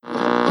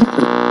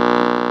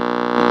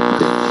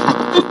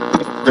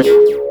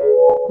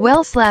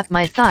Well, slap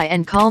my thigh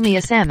and call me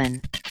a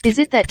salmon. Is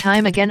it that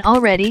time again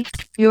already?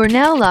 You're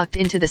now locked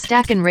into the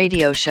Stackin'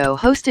 Radio Show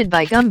hosted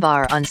by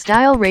Gumbar on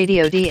Style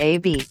Radio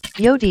DAB.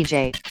 Yo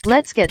DJ,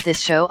 let's get this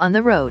show on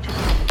the road.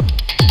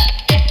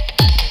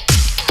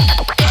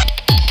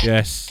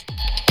 Yes.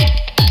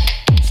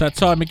 It's that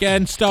time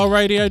again, Style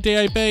Radio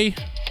DAB.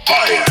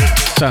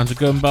 Sounds of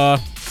Gumbar.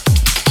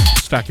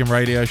 Stackin'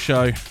 Radio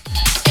Show.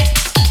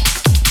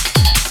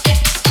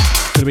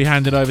 Going to be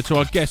handed over to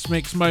our guest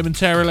mix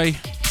momentarily.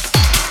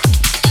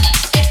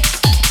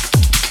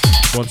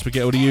 Once we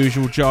get all the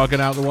usual jargon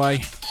out the way.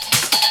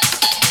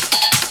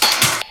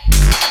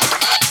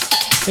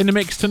 In the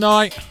mix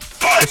tonight,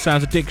 the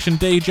Sounds Addiction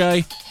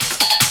DJ,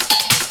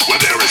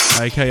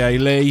 aka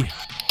Lee.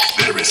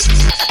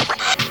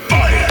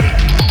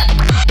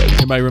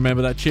 You may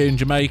remember that tune,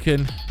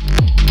 Jamaican.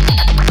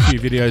 A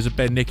few videos of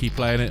Ben Nicky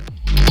playing it.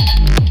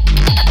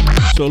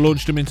 Sort of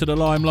launched him into the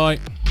limelight.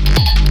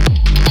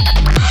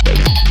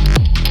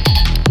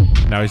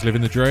 Now he's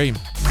living the dream.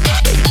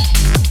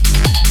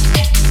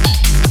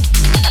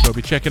 We'll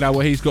be checking out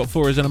what he's got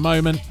for us in a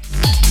moment.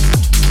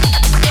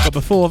 But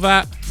before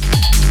that,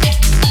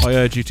 I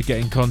urge you to get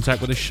in contact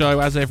with the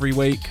show as every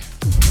week.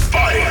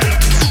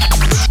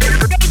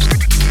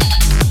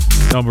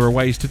 Number of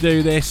ways to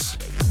do this.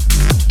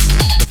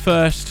 The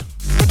first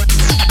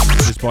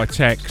is by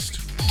text.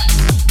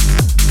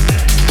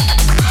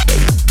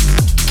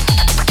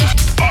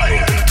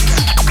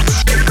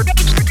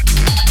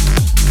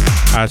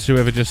 As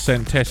whoever just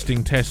sent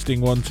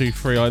testing 1 2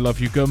 3 I love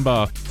you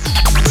Gumbar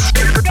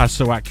has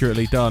so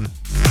accurately done.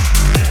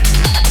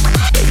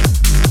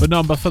 The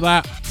number for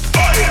that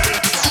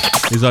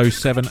is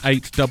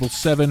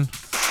 07877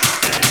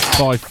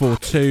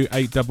 542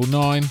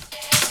 899.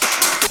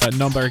 That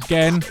number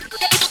again.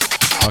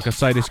 Like I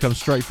say, this comes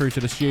straight through to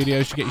the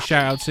studio, so get your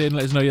shout outs in,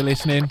 let us know you're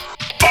listening,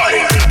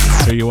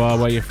 who you are,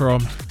 where you're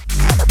from.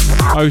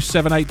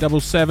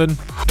 07877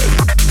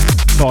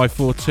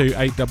 542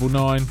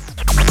 899.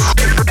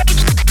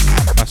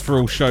 That's for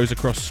all shows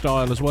across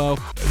Style as well.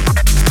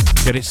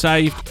 Get it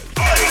saved.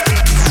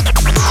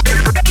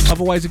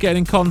 Other ways of getting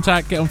in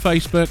contact, get on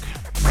Facebook,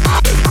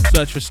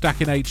 search for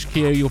Stackin' HQ,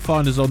 you'll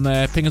find us on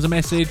there, ping us a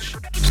message.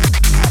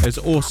 There's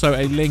also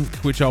a link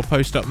which I'll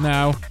post up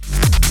now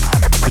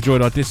to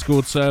join our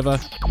Discord server.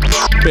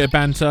 Bit of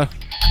banter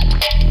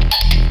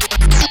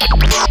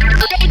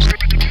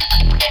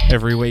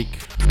every week.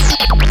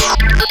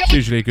 It's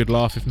usually a good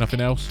laugh if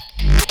nothing else.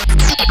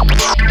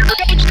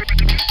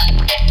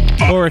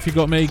 Or if you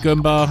got me,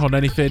 Gumbar, on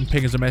anything,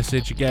 ping us a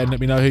message. Again, let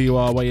me know who you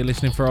are, where you're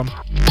listening from.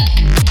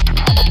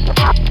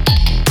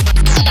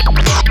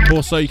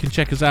 Also, you can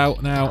check us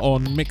out now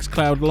on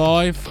Mixcloud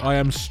Live. I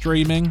am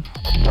streaming.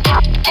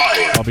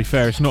 I'll be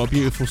fair, it's not a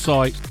beautiful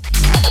sight,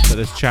 but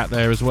there's chat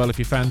there as well if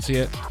you fancy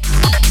it.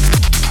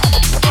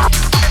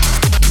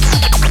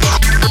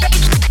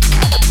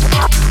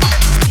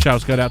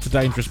 Shouts go out to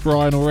Dangerous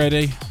Brian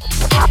already.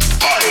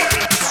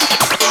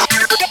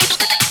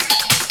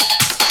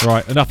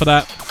 Right, enough of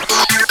that.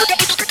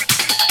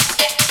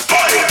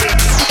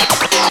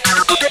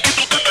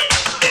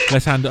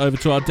 Let's hand it over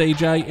to our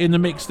DJ in the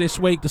mix this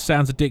week, the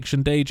Sounds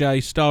Addiction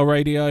DJ, Style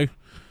Radio,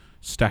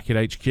 Stackin'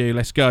 HQ.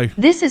 Let's go.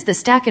 This is the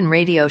Stackin'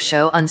 Radio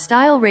Show on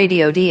Style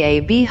Radio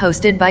DAB,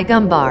 hosted by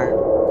Gumbar.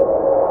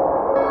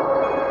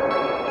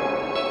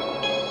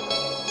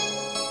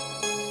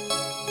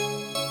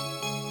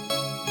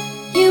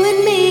 You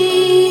and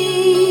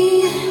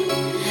me,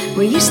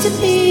 we used to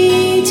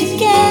be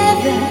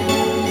together,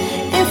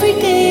 every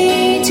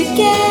day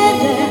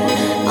together,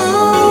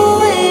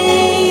 always.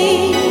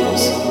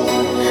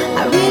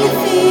 I really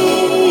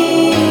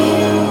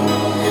feel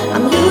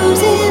I'm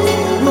losing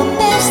my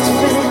best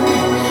friend.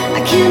 I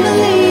can't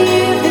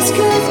believe this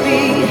could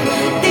be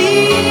the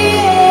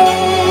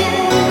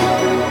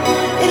end.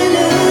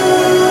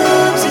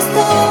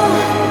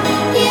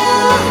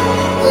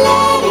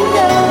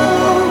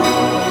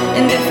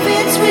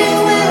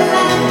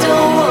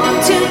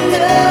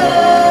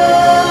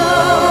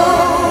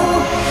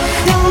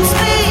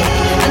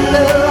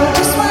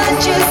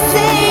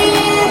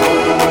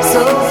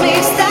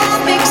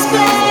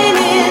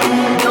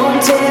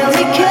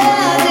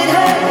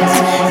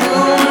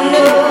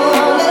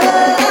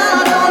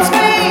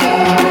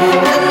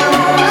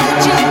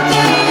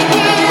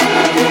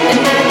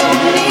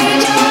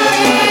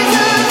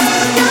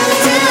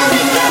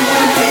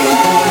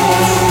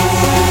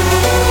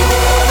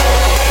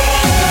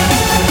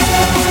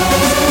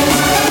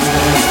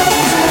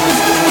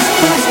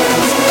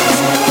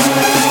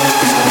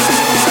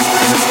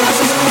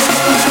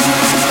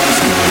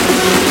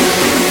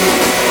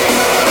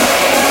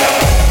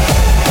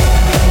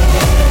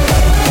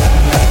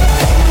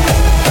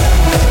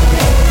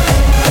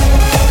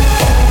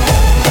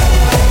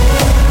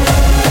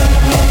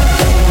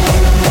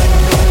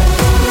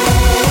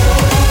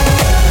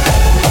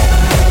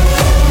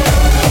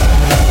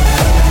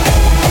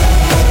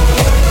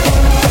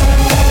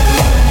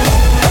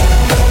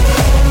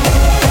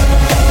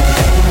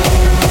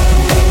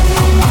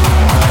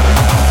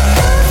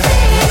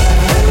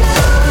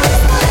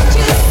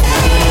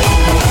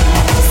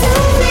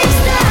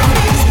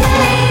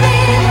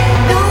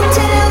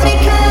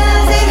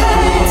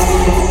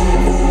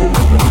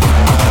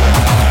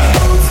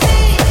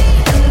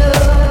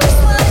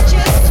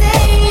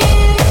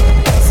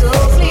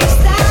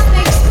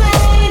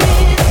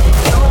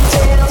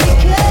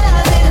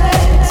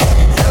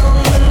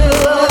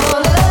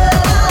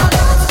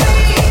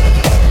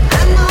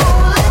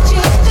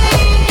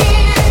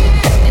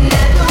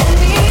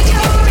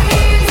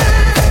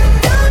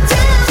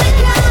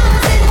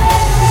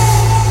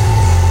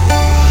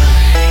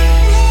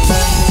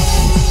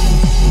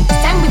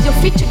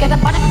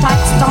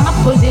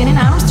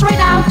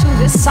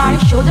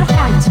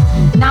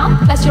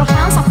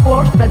 hands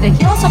upward, spread the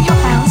heels of your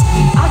hands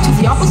out to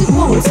the opposite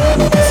walls.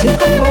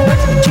 Circle forward,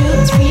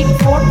 2, 3,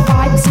 4,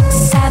 5, 6,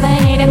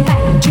 7, 8, and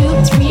back.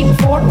 2, 3,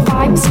 4,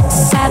 5, 6,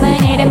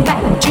 7, 8, and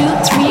back. 2,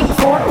 3,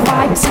 4,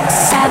 5, 6,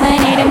 7,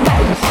 8, and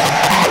back.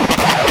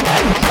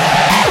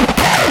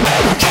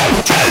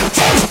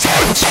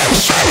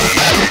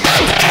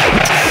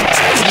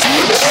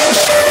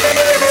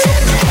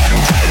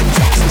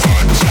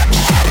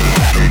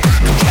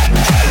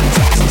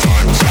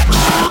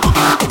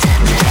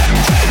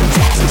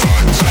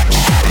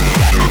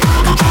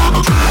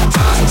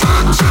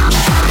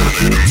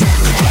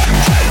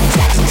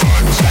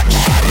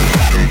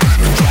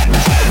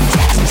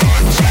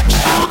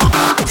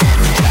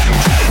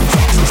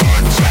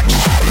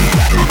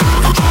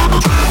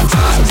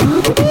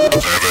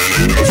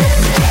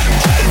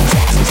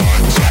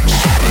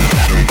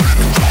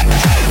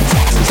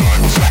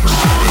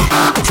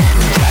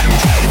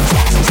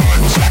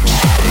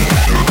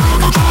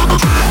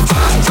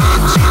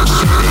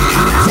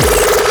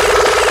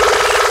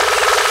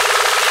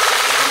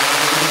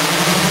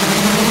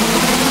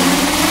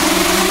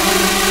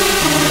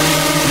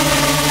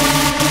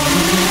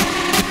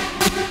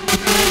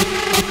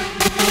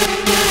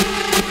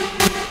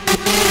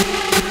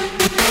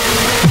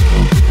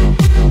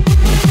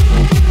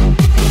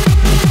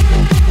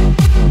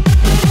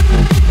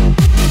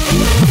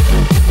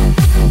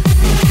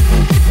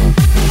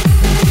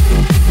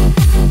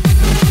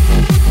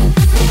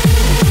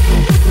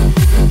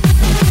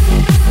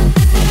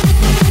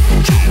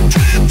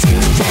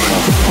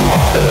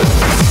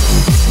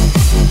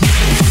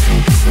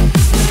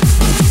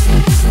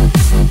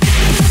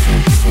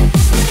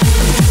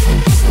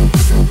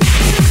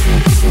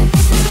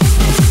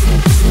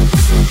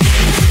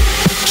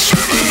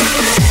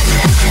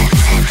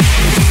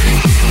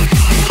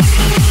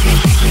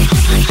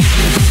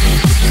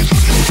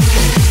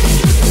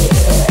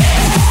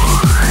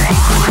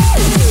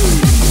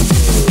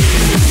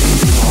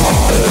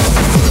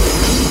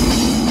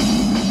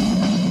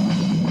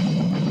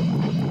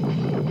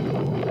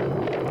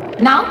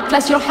 Now,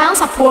 place your hands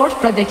upward,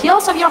 spread the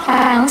heels of your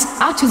hands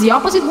out to the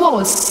opposite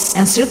walls,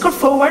 and circle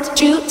forward,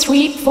 2,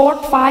 3, 4,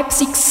 5,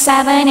 6,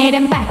 7, 8,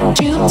 and back.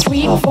 2,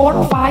 3,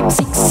 4, 5,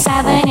 6,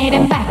 7, 8,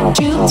 and back.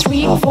 2,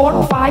 3,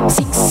 4, 5,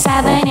 6,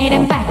 7, 8,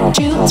 and back.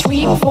 2,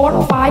 3,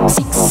 4, 5,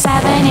 6,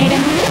 7, 8,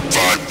 and back.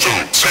 5,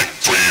 2, 3,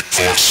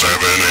 4,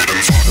 7, 8, and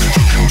 2,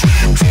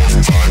 3,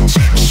 4, 5, 6,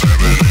 7, 8,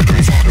 and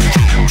 2,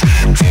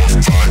 3, 4,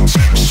 5,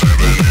 6,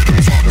 7, 8, and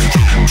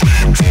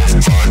 2,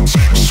 3, 4, 5, 6,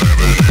 7,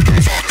 8,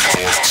 and 4,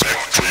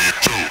 6, 3,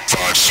 2,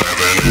 5,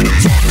 7, 8, and 2,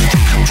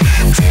 3,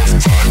 4,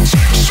 5,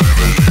 6, 7, 8,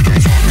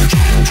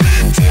 and 2, 3, 4,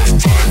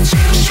 5,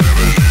 6, 7,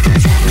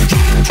 8, and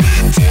 2,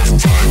 3, 4,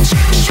 5,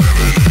 6, 7,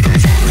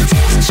 8, and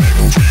 4,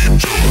 6,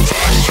 3, 2,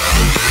 5,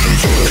 7, 8,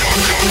 and 4.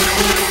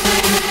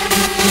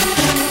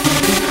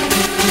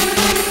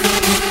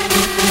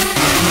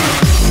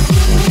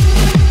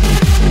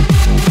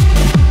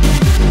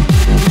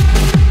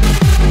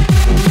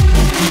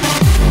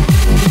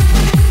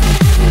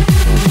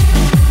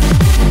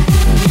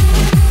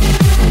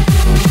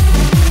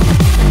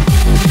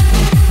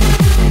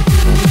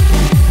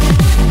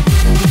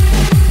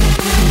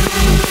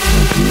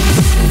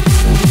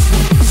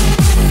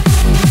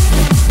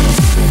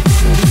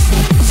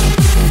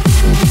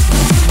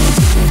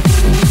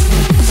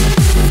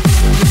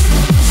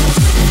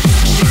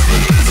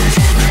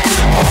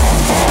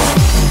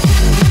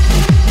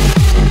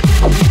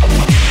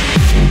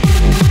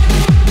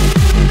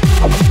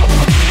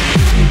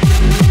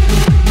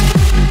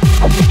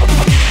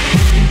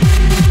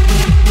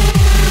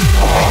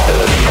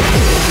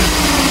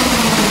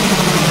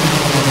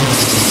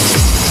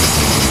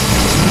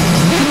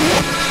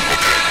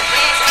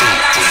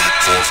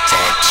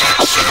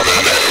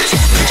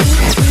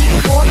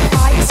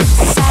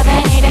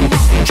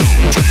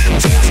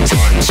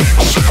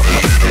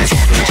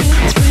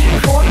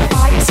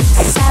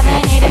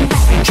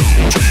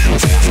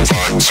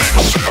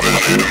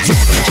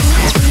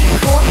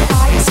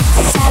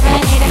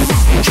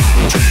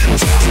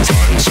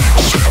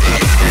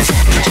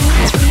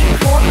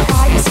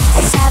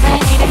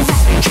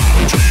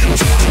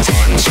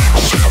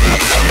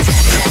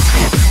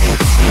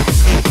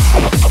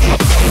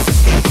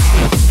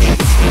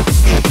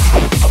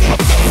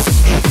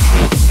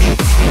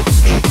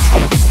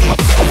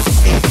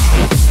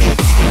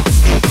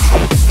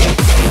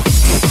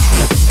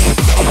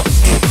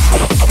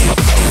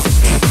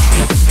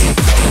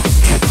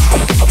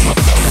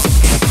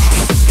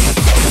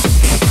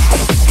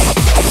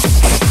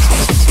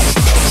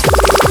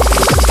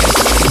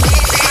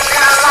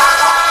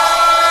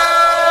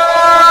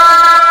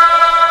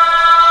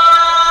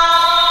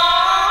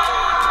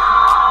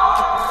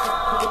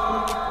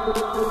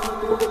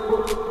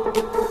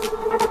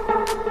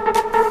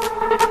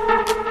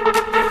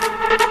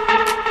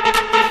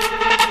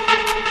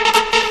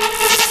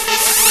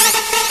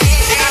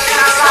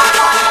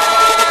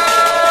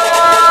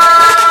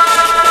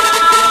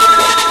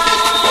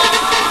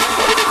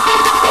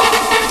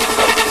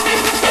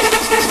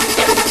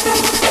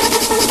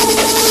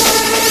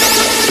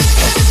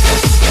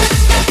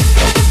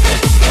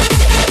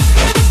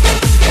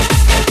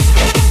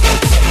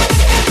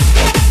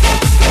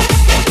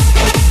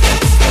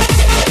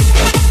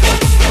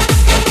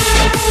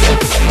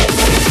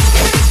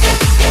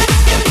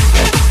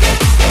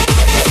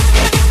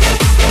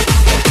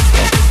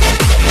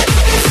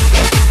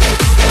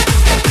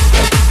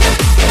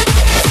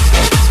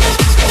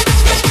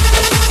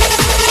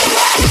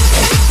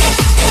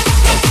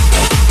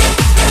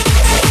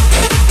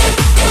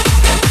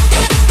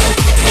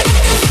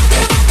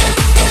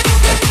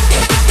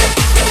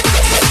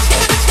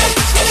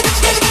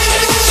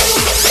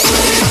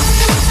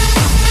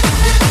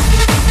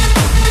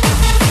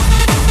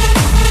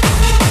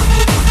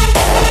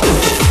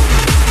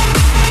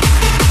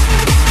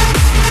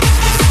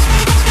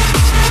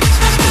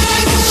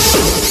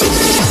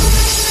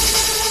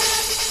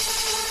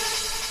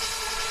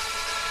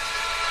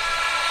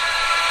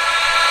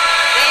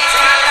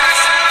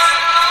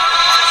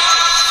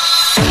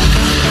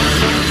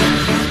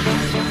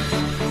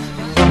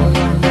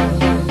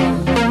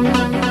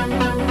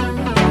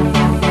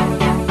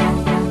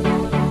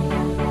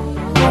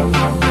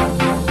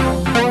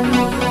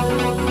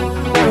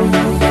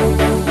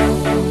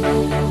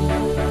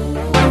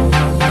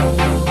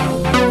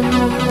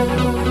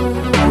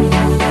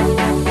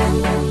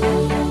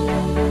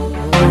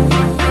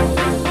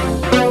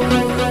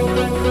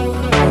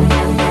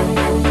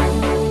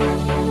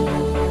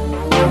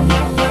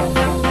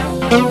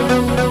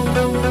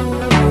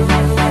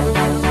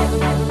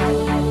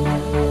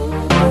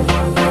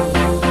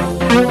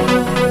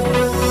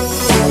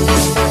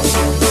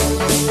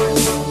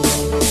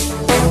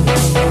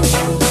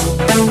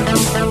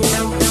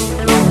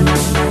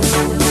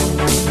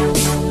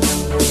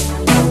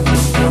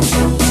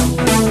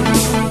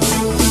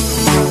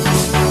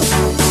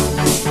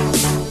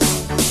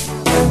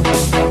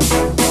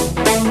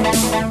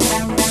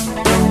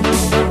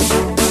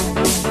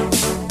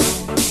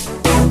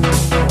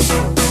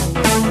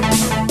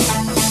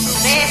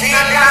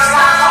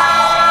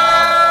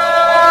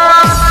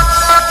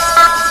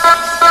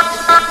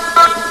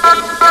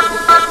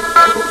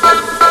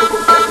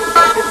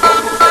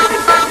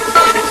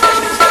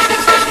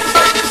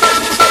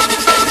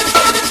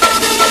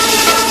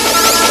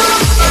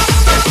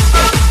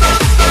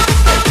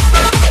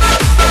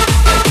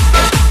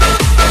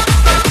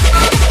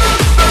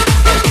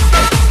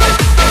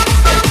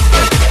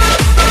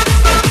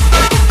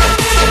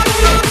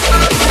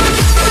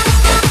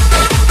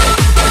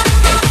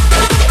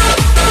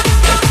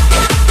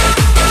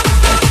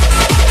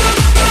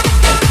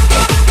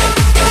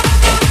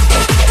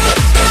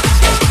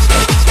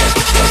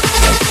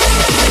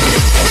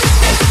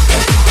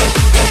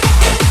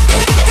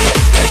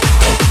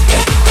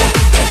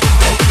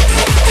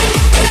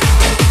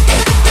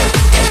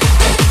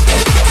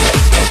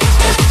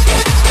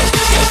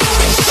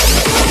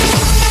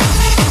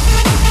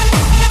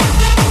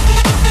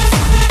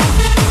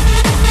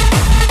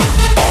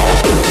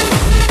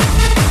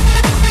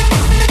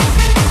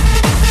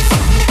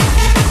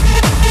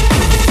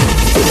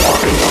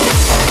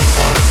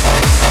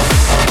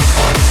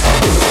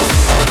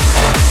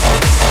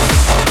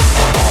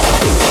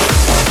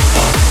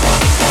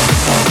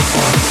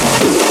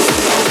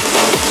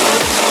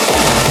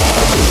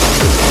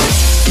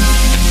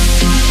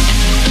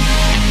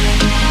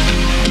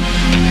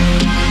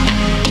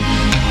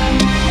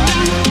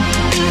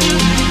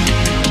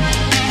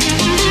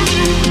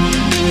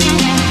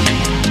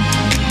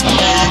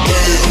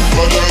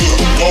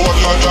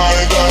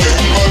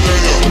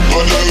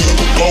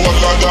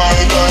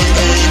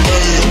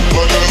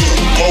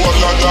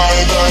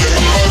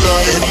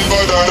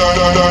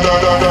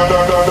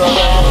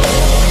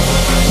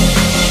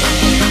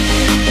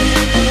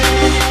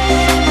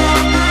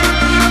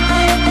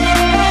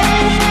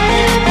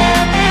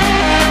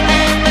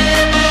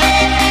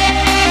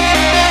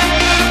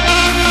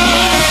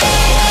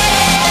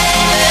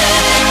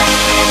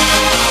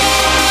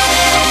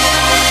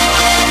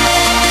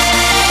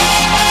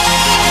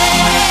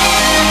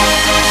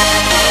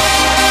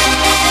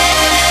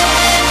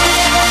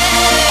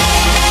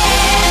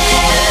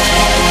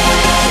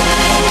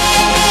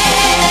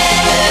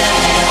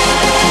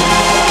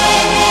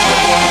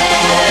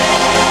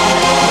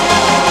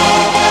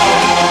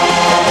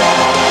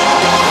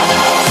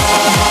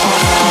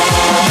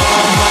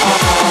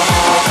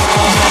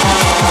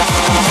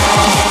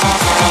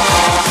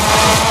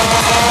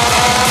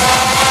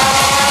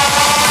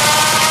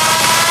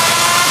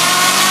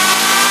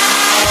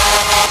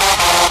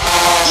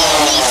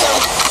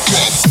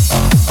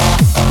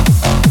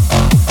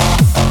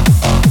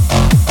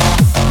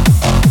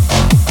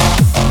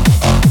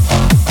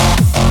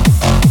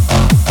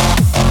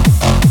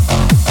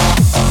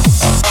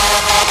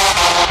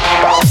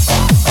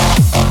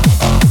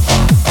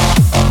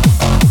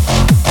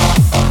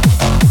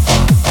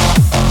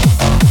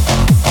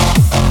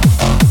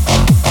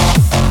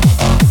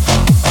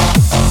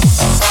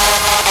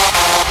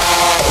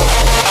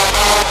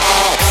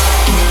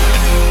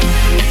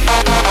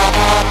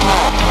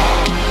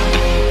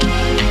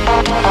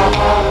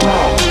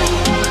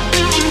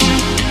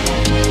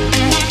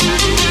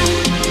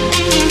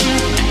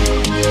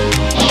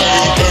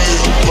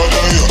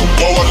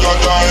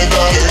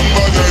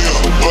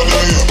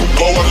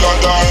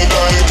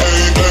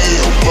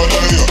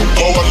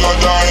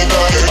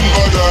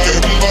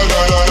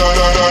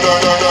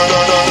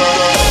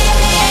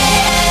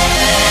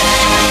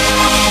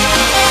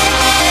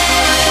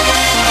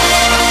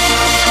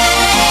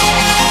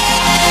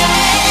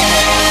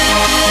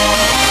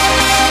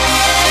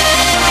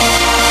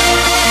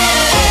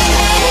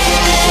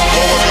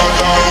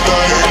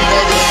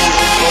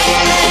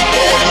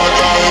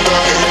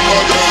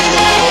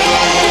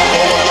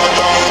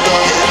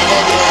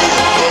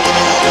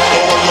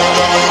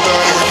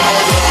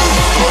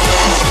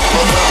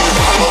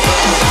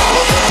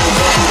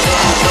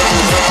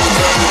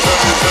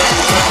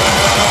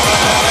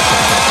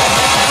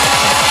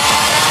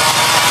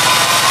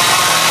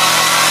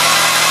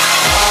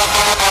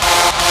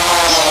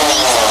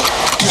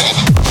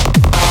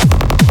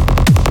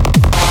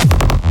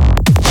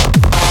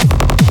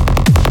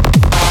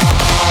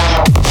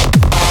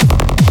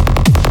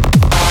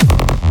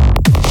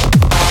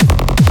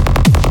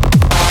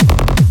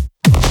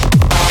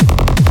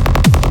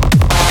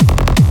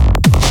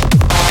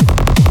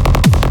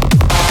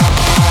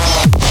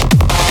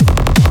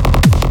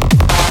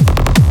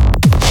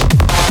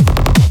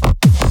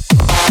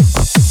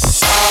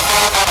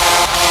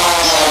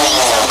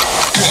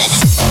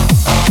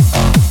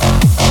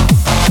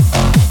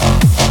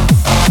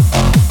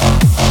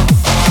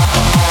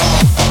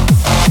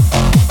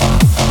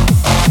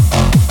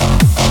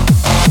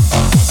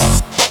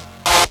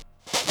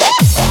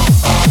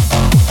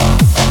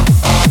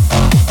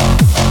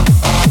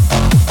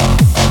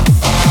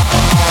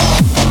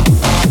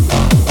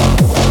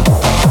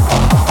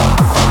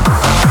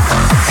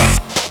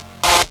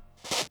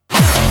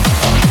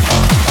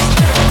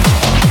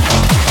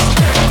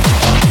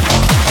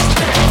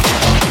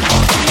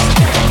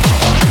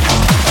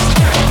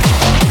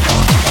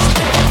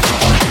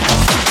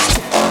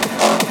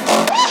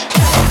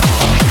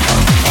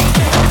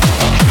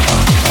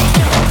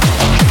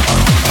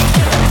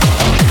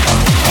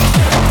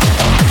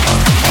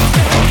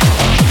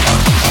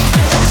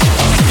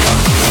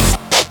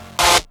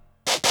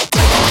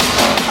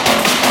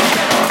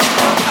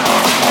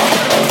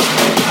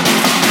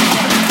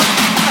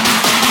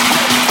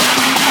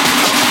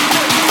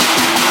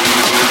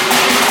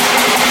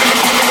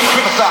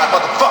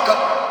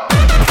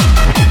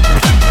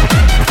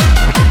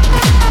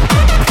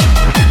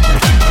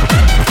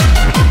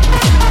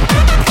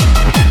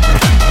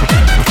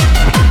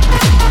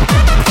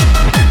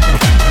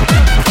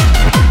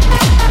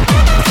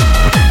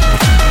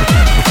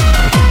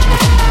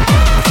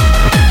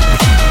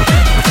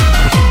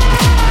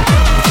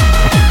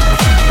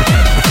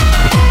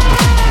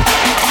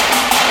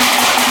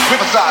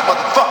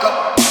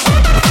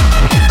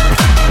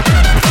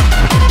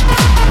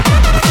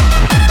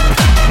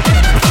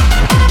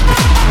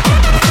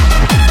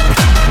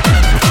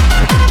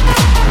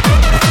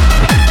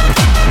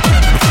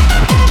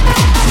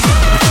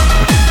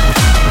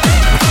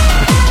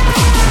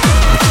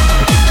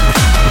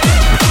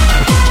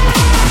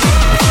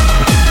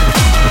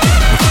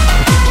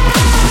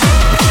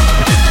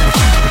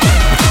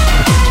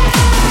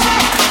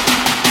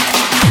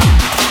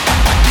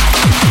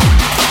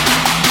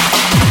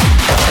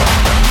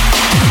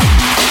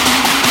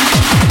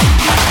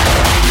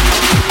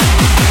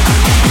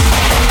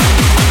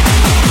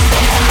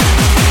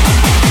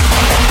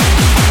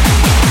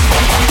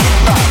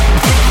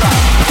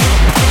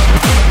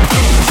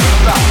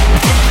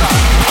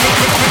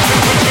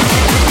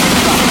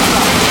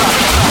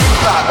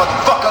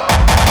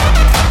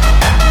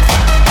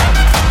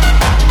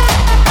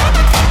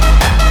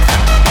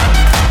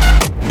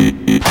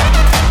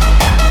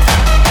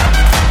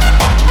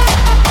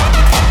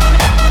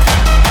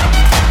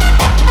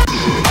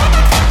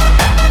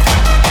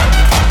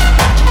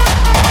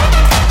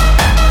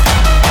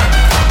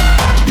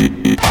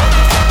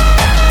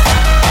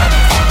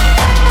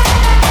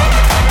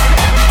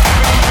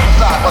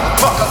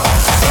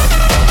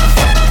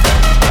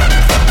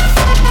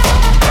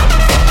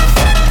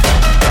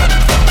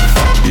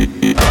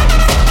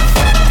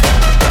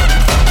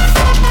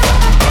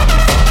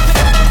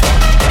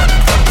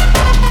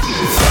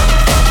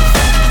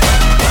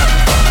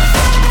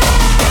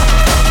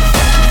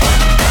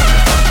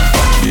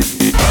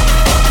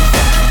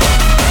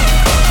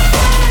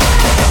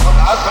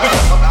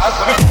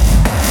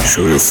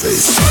 show your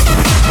face.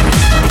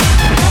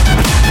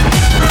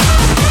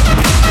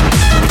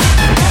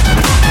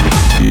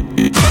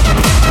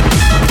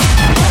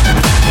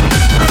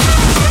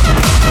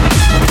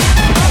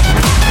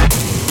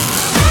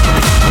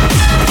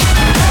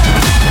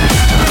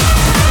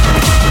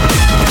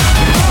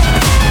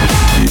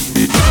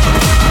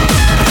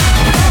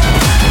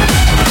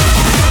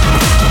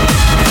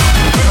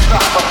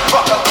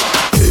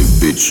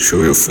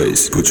 Show your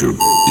face, put your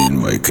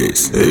in my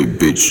case. Hey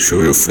bitch,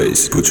 show your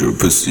face, put your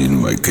pussy in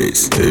my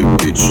case. Hey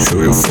bitch, show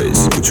your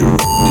face, put your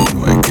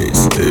in my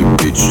case. Hey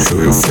bitch, show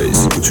your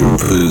face, put your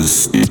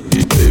pussy.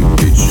 Hey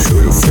bitch, show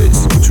your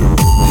face, put your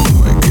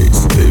in my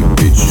case. Hey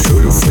bitch, show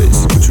your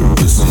face, put your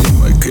pussy in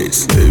my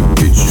case. Hey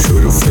bitch, show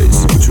your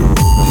face, put your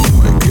in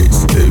my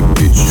case. Hey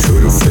bitch, show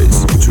your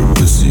face, put your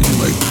pussy in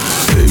my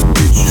case. Hey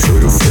bitch, show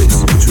your face,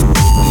 put your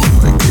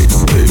in my case.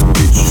 Hey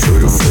bitch, show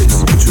your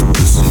face, put your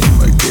pussy in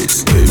my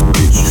case. Hey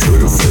bitch, show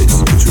your face,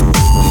 put your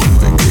in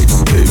my case.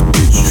 Hey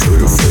bitch, show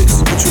your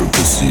face, put your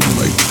pussy in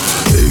my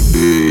case. Hey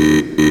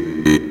bitch.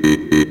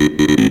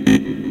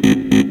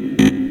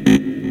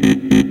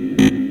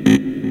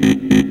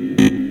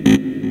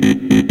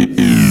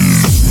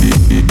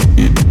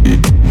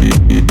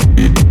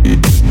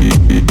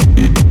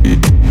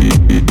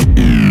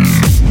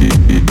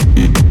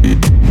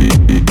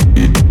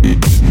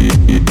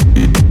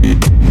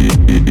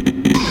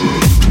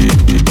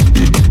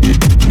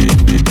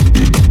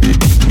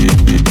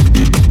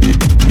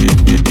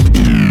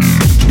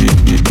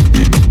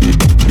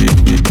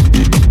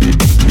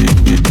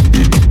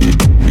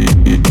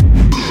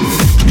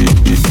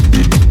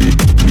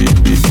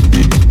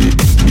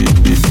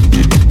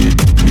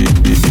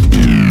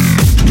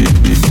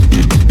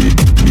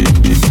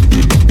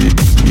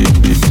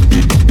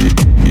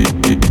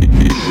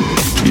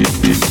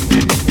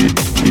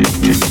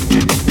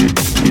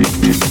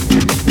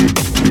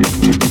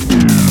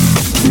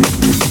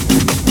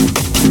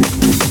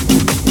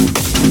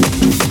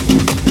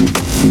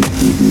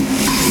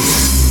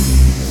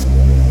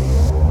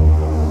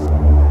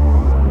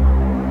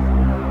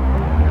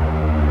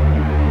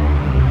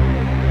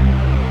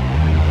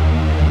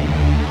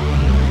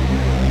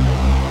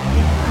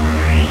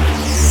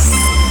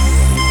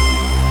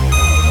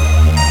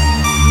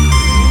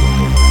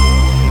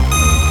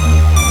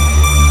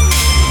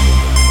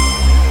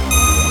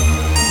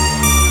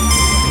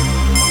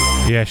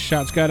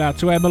 Shouts going out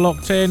to Emma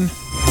locked in.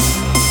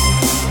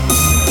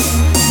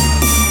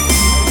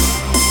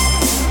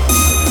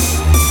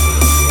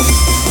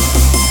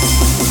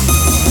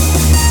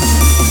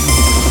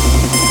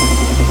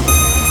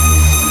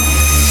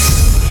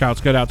 Shouts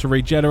going out to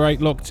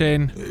Regenerate locked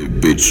in. Hey,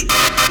 bitch.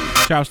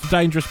 Shouts to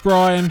Dangerous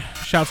Brian.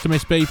 Shouts to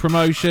Miss B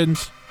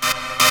Promotions.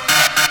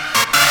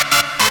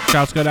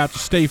 Shouts going out to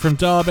Steve from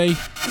Derby.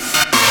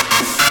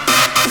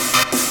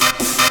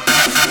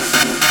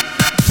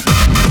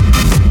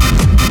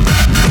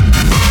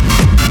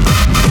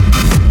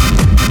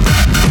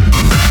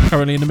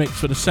 Currently in the mix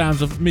for the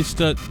sounds of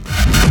Mr.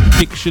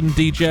 Diction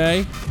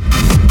DJ.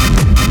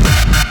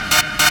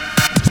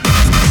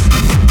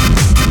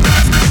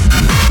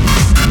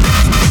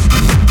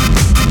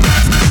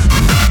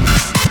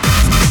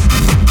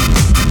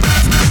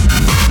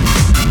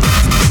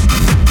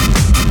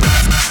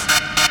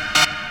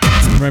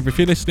 Remember, if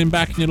you're listening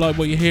back and you like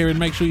what you're hearing,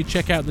 make sure you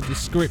check out the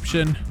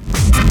description.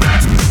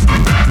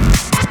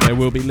 There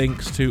will be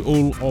links to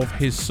all of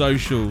his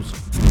socials.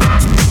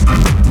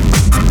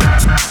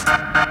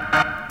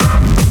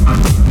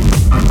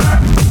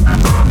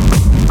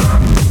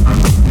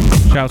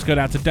 Shouts go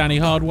out to Danny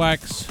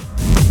Hardwax.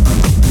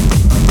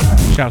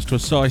 Shouts to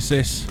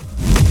Osisis.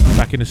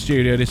 Back in the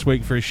studio this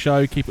week for his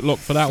show. Keep it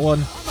locked for that one.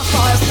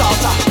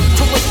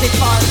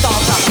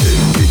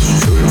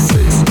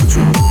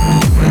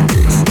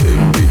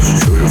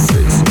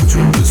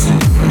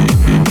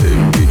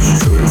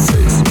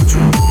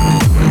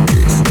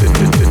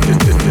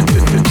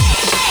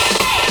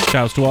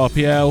 Shouts to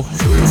RPL.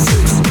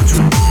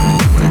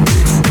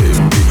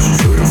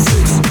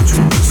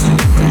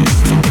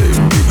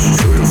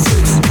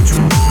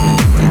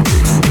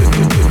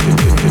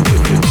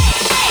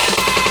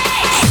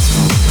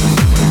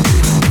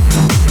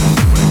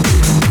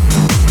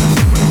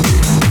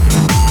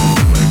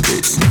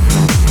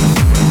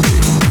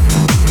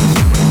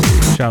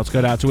 Shouts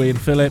go out to Ian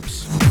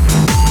Phillips.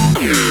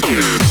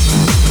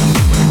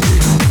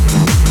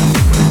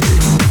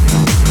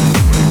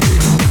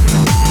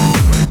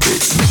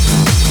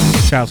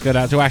 Shouts go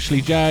out to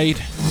Ashley Jade.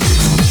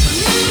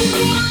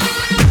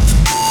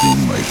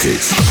 In my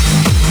case.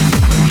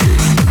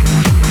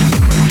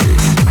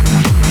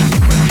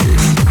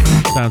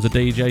 Sounds of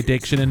DJ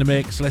Diction in the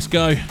mix. Let's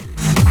go.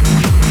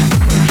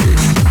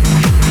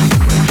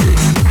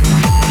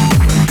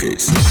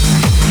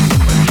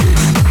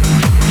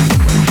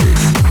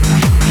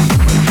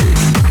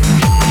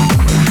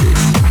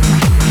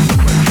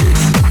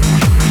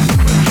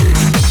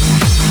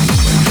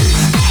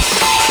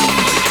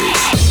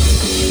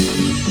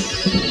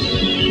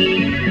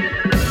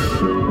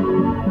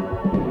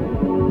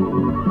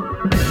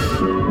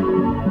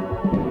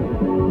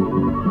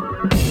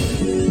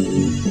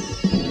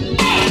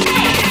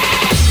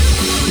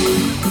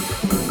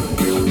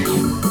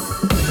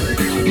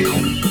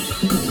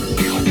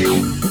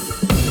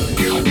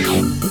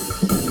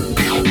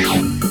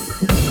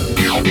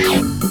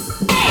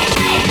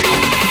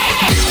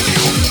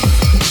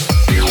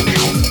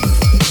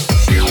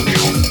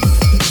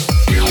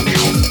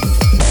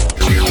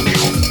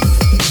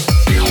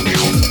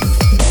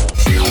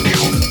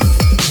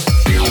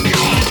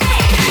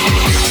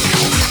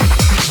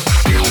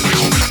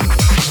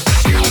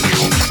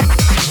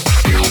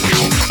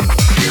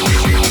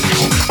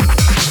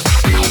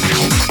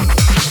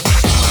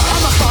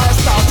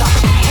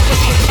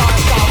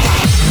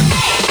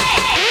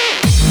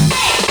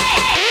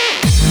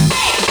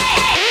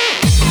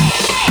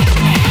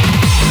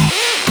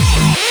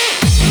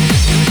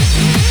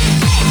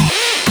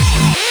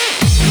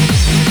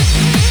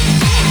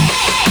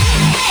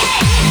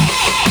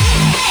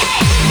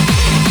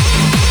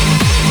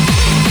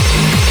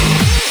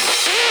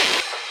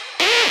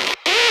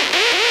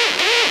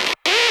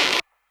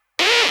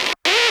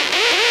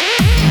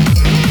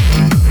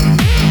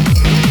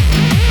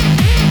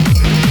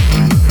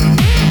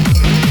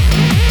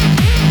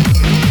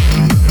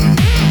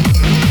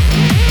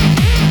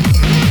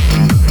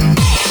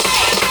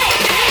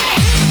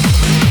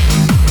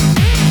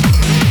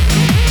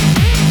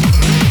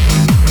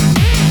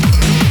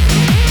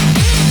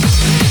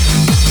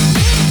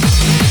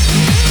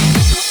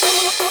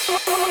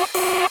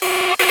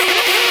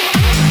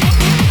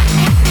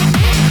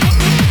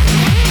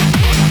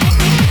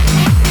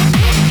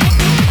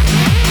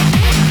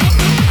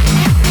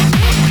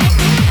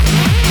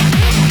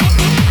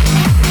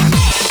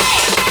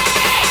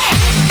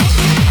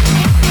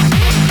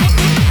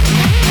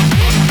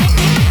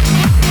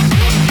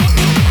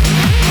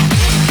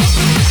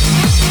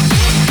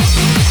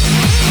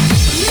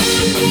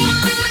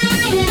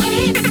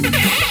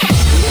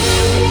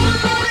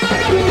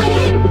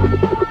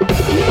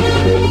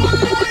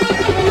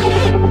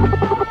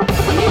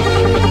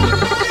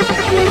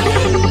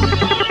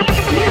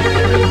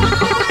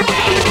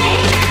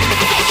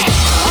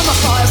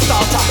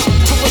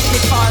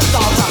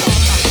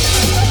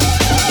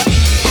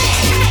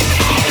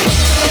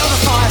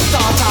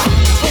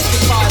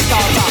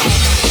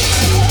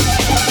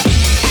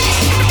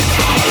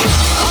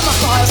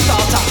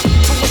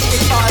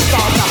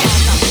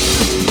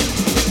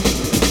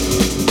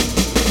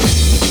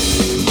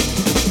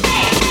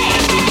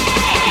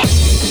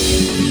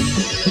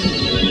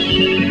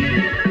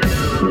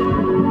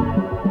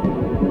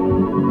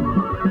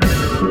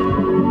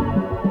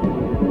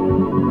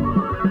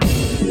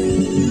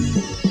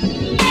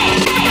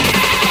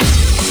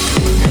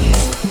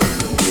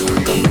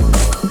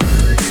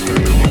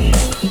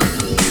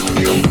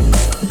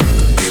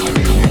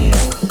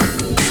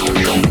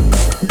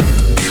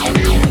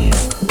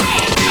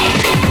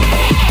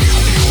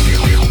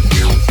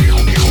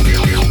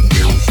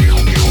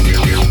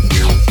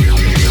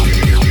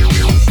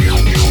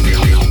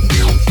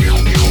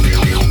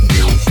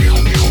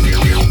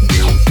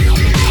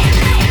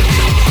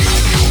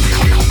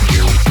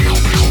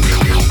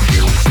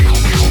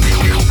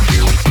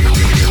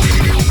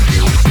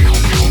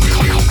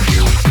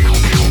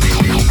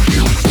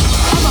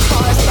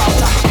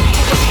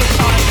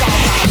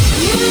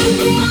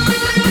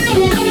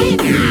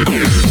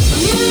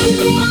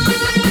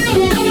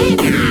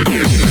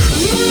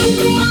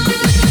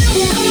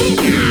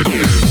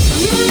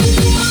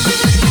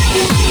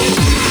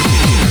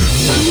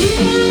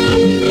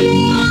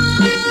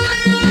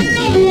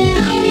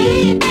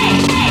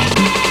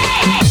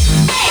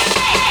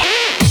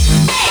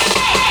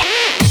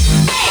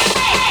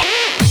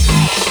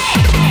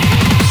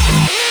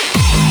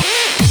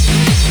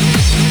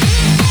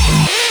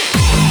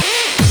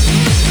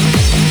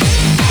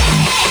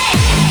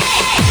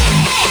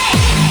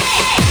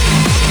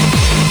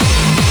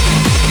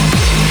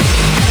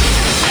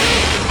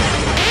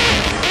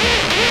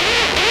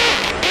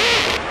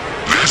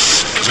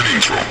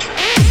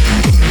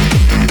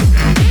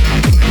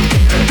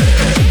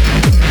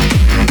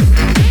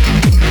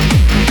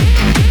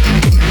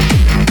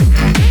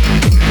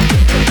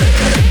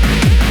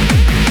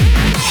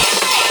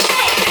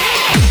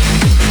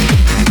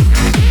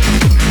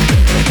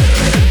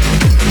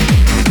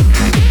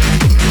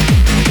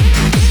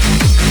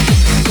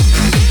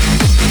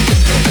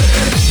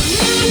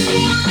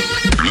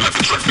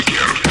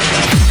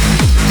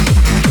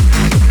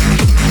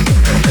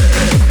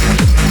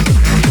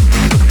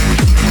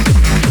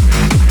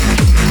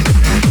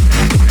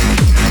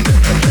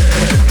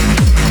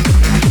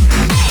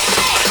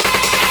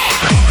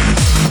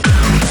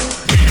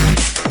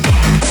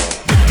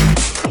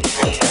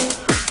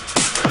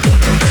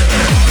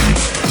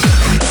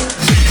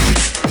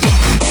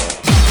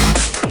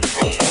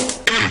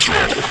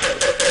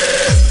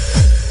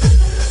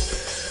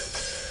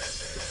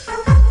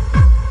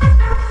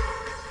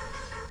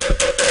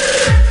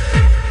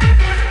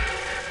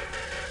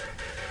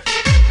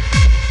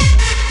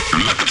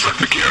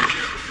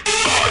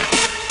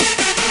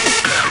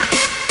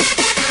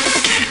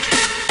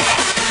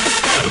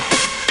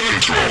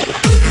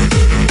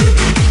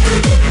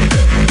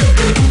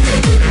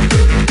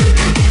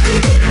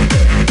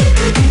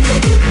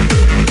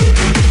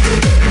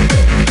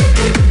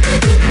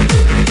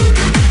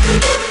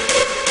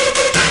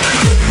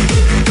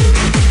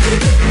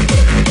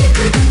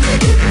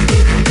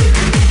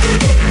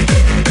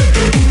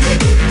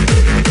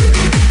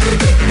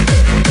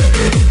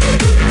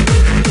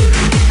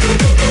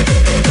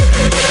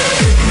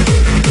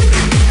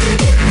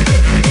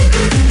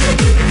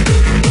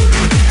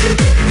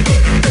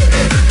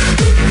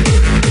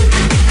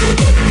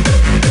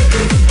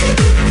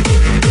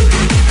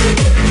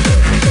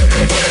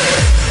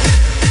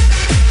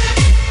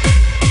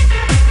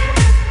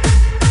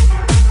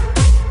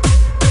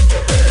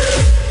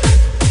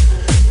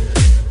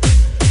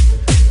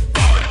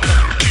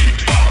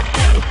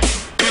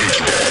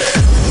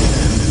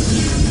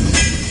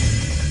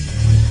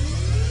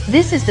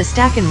 This is the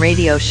Stackin'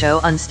 Radio Show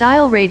on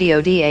Style Radio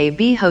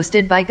DAB,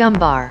 hosted by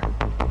Gumbar.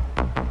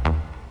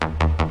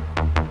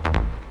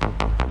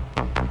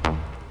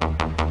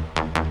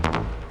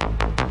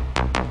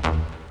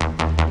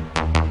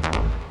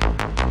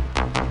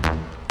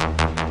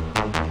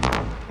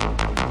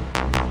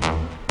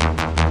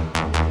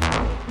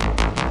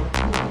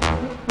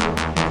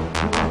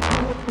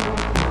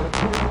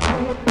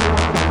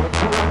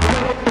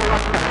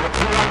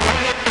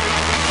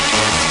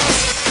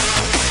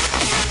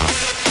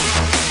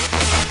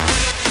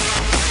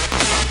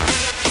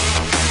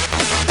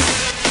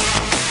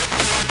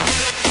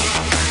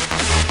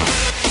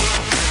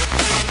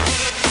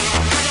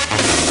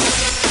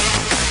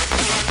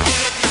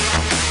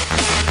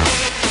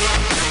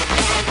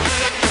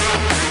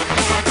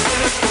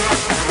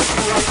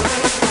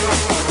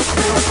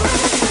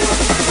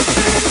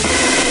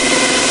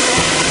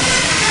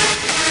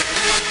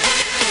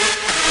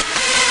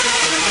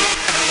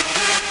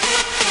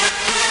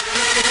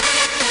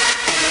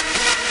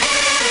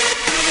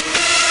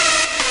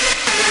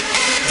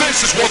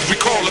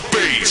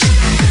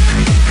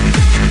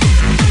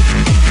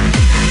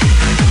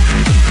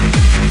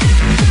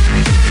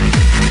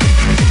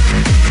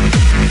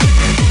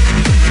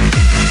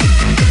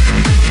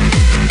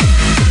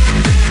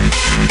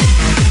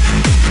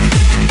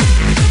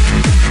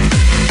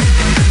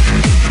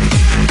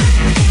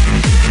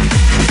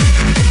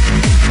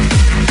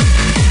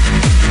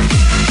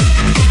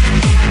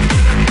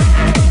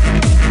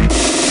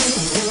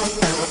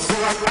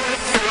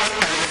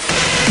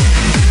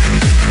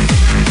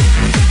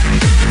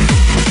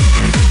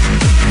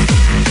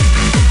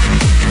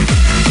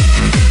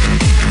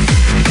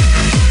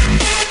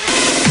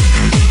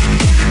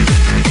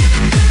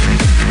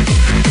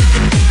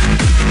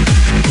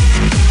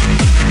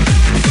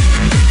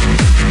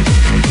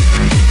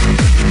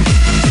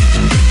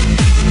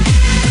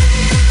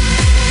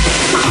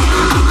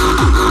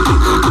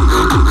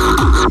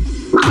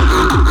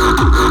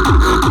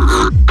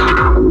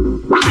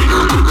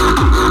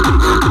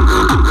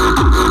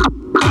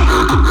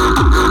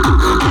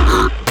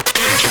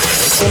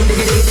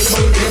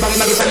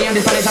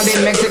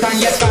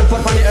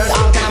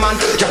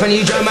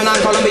 Japanese, German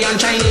and Colombian,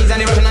 Chinese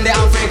and the Russian and the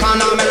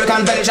African,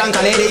 American, Finnish and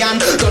Canadian,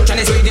 Dutch and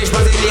the Swedish,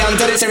 Brazilian,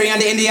 to the Syrian,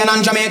 the Indian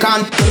and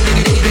Jamaican.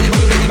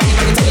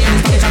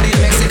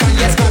 Mexican,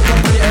 yes, God put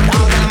on the earth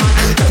all the man.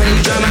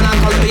 Japanese, German and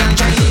Colombian,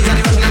 Chinese and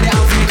the Russian and the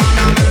African,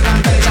 American,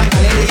 Finnish and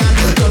Canadian,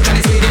 Dutch and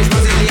the Swedish,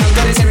 Brazilian,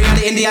 to the Syrian,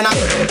 the Indian and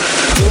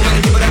too many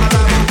people that matter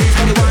about peace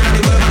for the world and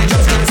the world and it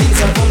just can't seem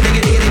so. Boom,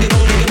 diggy, diggy, diggy,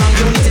 boom, diggy, bang,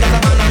 you need to get a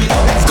band and you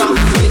know that's gone.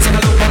 When you take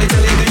a look on the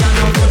television,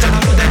 don't touch and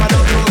put them on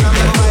the program,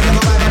 never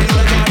vibe, and you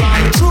know they can't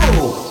ride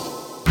true.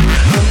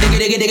 Boom, diggy,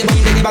 diggy, diggy,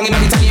 boom, diggy, bang, in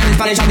Italian,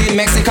 Spanish and the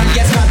Mexican,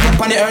 yes, God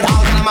put on the earth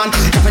all kind of man.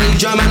 Japanese,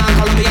 German and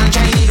Colombian,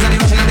 Chinese and the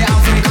Russian and the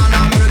African,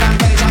 American,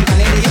 Finnish and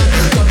Canadian,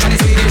 Dutch and the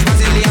Swedish,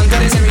 Brazilian, to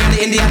the Syrian, the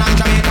Indian and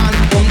Jamaican.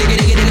 Boom, diggy,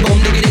 diggy, diggy, boom,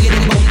 diggy, diggy,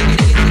 diggy, boom,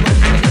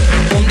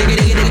 diggy,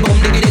 diggy, diggy, boom,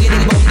 diggy, diggy,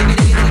 diggy, boom, diggy,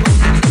 diggy, diggy,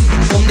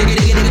 boom, diggy,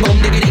 diggy, diggy,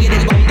 boom, diggy, diggy, diggy, boom, diggy, diggy,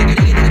 diggy, boom,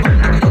 diggy, diggy, diggy,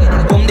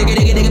 boom, diggy,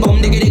 diggy, diggy, boom,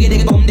 diggy, diggy,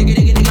 diggy, boom, diggy,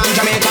 diggy, diggy, and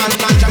Jamaican,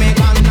 and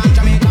Jamaican, and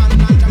Jamaican,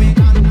 and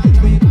Jamaican, and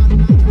Jamaican.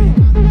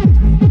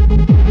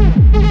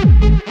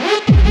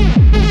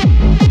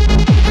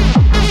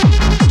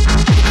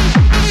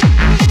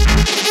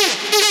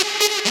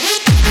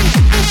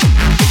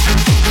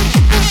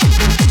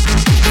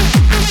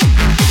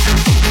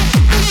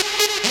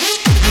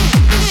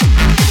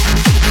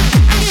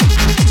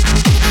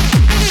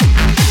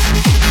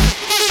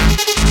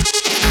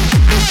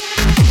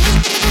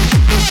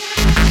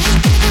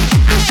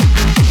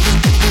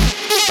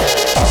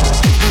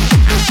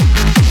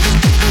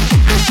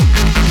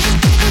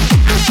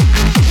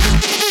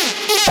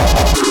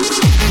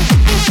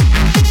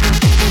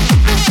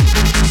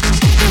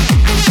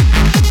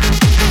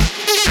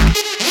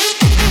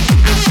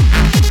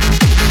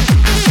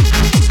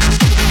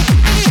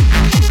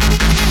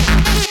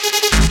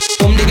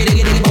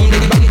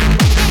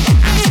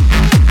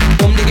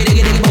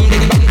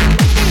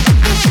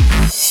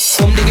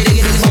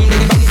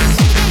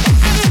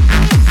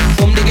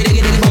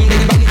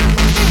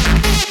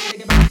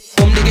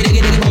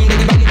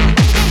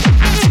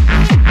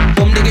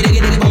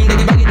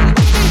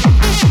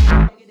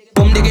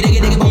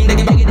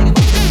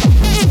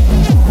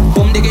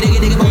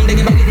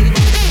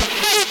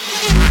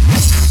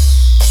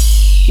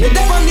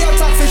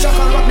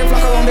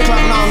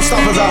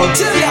 stop us out.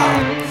 Chill ya.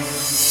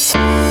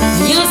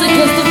 Music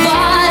is the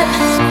vibe,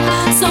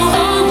 so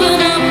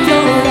open up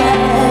your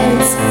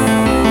eyes.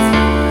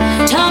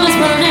 Time is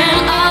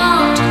running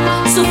out,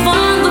 so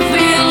find the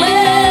feeling.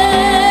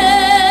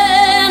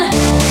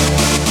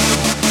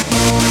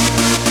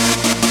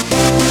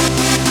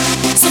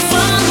 So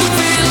find the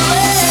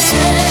feeling.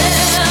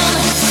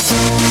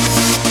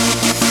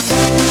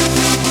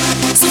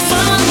 So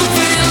find the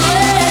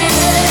feeling.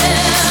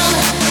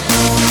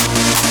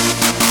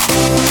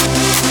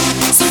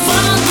 So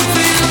find the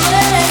feeling.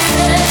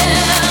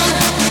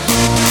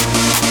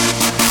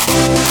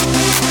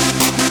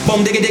 Bum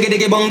diggy diggy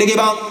diggy bum diggy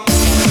bum.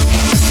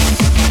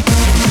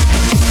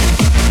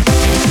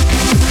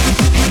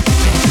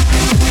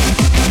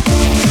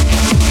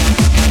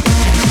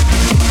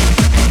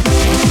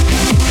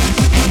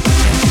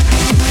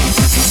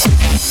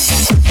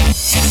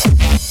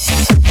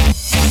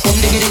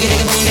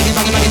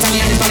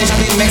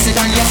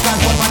 Mexican, yes, God,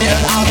 put on the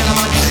earth out in a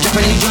man.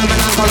 Japanese, German,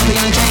 and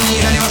Colombian,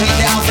 Chinese, and the Russian,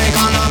 and the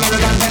African,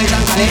 American, French,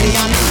 and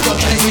Canadian,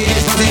 Dutch, and the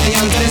Swedish,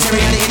 Brazilian, to the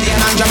Syrian, the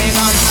Indian, and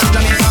Jamaican,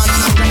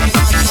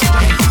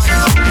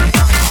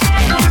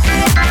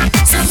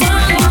 So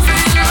find the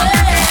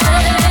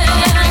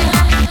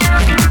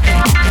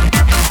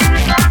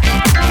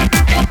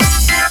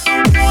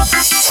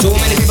too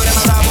many people that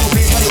talk about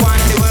peace, but the one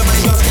in the world, but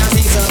they just can't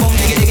see. So boom,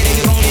 diggy, diggy,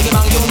 diggy, boom, diggy,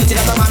 bang, unity,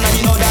 that's a man, and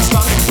you know that's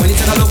strong. When you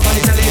take a look on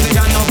the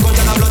television, no gun,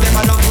 take a blood, they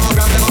no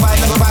program, they go by,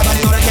 and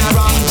you know they can't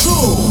run.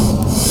 True.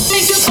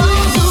 Think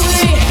about the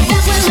way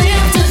that we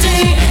live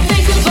today.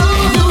 Think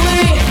about the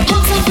way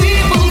lots of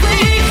people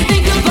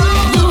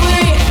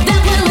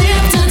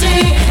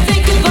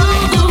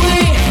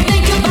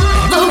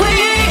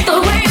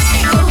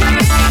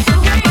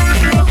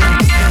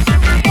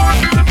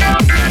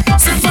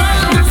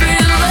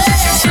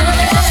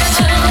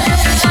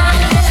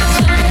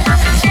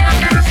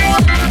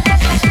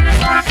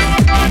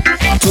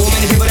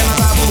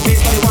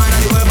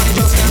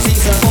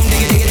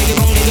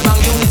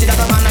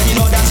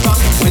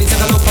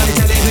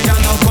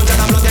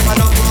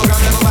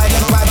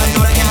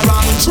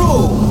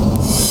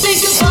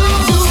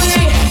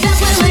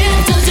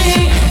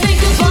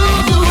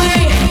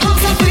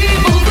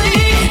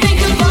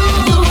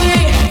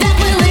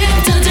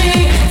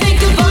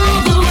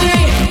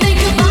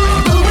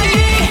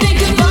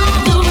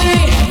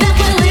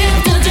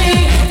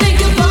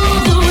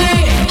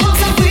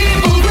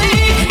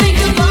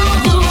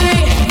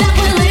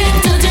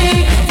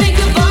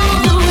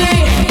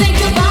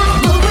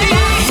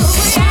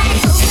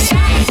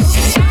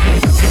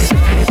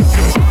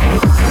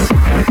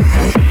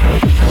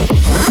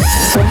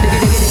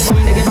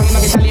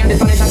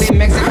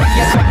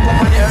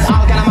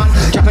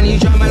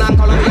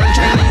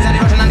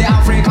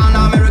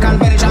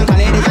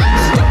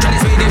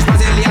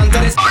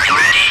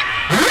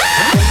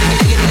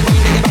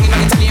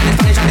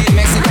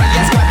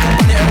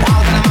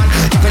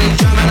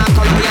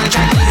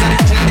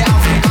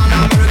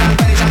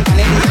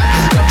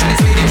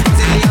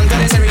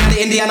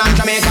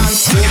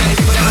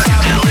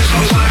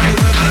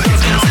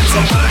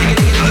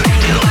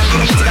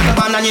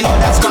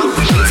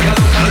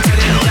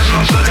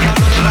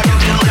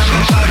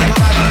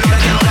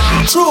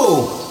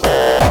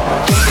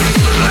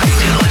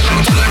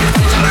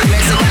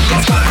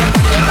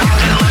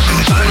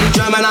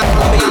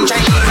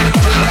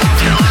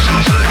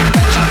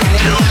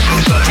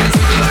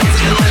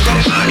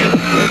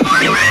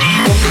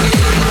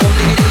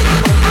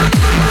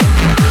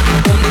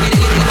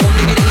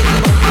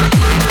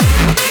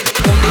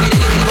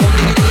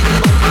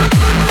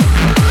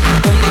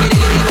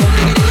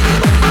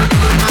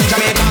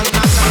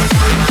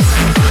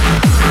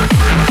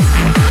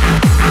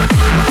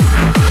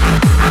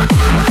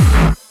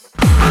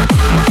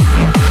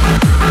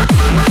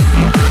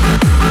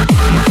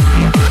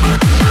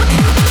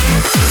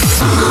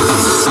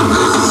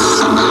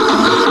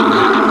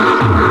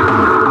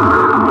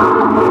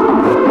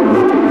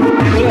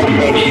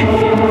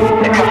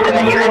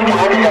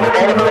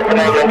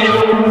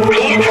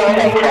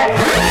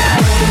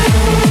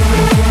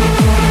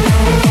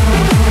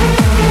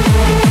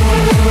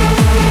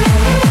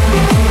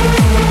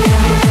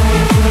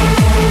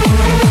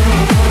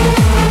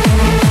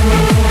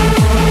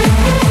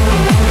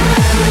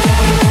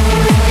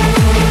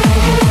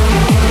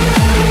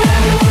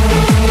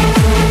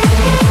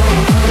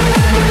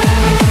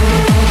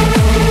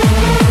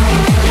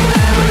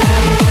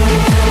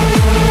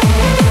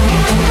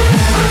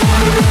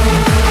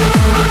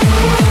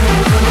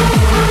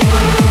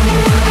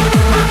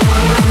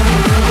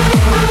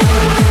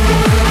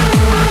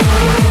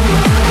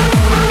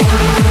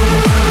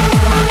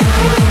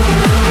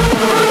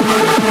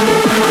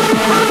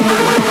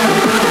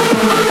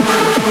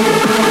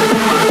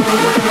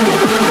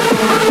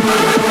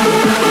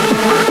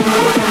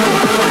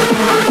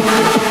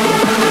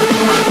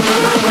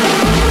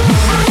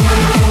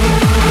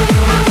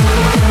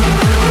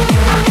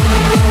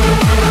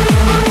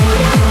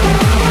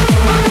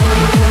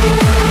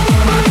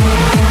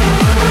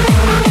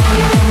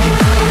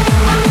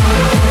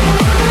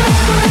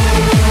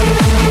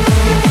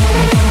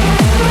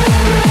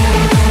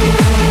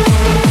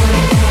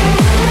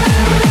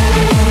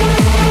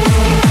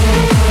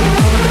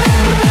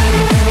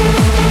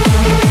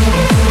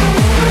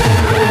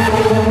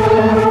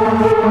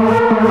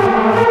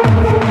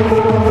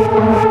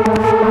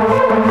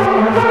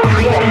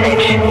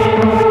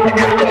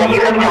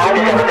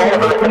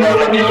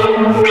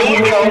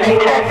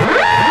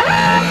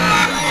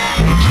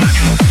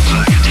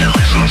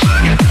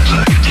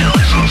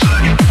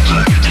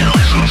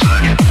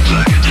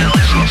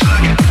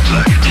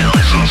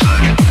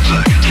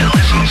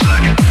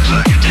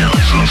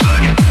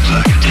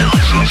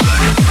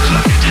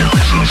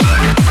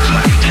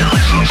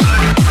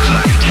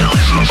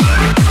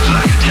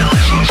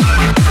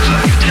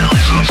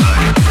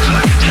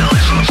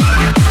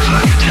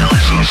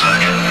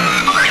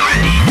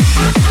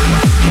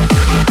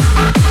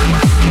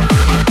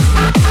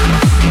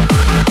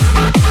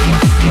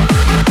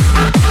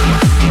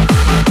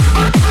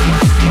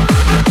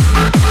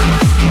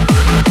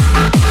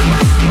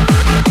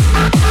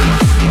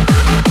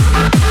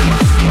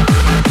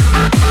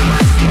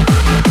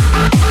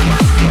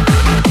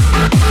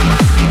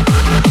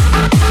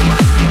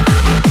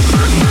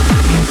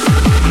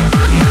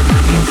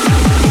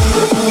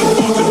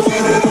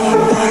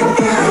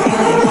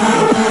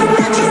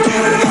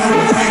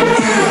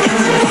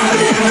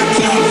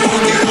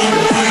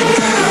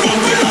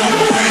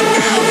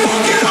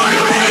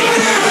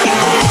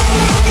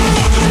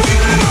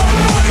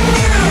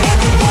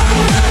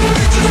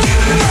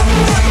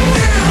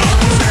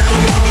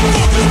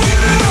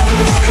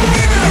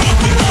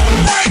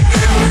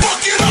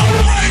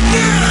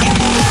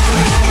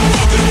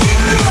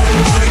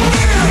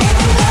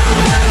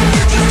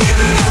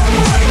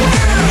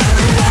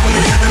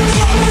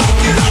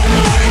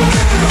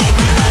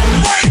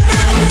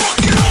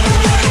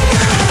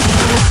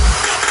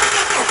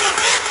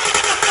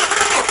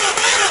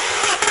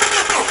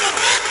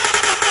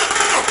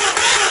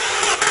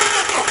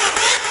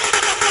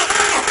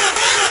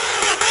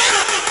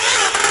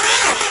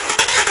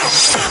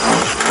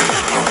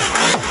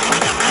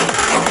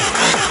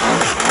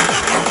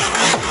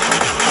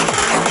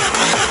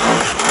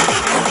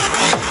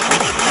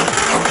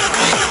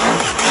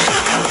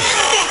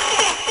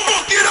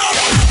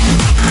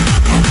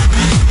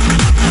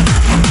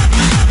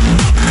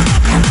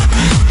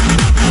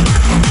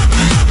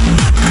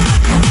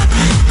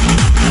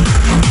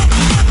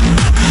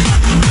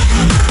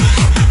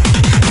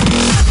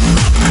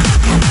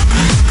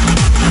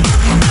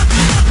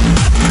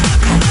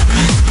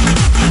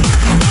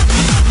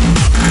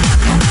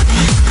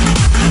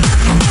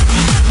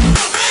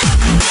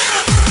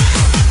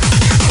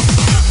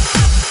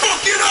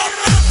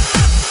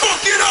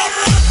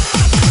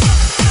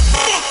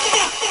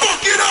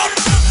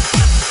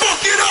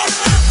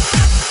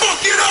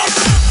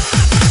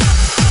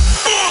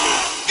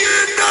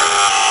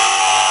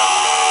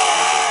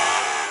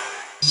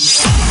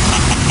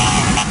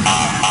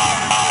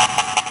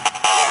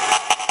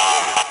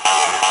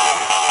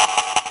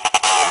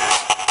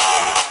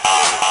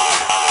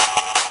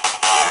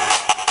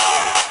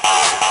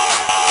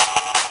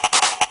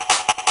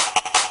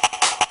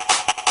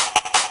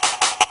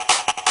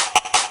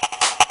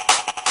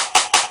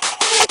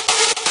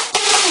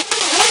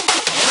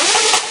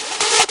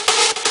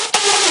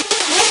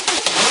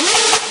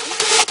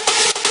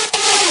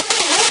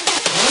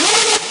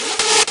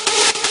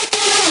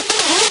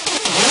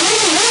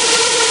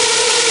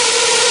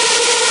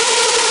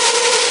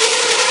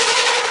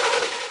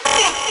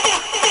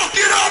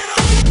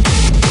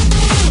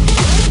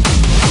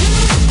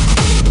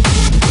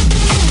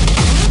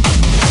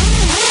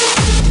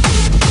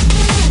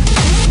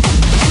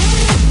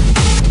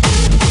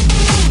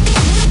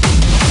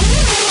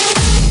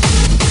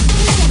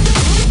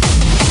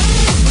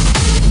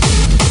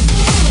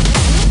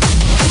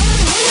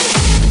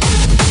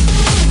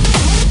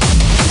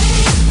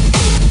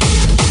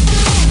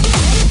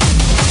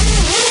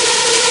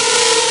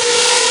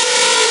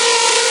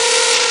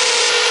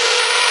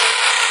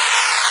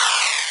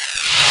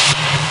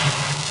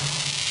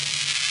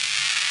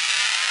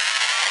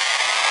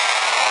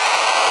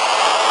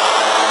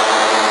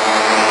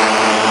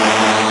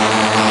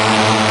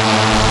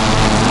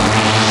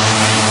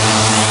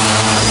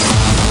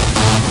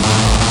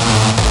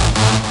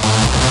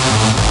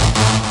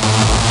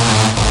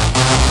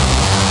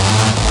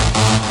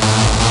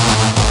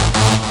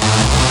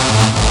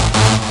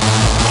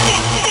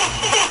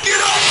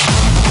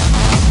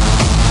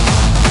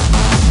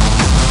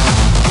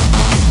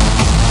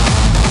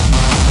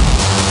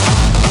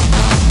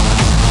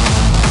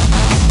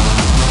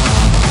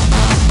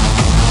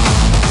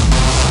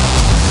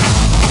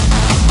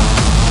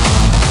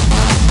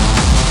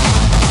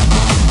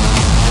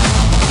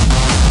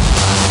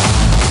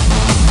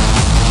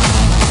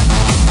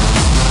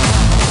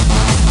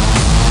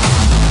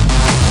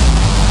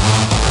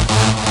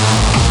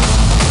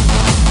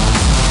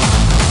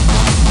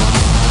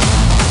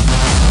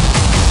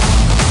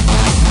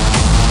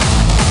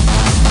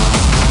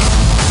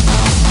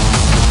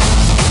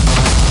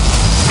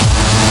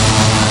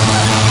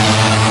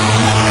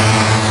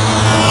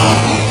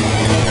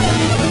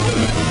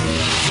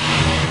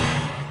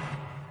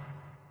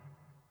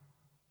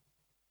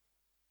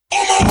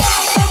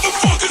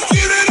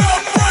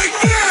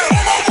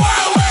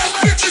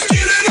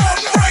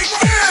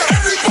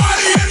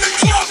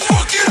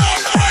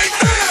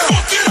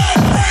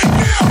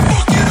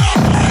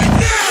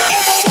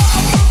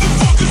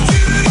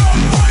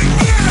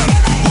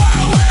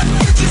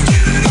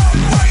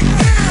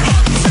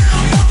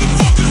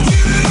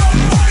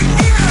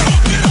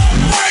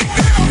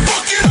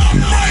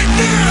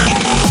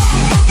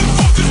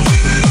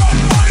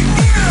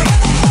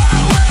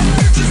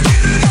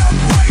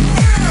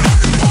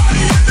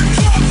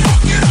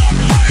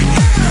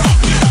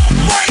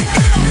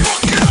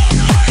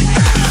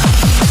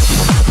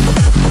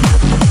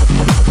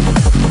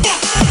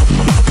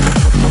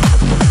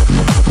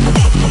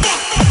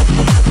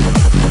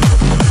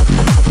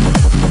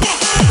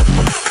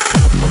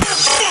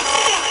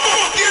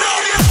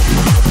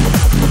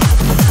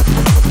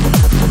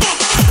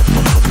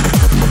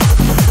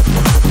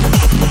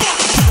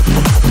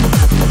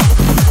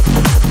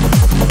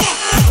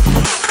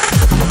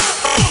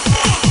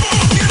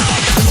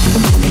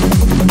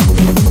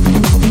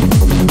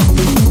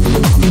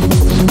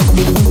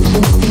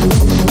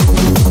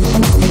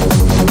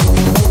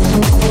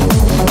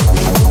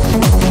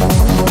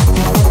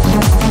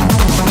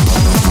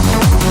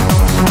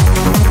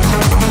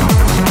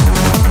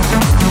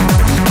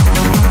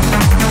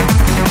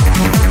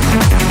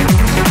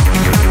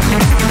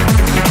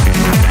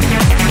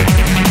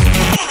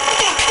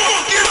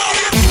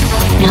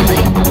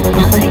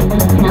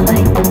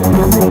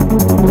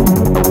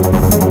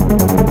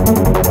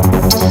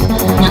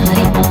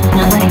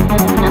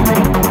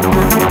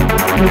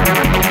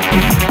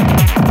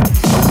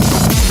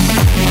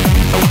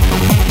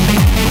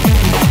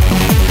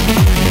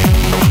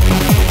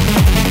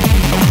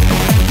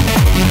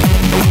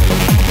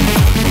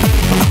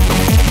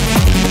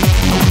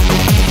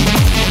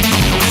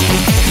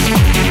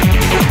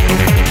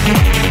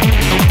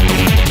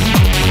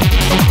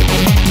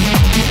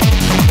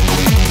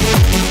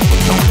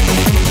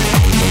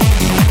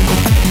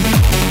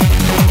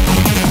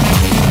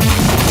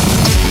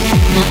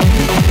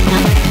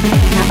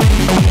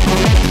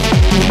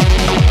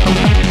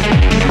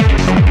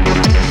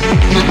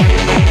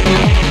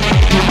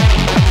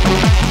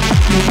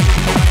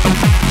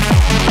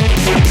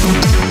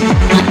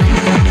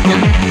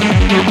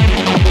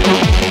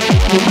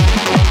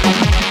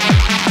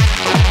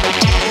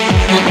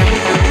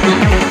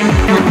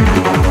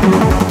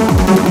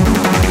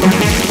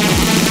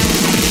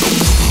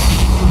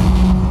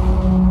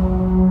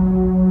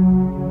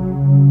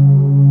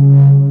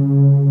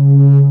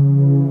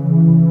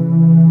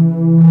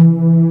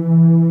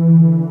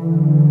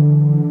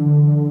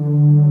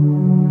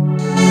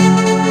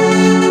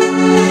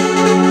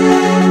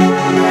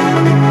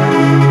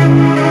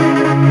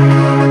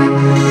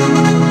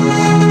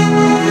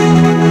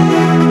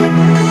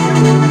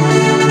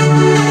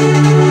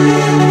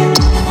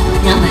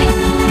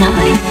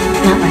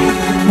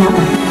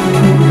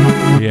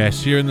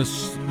Yes, you're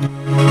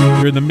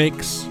in the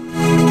mix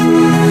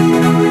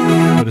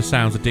with the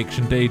Sounds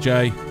Addiction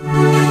DJ.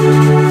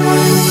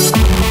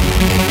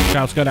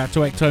 Shouts go out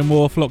to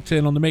Ectomorph, locked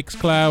in on the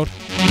Mixcloud.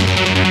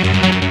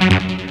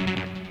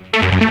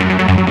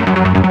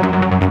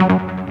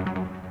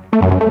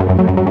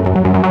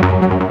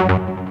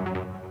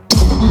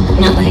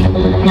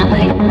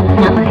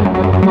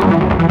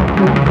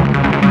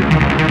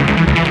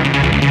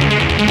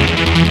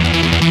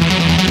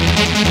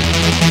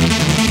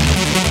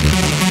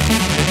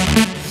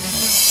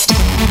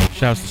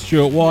 Shouts to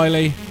Stuart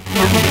Wiley.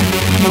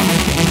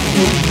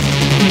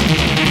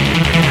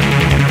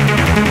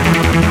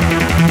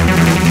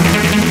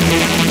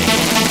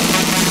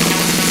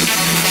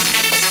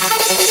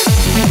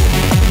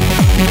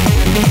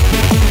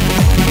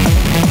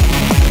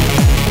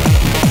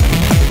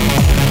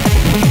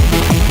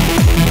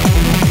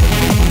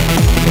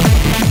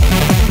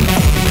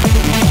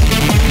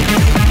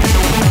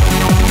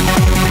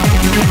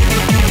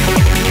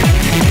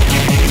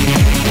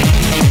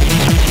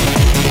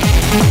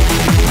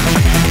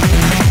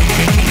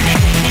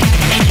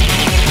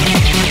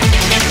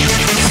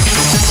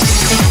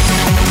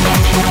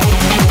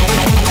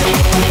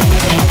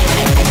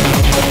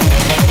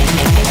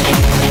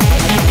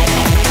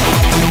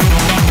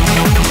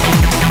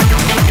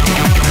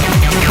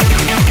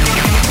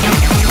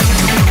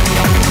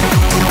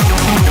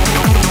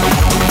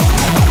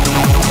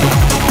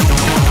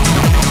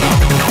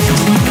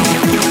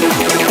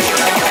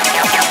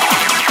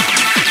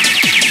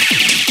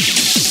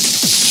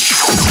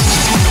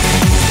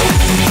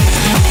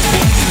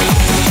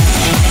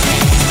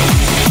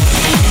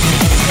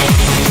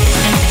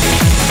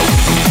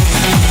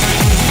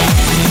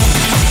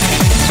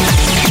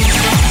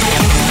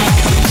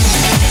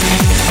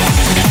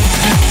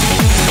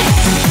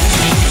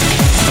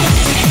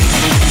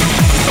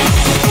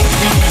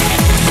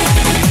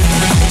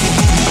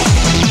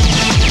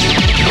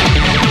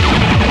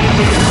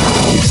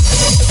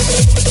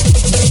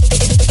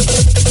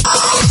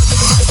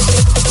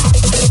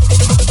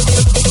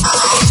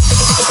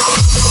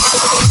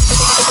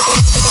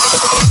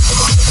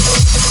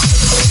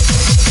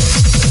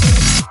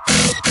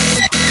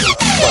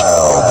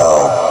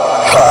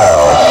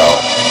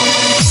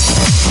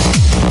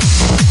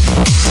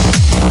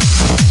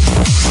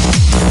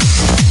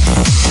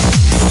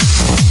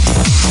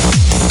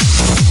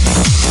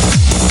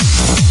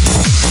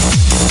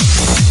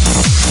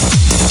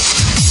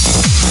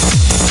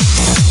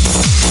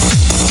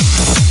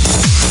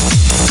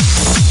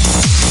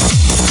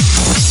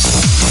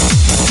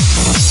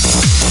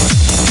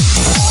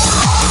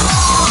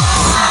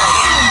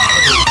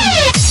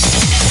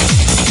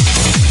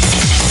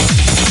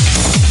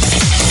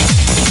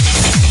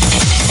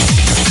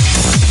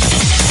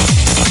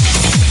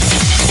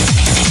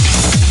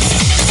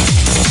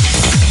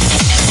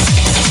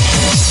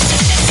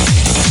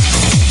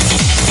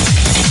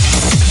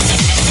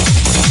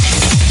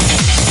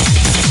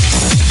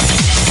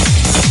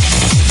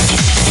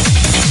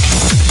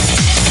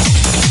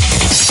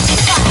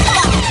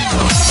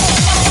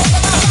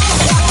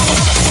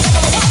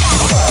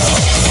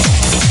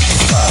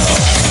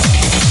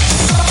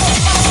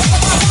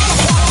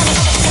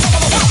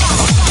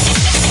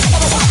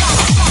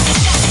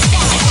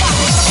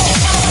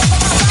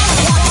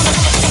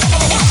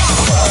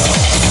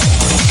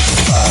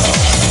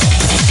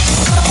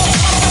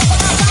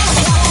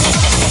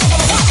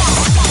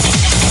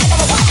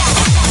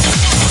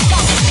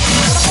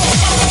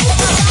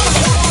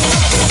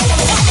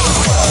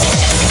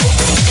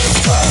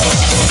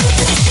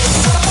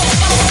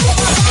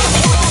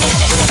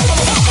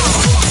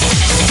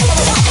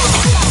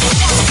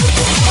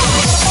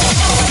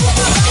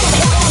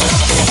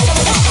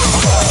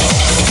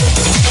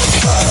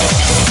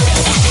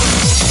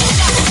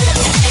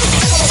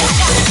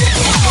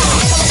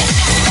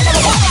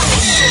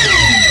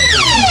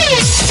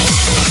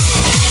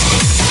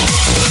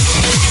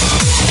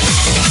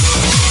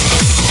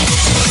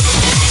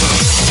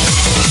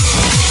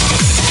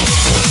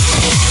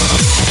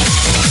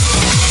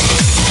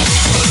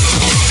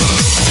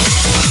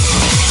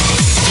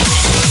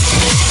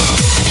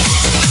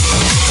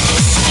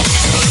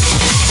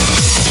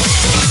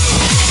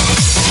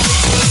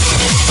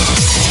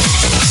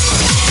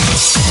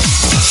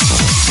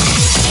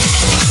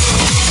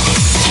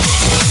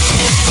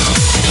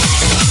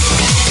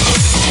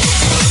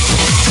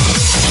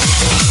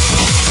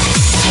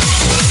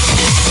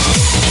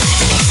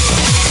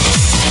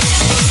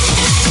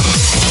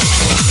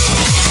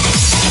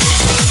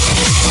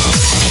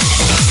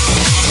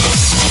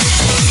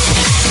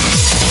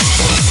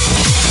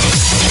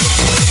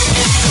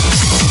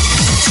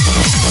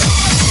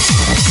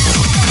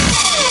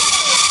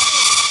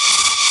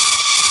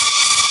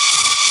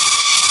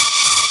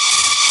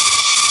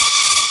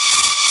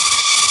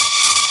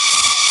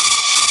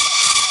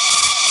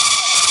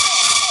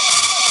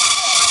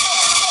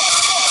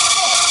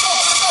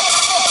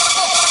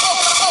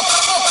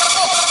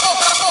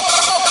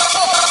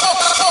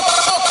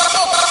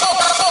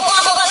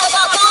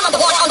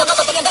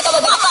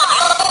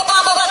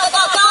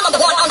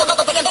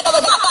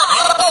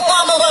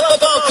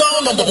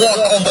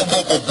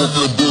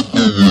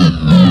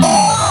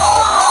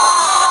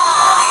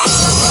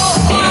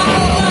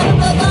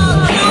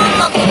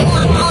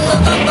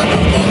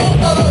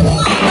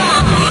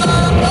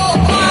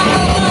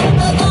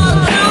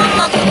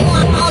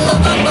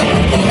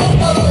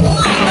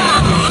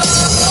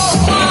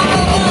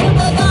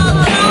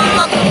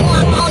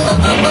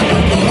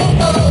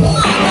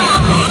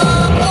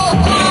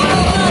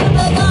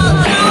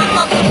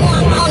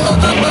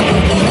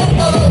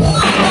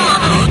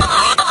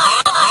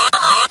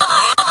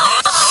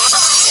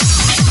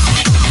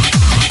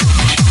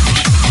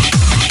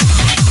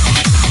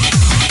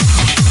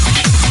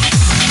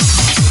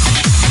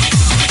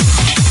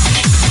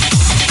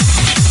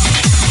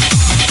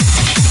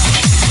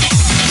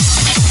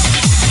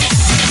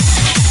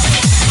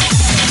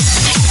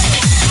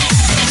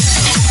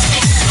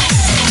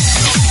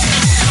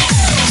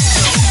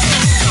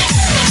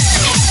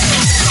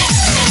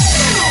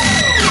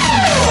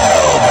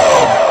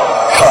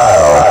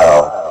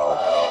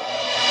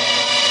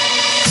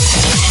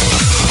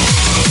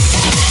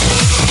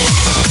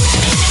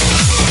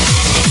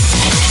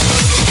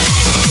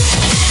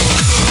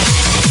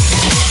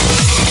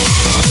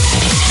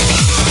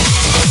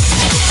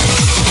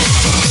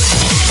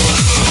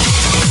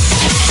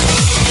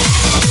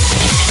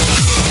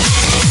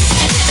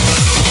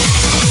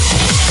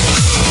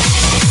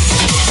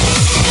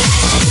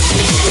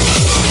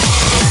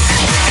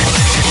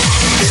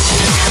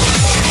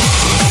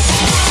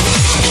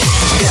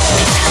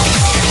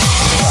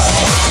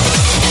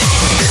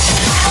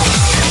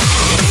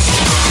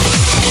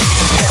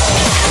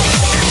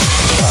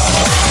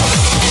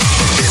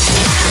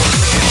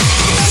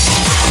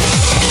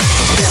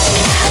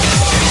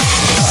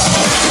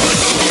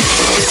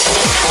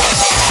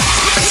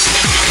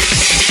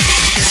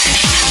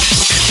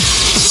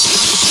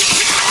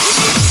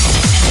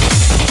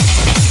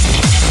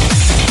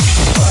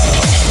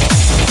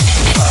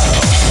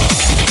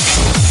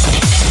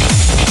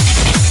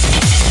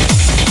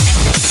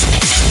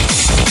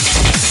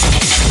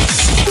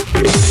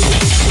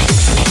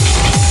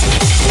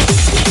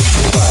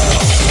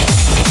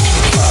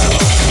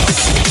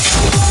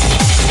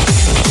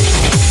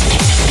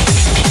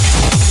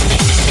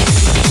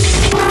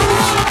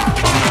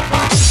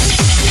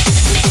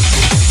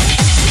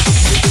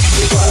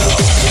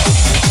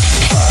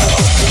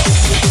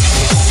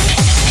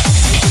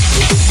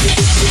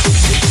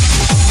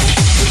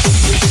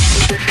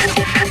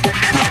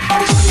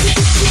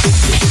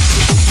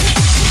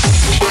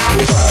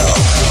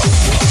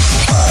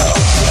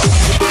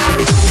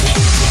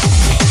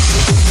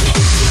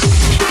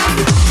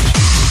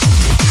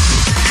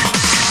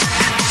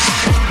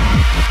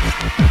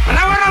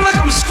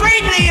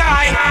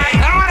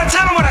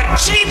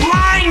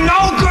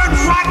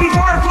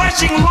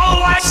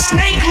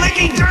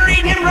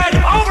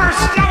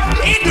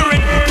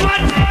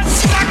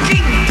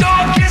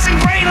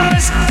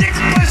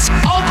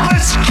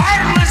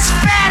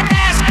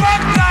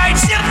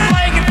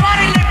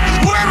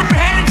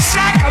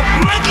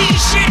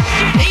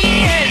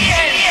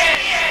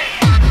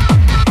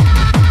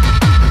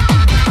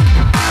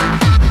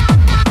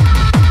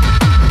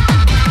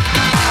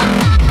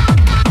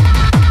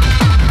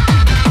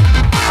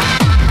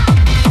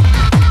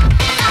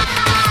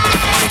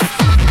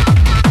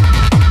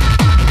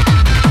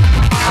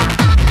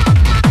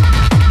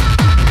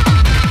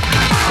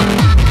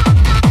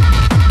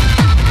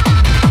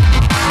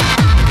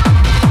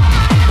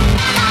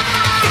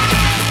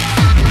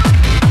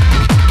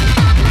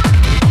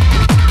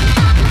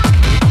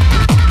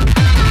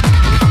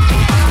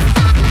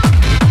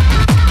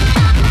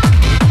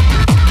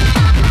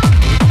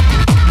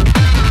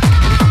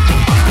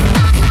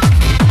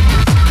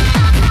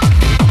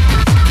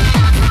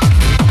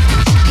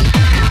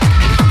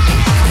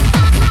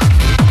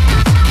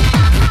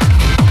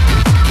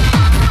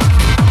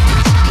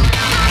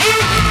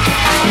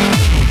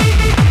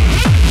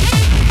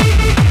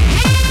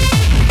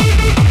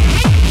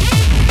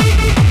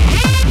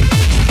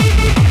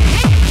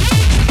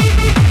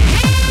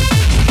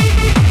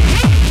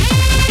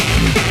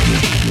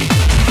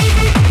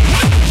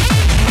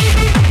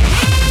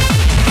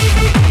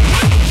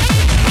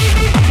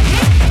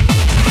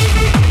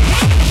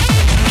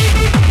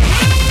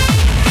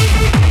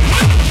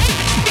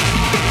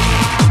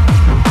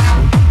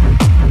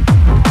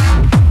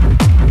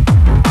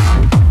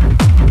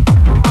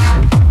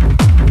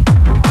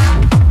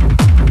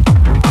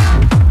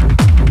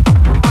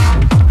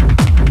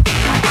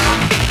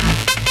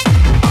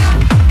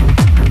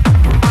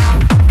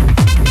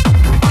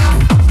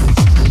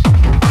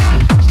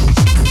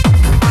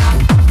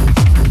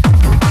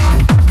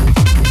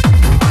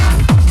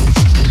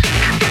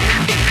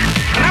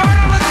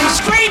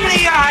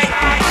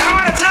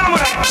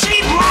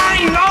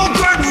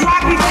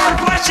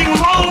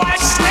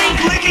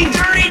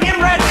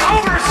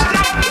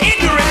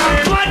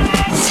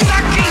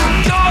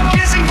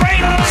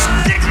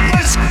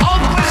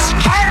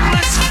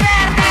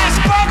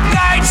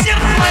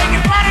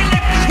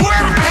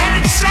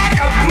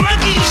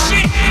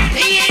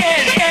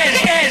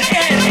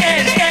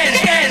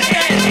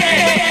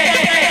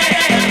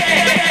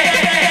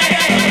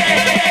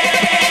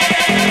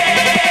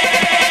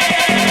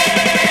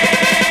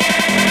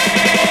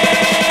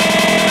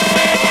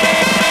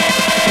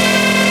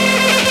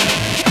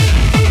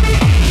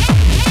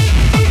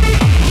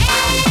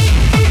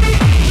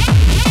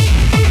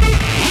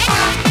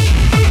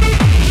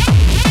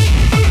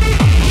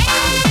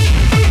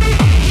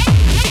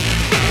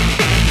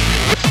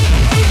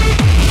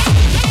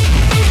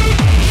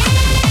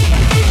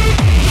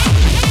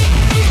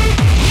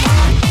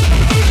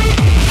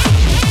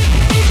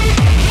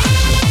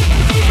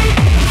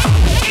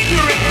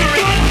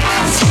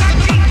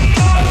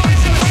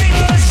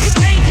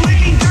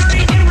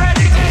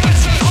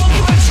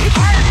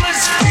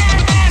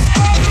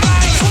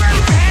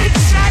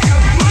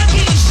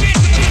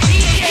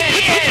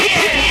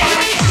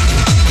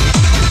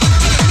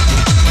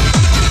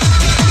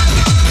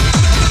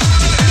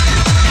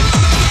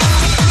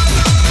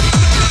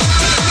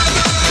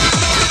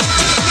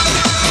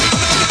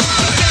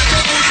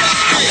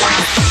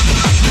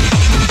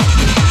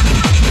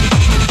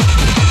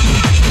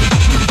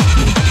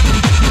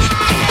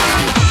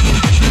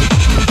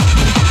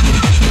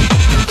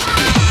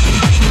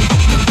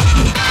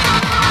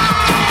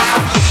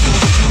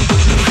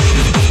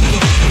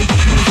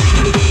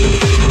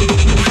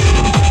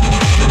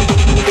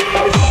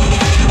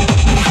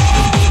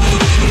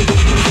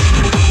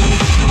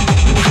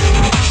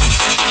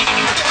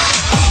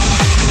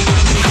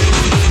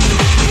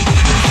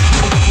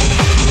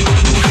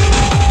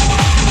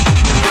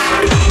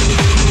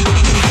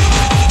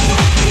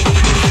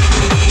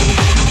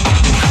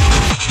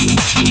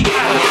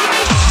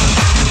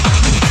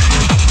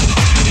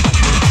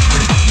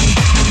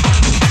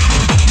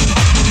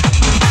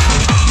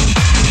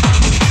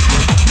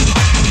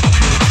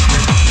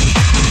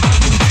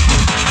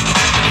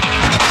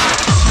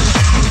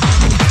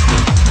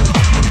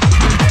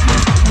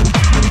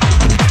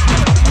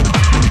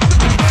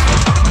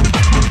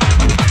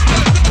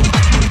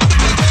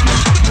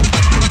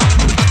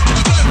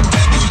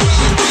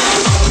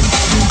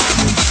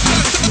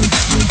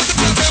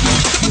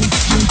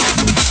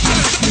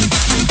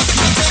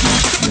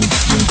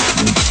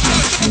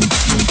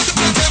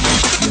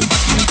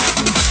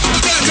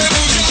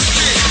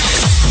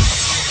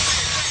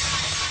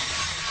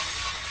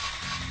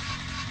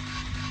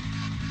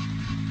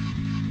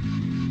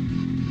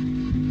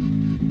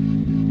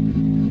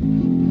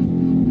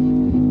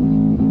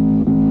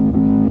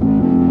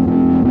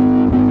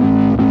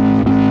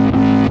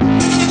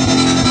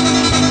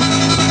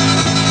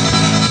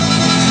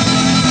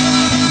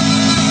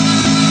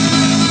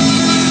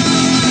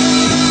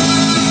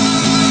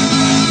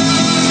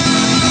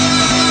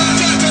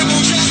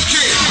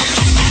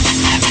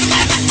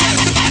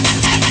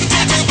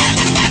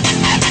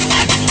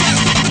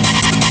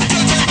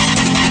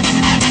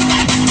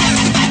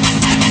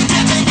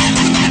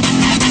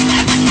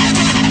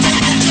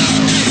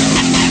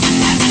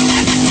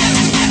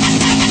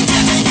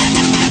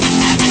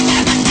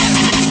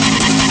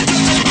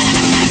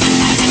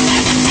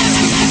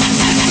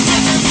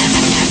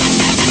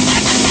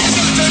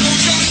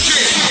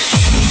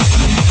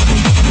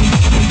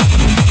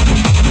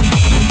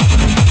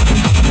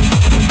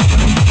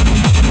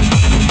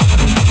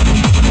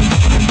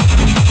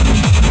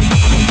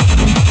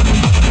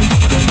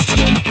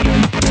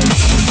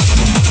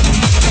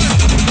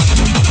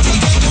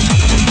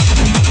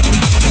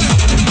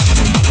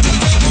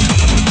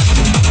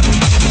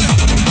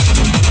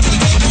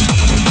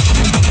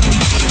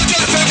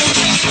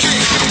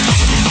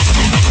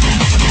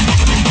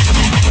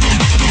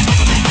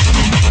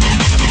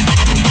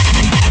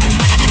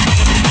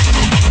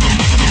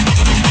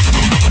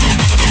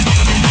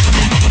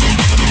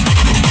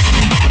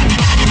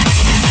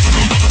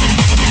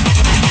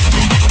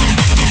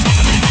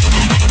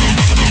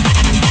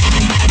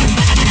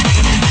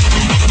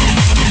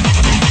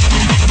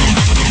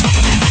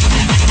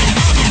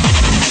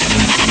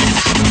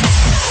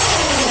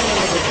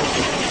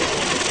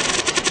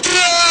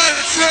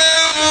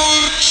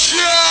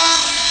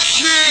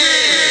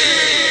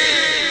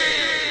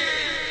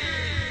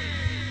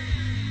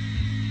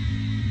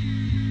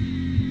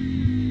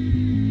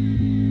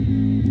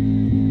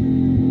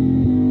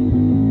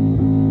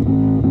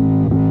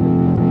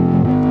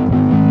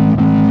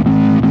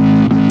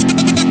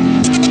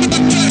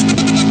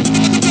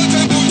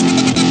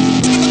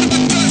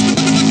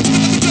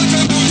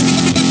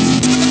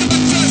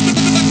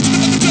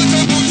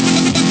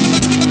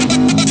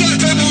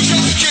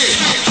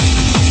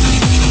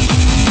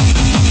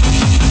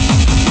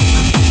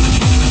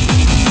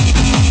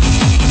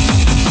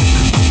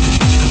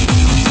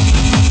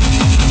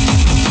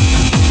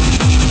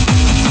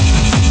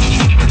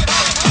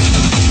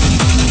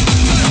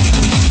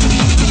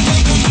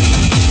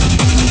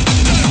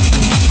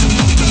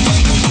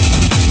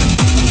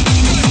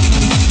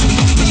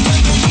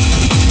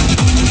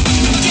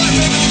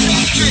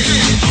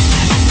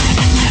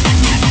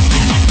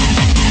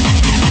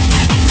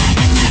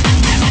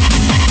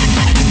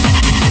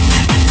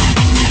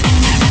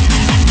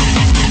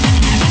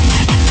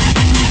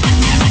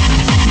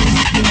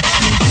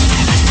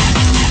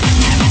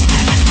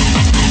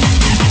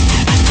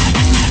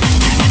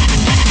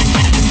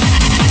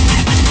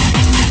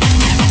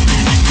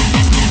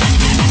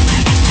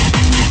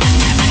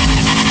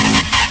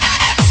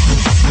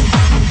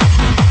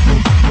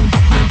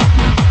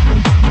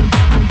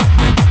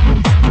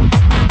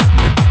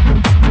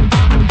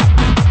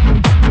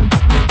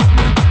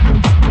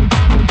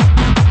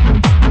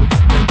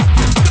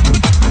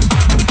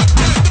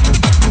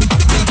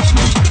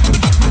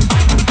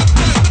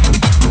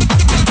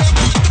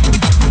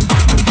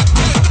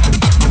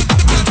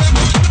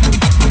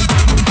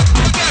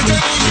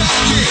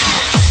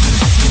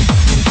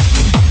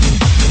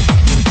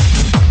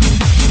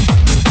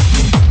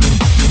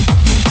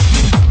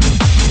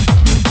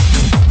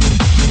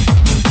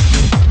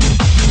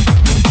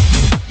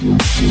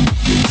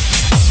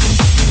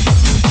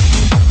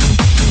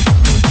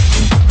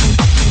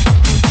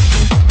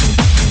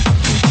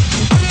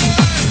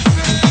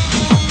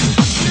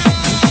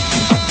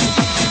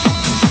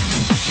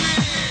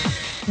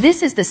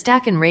 This is the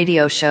Stackin'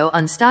 Radio Show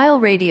on Style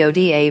Radio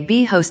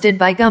DAB, hosted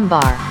by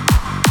Gumbar.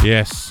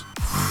 Yes.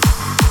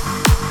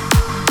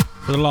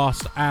 For the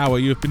last hour,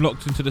 you have been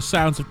locked into the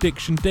sounds of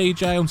Diction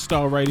DJ on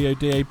Style Radio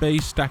DAB,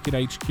 Stackin'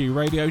 HQ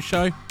Radio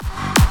Show.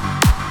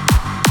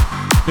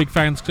 Big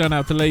thanks going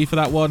out to Lee for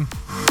that one.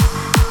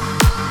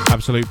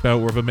 Absolute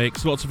belter of a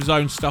mix. Lots of his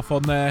own stuff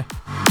on there.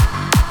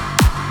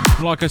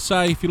 And like I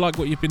say, if you like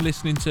what you've been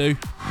listening to,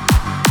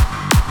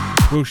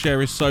 we'll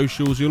share his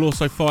socials. You'll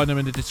also find them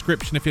in the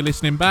description if you're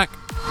listening back.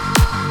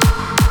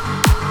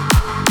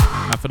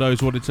 And for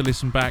those wanting to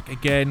listen back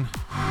again,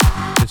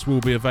 this will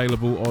be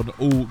available on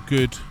all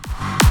good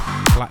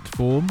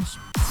platforms.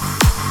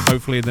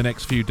 Hopefully in the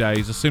next few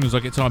days. As soon as I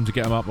get time to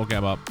get them up, I'll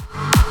get them up.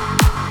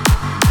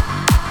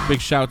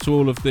 Big shout to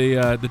all of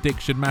the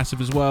Diction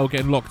Massive as well,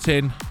 getting locked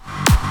in.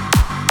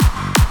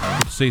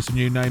 Good to see some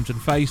new names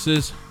and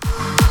faces.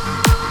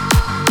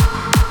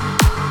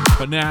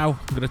 But now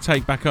I'm going to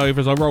take back over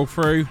as I roll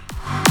through.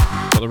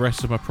 Got the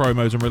rest of my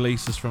promos and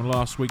releases from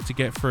last week to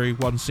get through,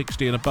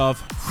 160 and above.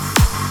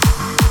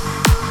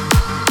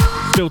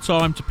 Still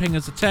time to ping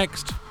us a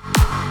text.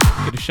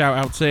 Get a shout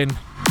outs in.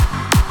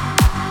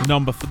 The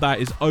number for that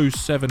is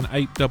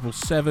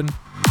 07877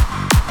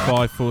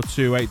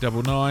 542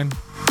 899.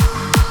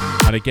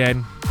 And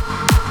again,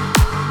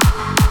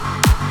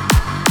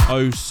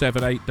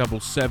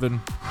 07877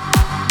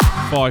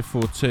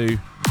 542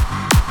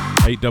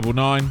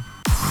 899.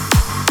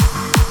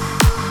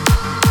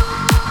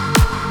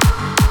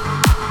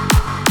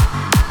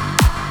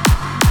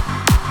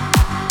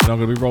 And I'm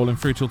going to be rolling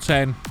through till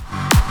 10. A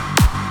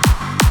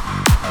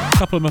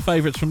couple of my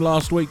favourites from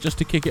last week just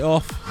to kick it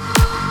off.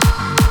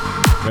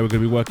 Yeah, we're going to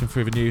be working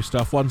through the new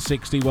stuff.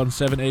 160,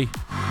 170,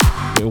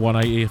 bit of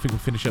 180. I think we'll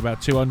finish at about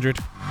 200.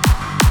 A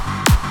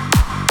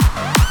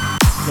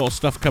lot of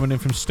stuff coming in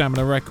from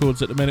Stamina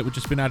Records at the minute. We've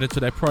just been added to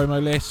their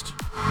promo list.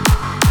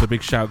 So a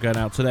big shout going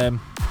out to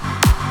them.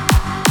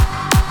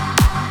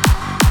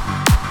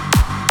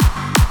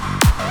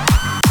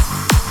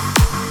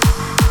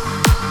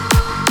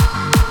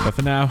 But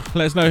for now,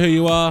 let us know who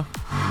you are,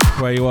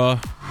 where you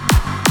are.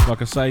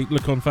 Like I say,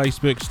 look on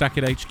Facebook,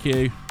 Stackin' HQ.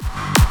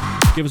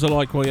 Give us a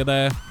like while you're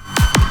there.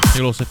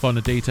 You'll also find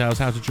the details,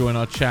 how to join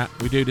our chat.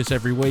 We do this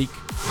every week.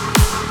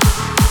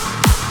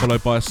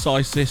 Followed by a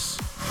Sysis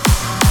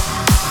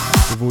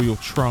with all your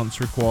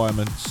trance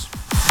requirements.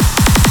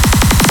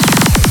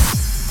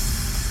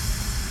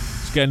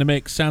 Let's get in the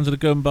mix. Sounds of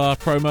the Gumbar,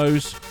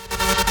 promos,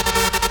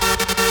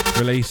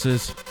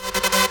 releases.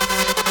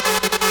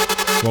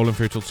 Rolling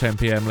through till 10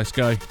 PM. Let's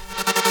go.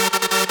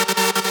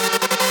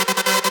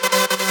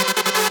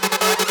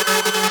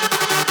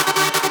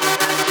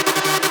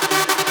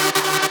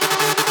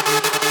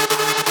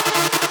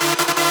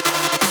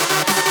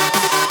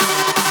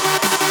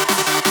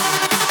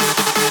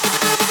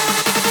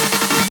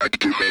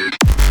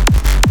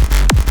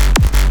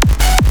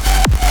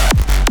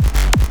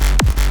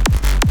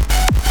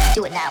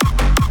 Do it now.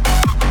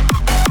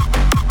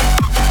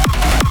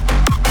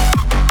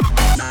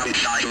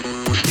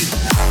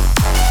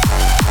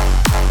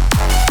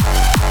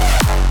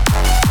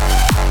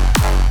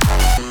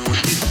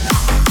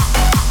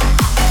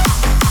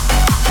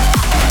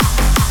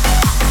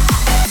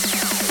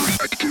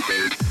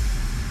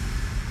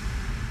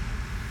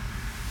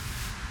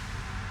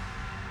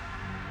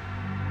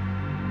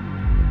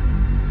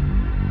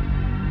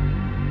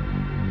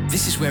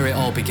 This is where it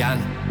all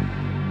began.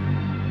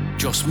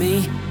 Just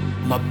me,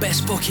 my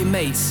best fucking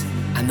mates,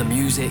 and the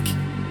music.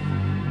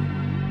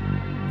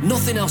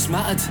 Nothing else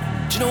mattered.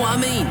 Do you know what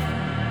I mean?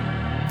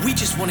 We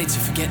just wanted to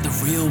forget the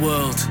real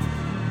world.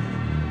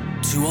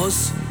 To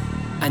us,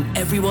 and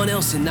everyone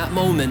else in that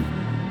moment,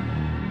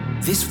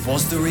 this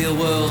was the real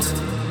world.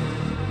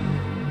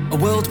 A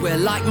world where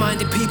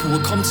like-minded people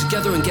would come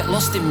together and get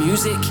lost in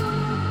music.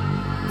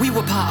 We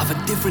were part of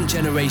a different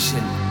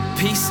generation.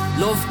 Peace,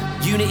 love,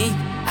 unity,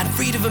 and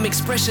freedom of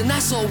expression,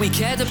 that's all we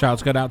cared about.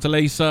 Shouts go out to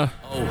Lisa.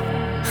 Oh,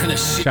 and a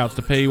shit. Shouts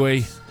to Pee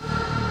Wee.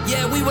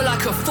 Yeah, we were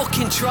like a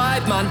fucking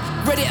tribe, man,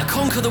 ready to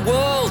conquer the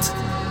world.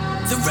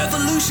 The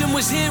revolution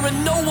was here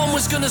and no one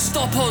was gonna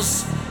stop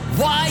us.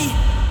 Why?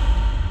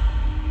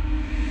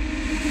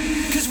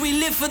 Because we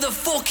live for the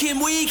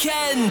fucking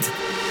weekend.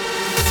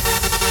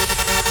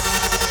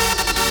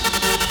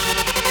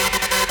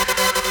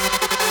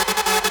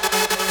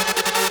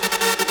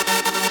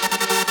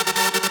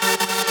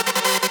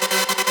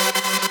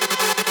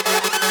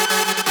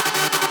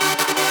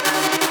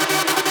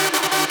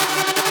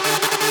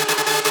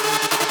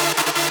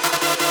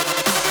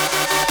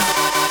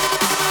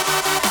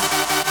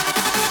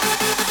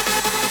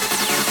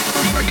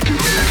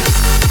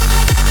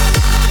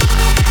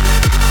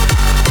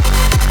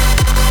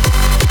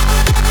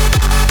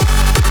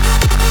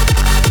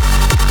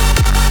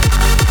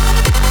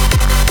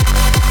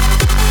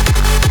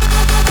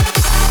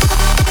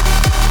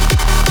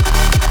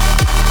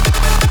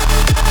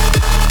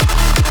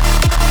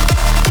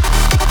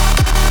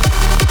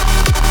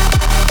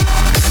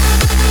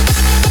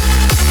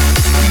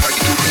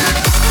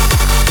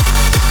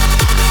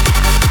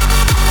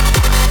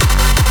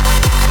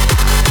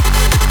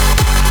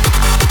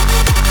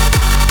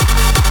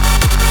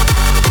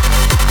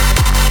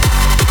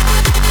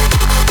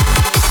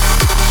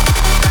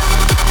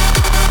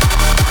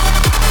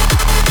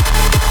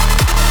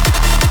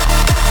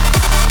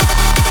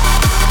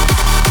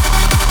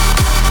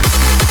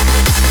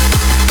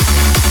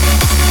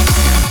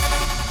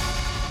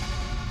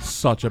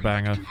 such a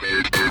banger.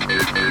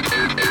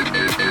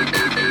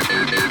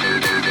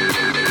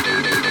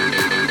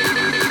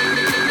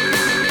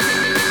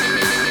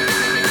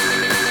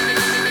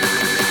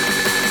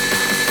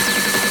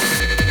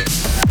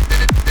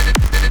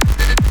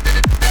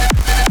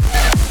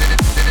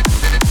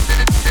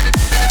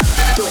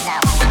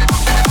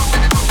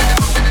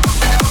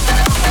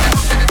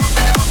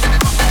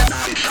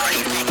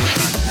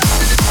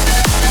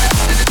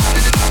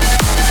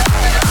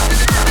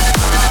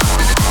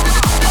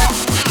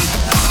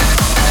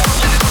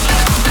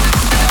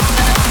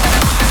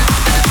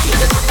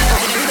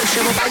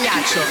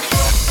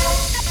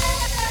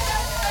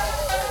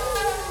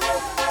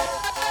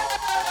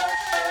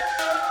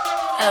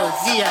 Oh,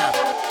 zio.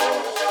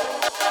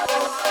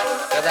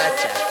 Cosa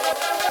c'è?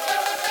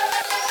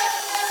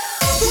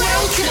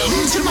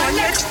 Welcome to my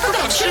next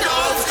production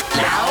of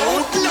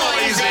Loud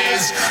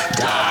Noises,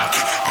 dark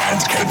and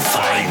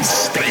confined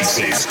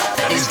spaces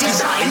that is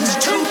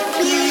designed to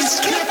be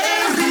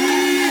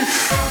scary.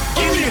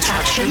 In the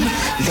attraction,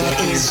 there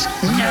is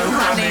no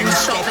running,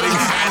 stopping,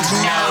 and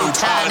no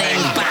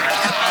turning back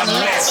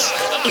unless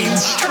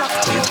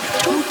instructed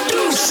to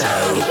do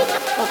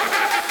so.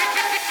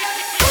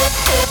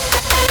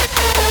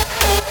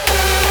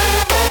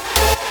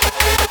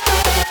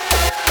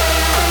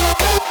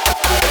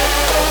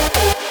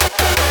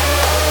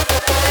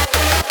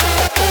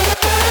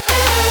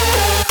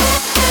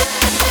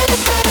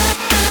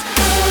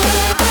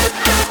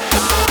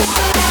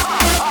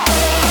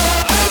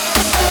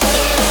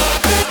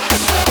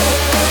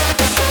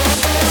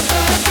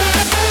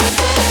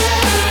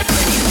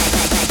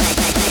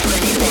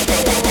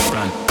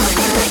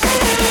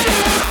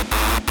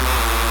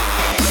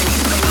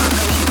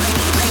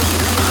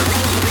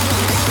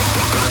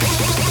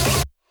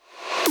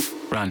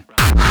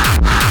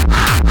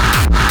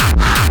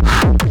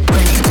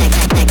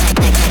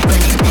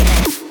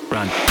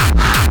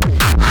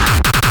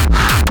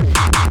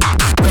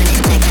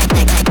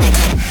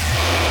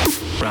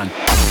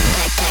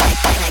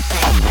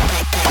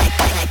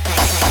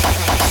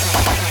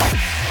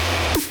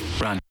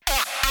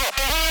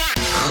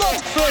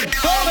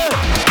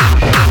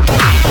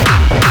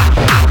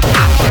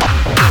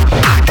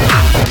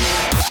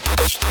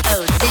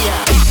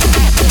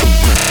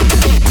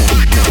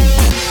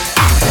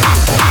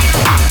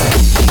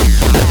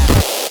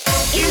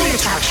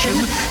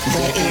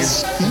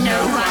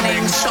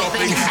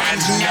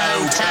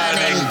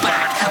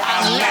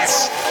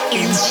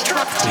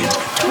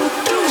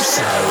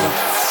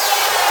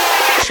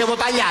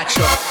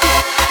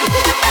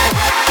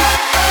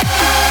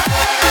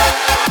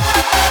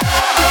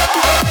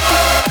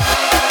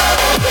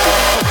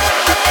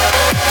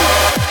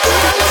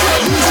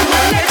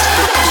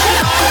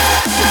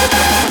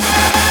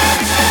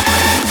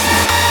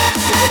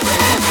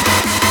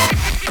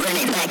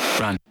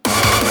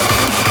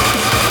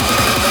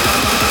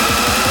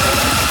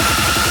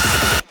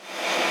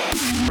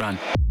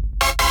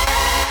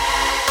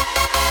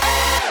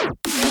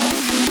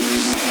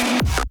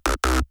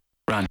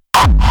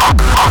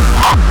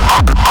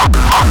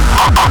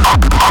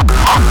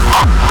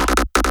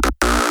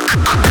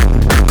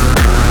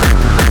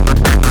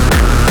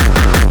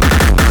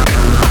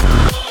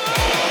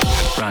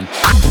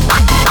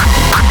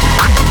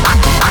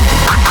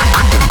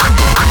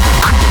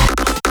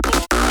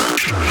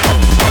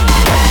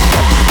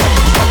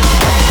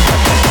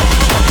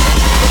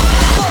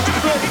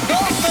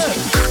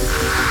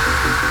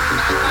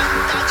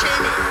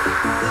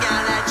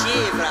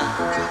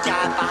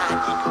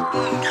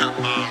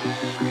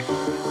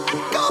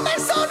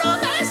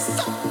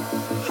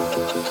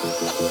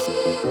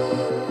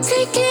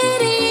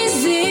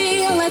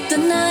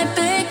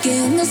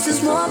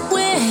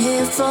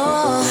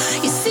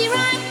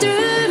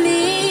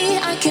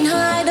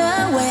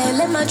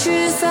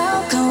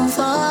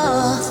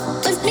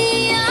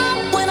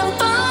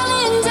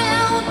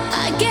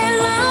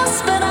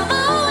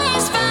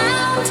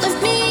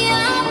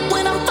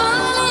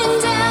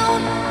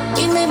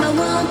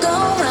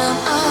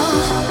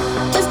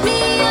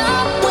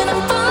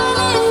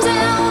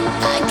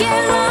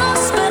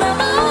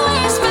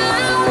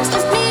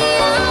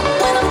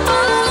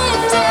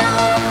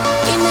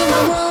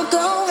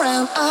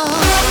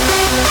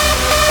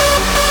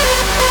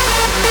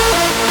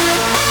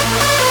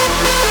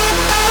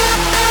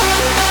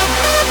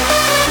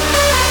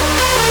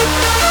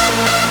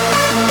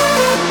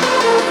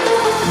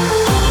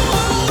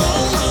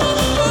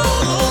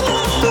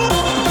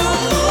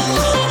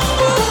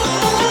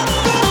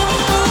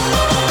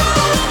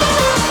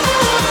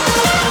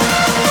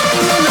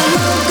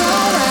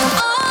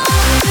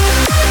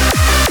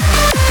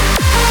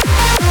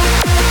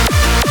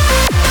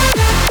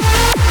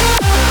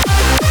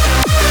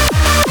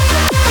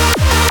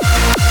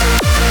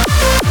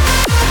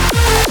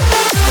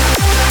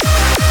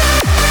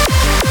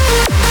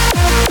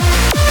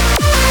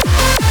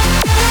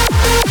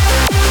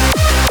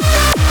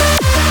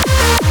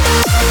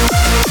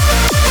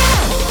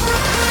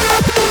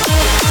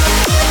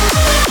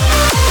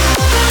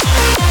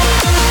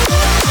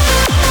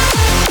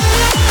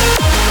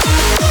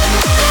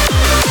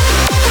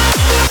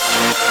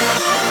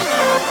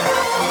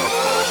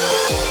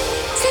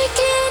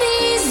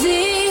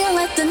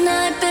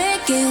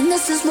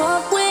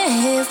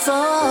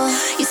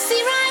 You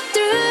see right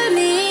through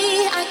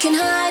me. I can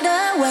hide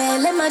away,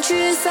 let my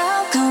true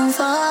self come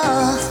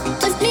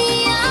forth. Lift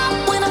me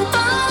up when I'm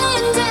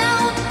falling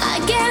down. I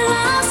get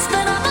lost,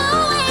 but I'm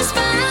always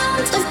found.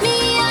 Lift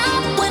me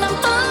up when I'm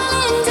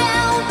falling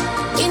down.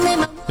 You made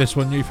my This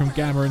one new from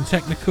Gamma and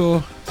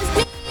Technicore.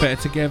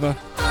 Better Together.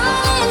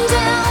 falling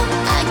down.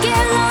 I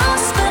get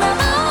lost, but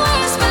I'm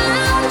always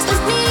found.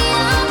 Lift me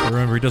up.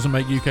 Remember, he doesn't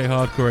make UK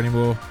hardcore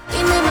anymore.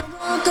 You made my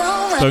world go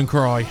round. Don't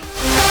cry.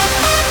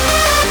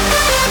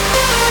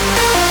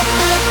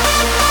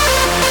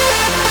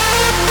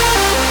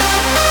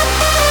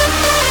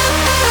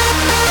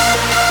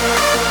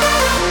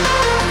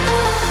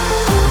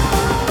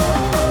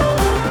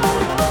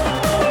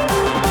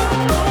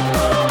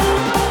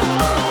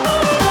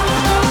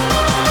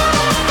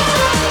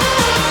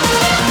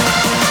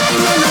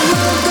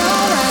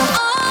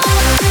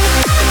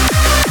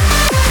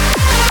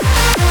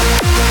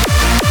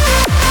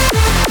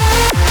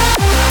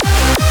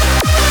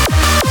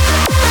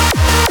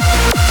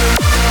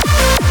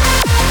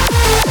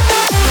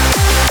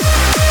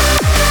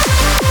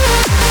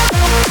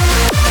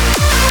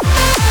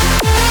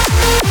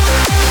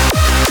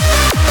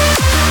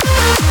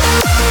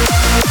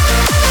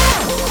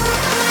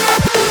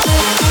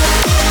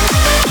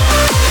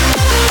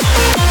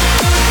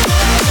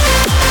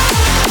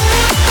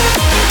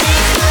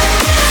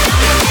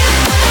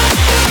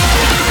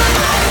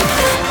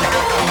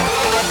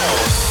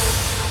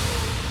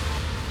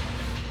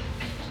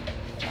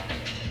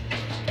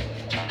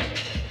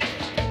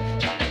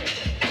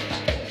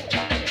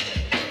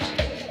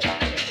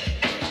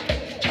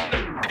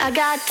 I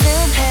got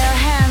two pale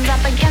hands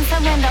up against the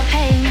window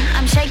pane.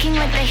 I'm shaking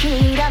with the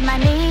heat of my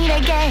need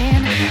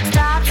again.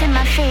 Stops in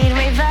my feet,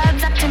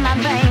 reverbs up to my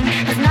brain.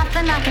 There's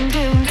nothing I can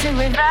do to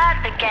revert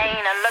the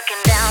gain. I'm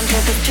looking down to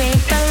the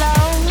street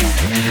below.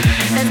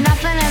 There's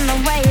nothing in the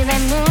way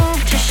they move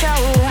to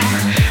show.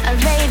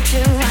 They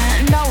too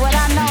know what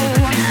I know.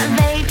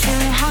 They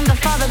too hunger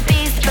for the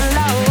beast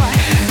below.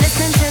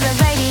 Listen to the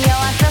radio,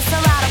 I feel so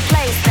out of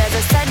place. There's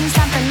a certain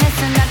something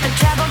missing that the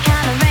treble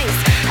can't erase.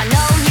 I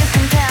know you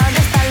can tell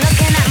just by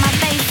looking at my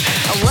face.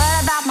 A word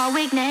about my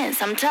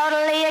weakness, I'm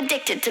totally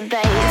addicted to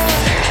bass.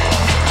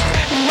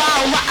 Wow,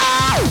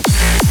 wow.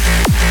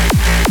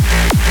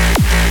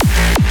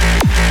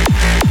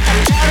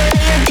 I'm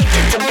totally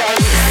addicted to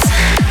bass.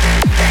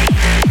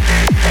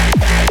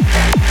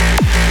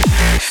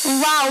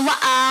 Wow,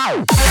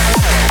 wow.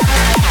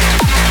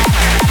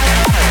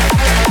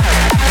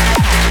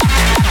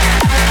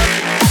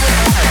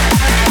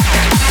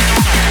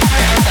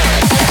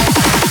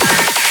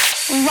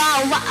 Wow,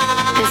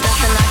 wow. There's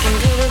nothing I can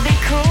do to be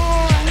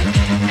cool.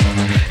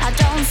 I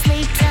don't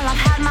sleep till I've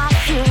had my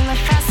fuel. It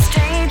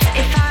frustrates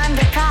if I'm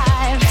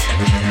deprived.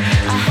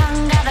 A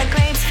hunger that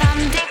grapes from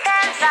deep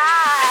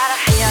inside. I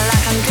feel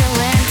like I'm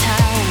doing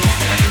time.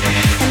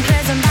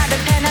 Imprisoned by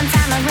dependence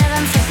and the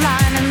rhythm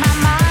sublime. In my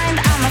mind,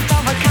 I must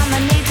overcome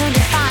the need to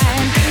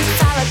define.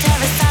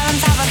 Solitary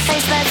silence of a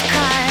faceless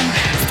crime.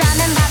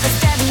 Standing by the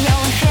stereo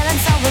and feeling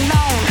so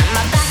alone.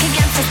 My back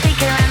against the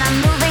speaker and I'm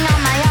moving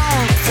on my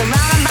own.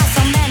 Surrounded by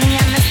so many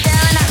and they're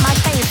staring at my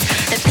face.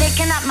 They're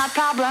picking up my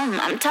problem.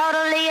 I'm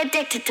totally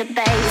addicted to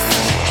bass.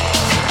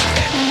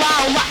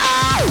 Wow,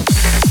 wow.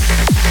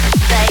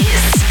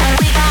 Bass.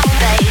 We want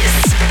bass.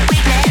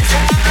 Weakness.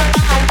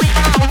 We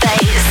want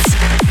bass.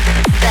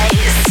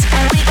 Bass.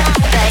 We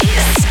want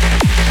bass.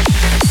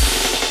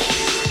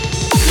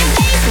 Your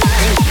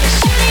bassline is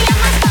shooting at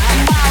my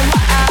spine. Wow,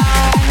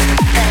 wow.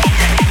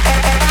 Bass.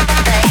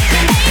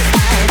 Your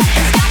bassline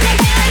has got me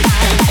feeling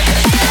fine.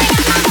 Feeling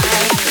at my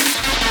mind.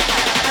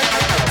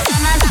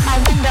 Sunrise at my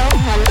window,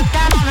 I look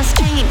down on the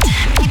street.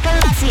 People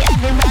I see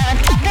everywhere,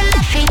 tapping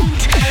their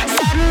feet.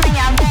 Suddenly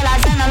I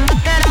realize and I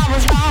look that I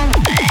was wrong.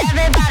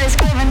 Everybody's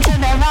grooving to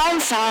their own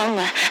song.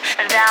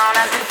 Down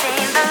at the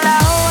scene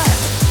below,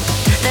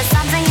 there's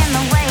something in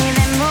the way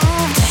they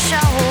move to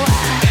show.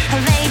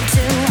 They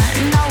too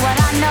know what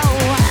I know.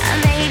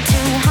 They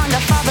too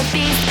hunger for the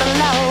beast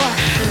below.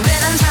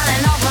 Rhythms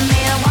running over me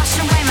to wash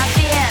away my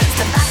fears.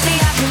 The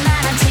backbeat of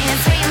humanity is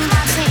sweeting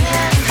my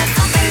tears. There's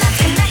something that's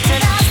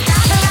connected us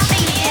down throughout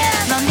the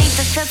years. No need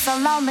to feel so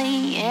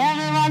lonely.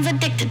 Everyone's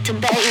addicted to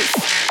bass.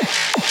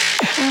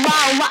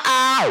 Wow,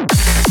 wow.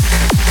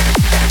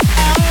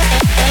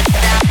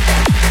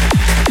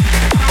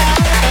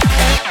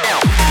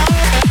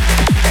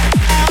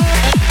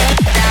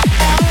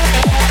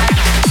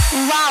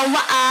 Wow,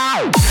 wow.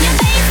 Your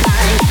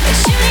bassline is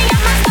shooting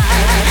at my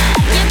spine.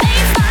 Your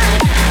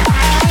bassline.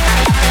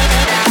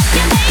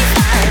 Your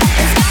bassline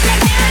has got me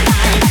feeling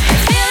fine.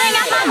 Feeling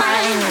at my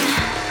mind.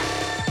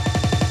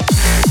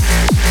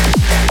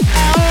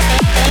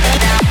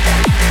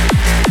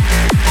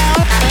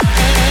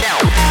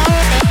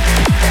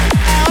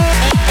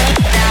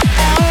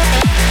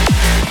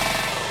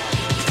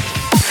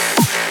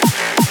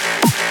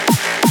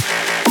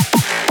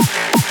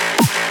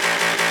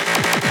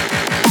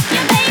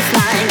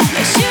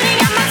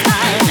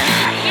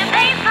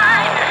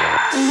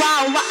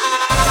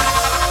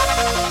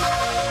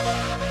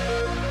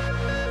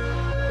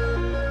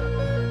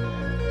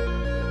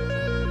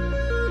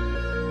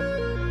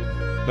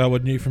 That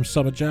one new from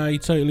Summer J,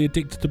 Totally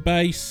Addicted to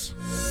Bass.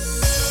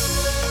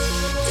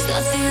 There's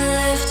nothing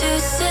left to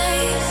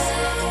say,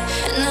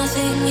 and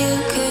nothing you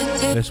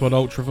could do. This one,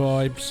 Ultra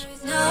Vibes.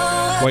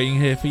 No, Waiting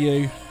here for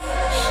you.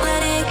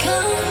 when it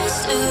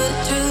comes to the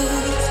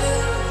truth,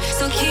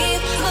 so keep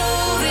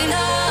moving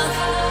up.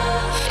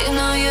 You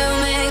know you'll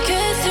make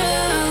it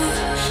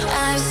through.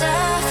 I've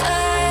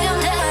suffered,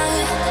 I'm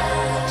done,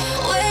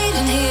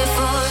 waiting here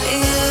for you.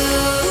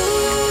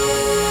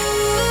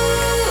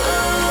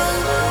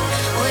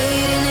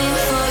 Waiting here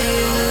for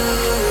you.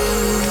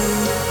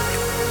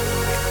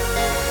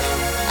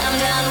 I'm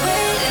done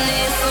waiting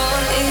here for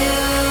you.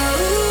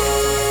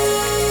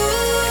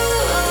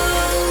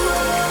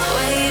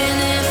 Waiting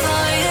here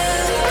for you.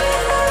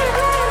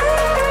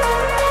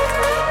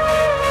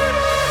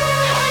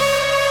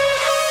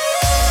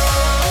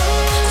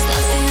 There's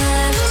nothing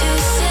left to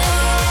say,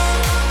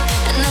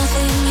 and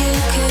nothing you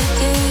could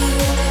do.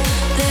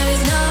 There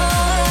is no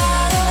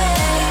other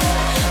way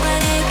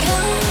when it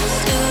comes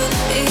to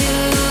you.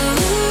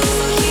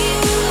 Keep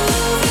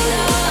moving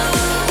on,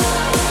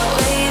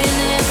 waiting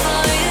here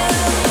for you.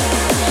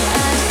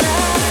 I've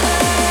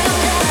suffered,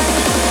 I'm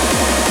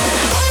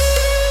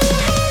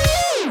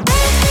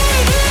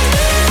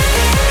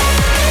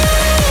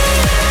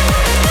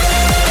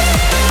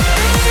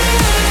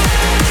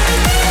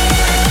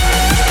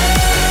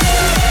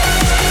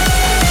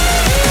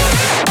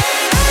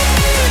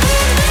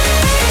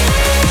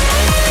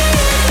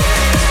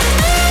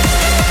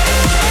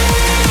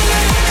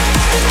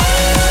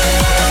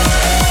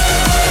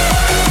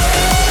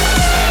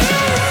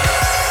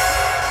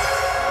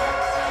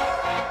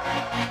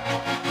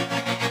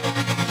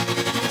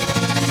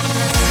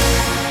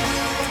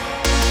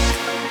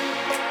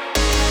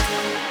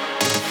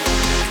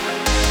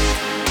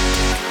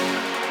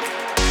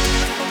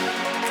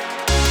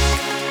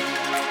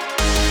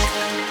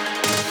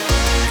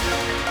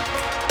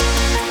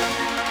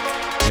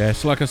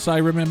Yes, like I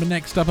say, remember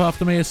next up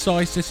after me is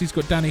Sysis. He's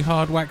got Danny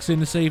Hardwax in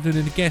this evening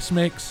in the guest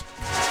mix.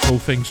 All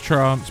things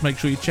trance, make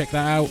sure you check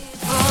that out.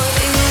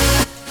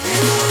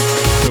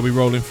 We'll be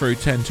rolling through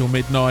 10 till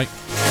midnight.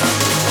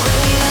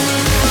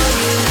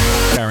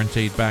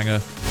 Guaranteed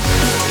banger.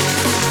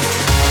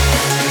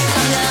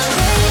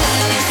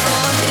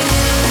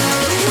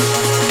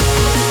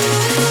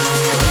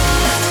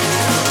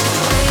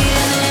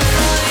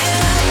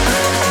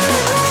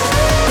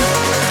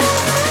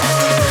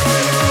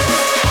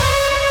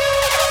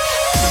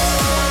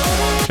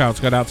 Shouts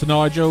go out to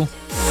Nigel. nothing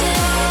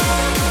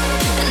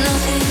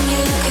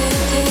you could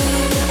do.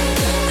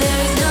 There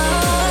is no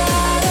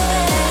other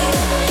way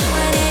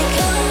when it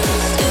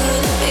comes to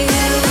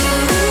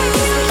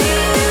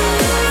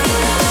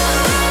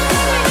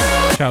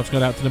you. Shouts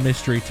go out to the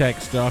mystery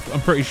text. I'm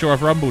pretty sure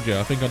I've rumbled you.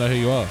 I think I know who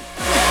you are.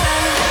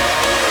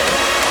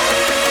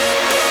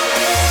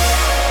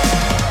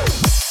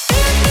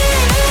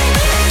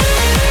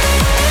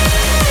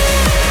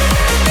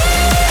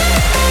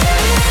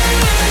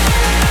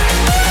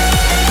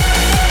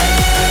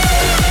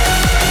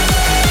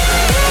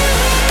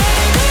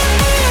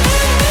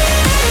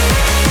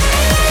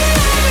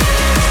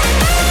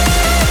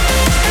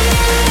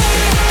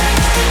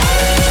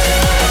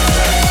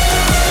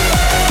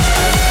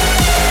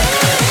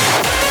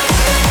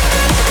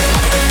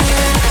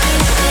 Nothing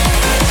left to say.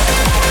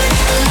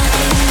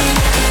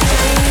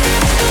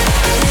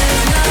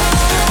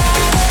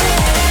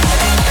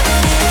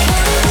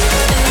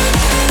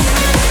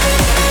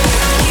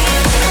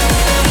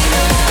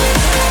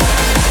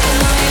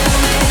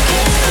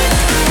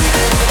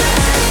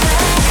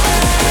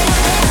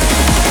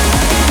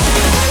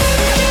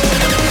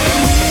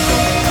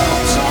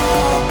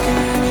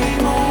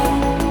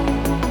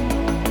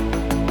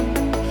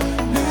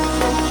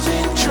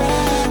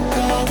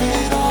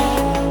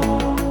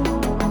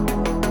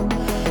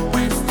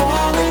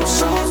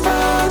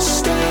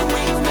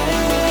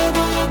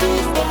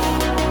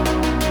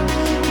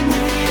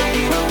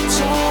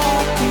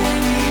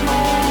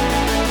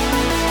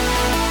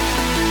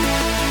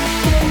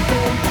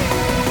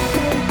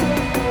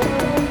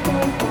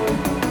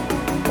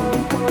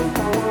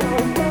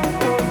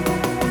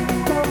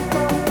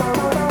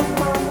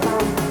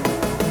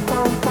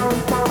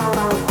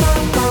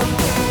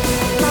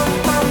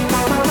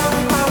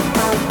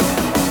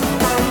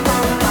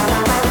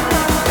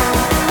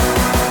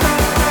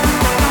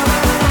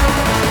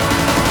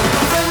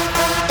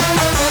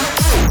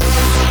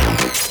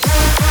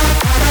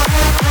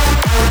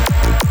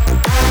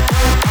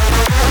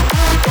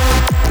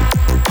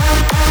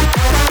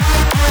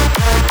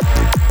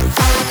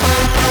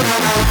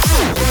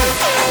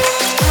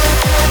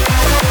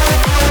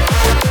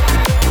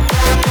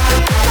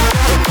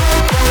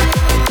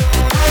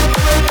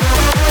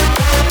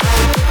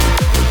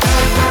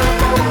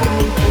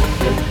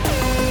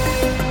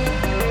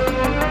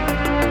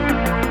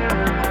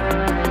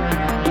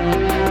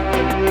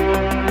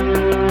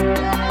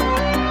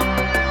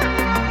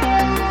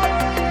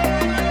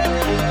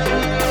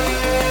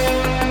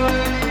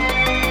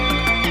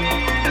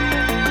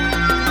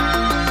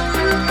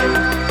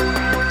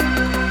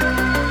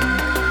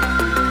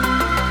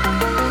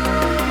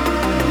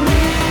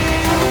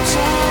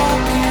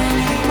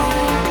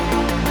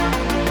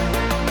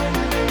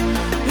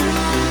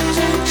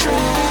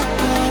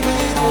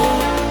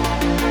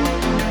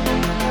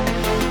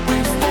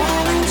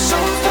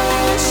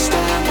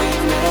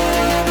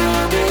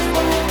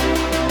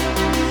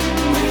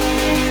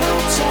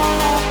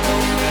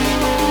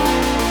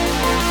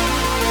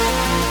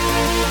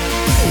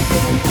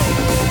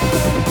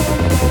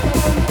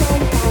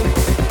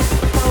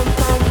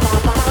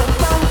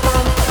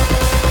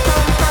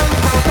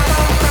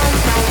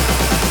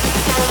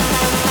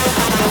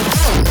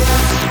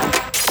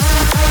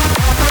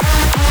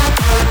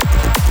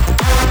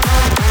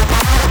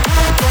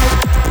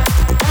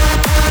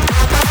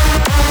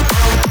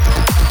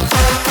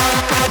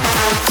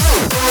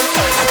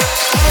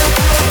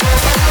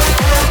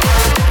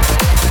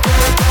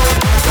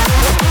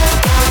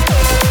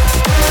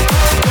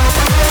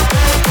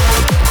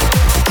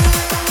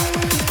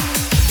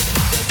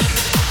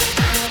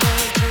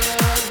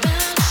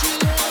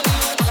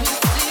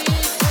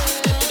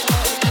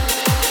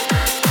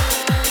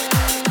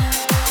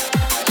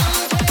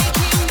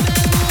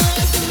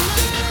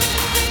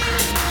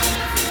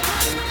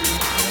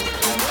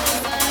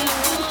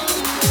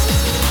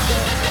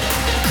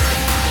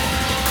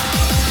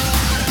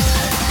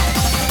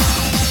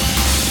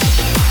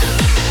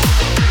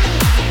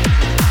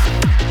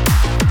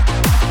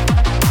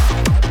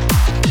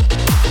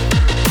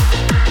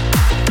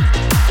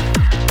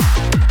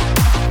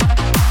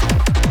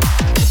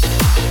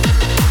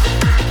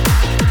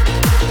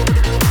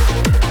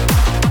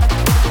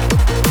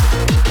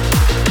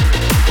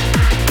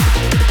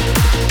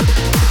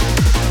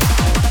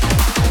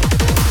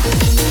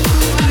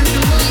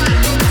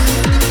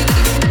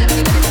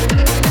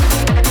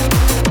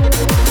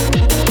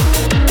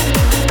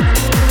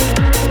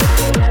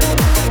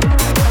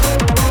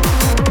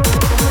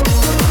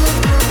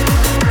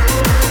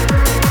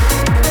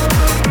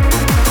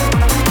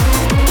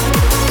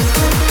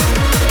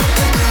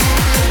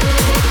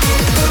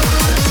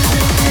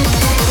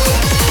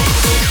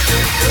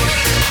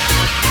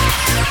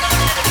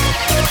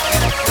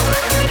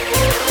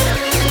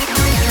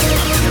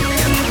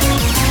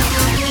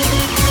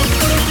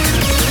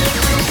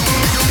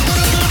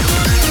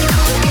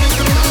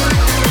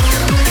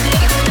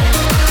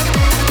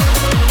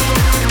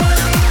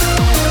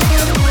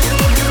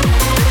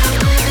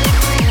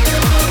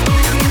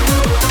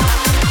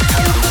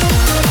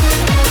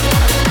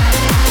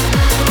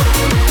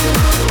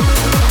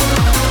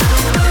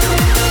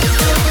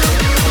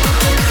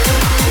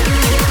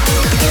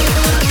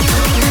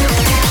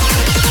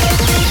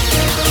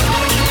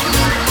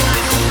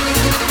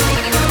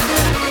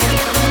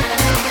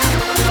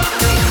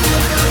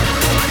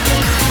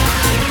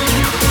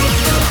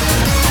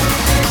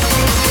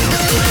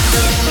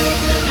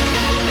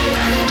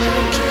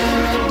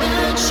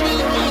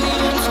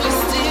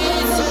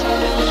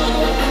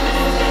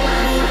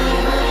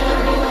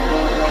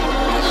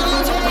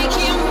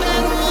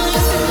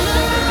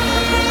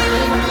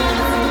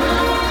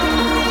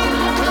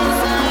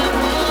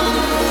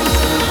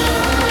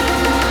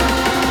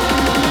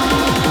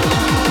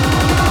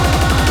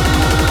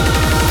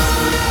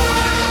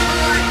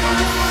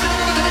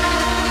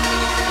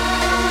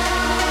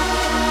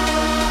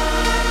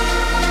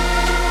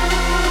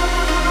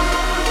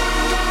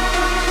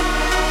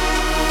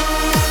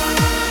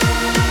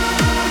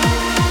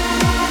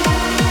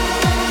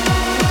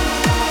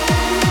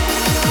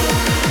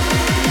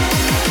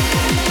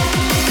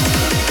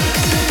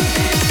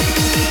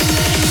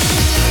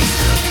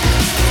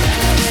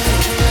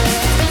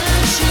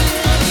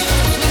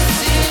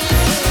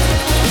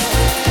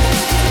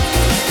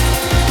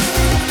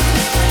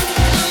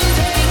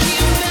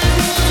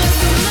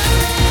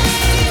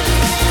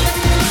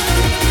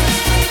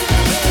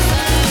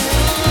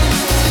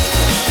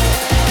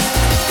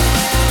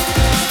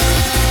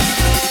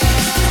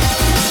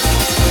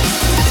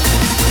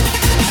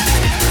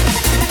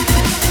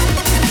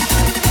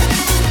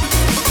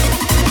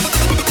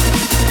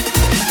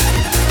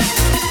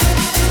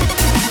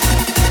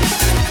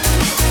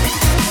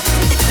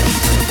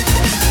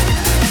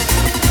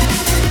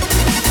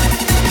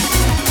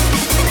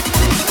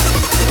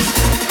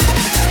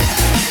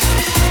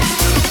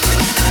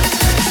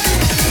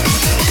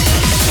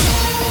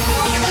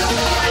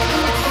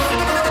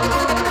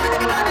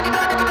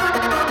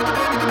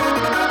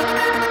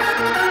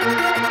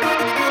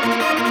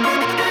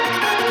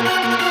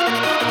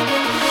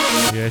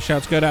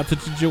 Shouts go out to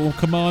Digital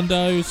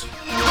Commandos.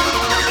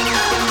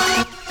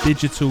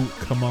 Digital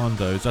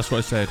Commandos, that's what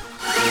I said.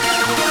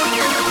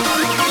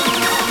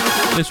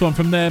 This one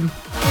from them.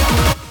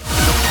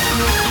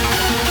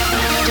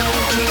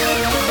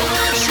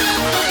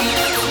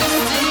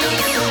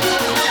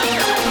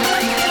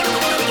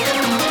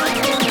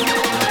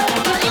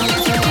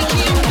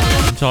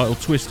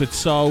 Entitled Twisted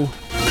Soul.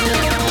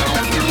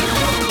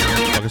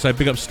 Like I say,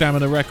 big up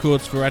Stamina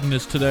Records for adding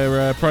us to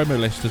their promo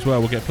list as well.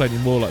 We'll get plenty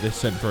more like this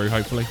sent through,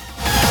 hopefully.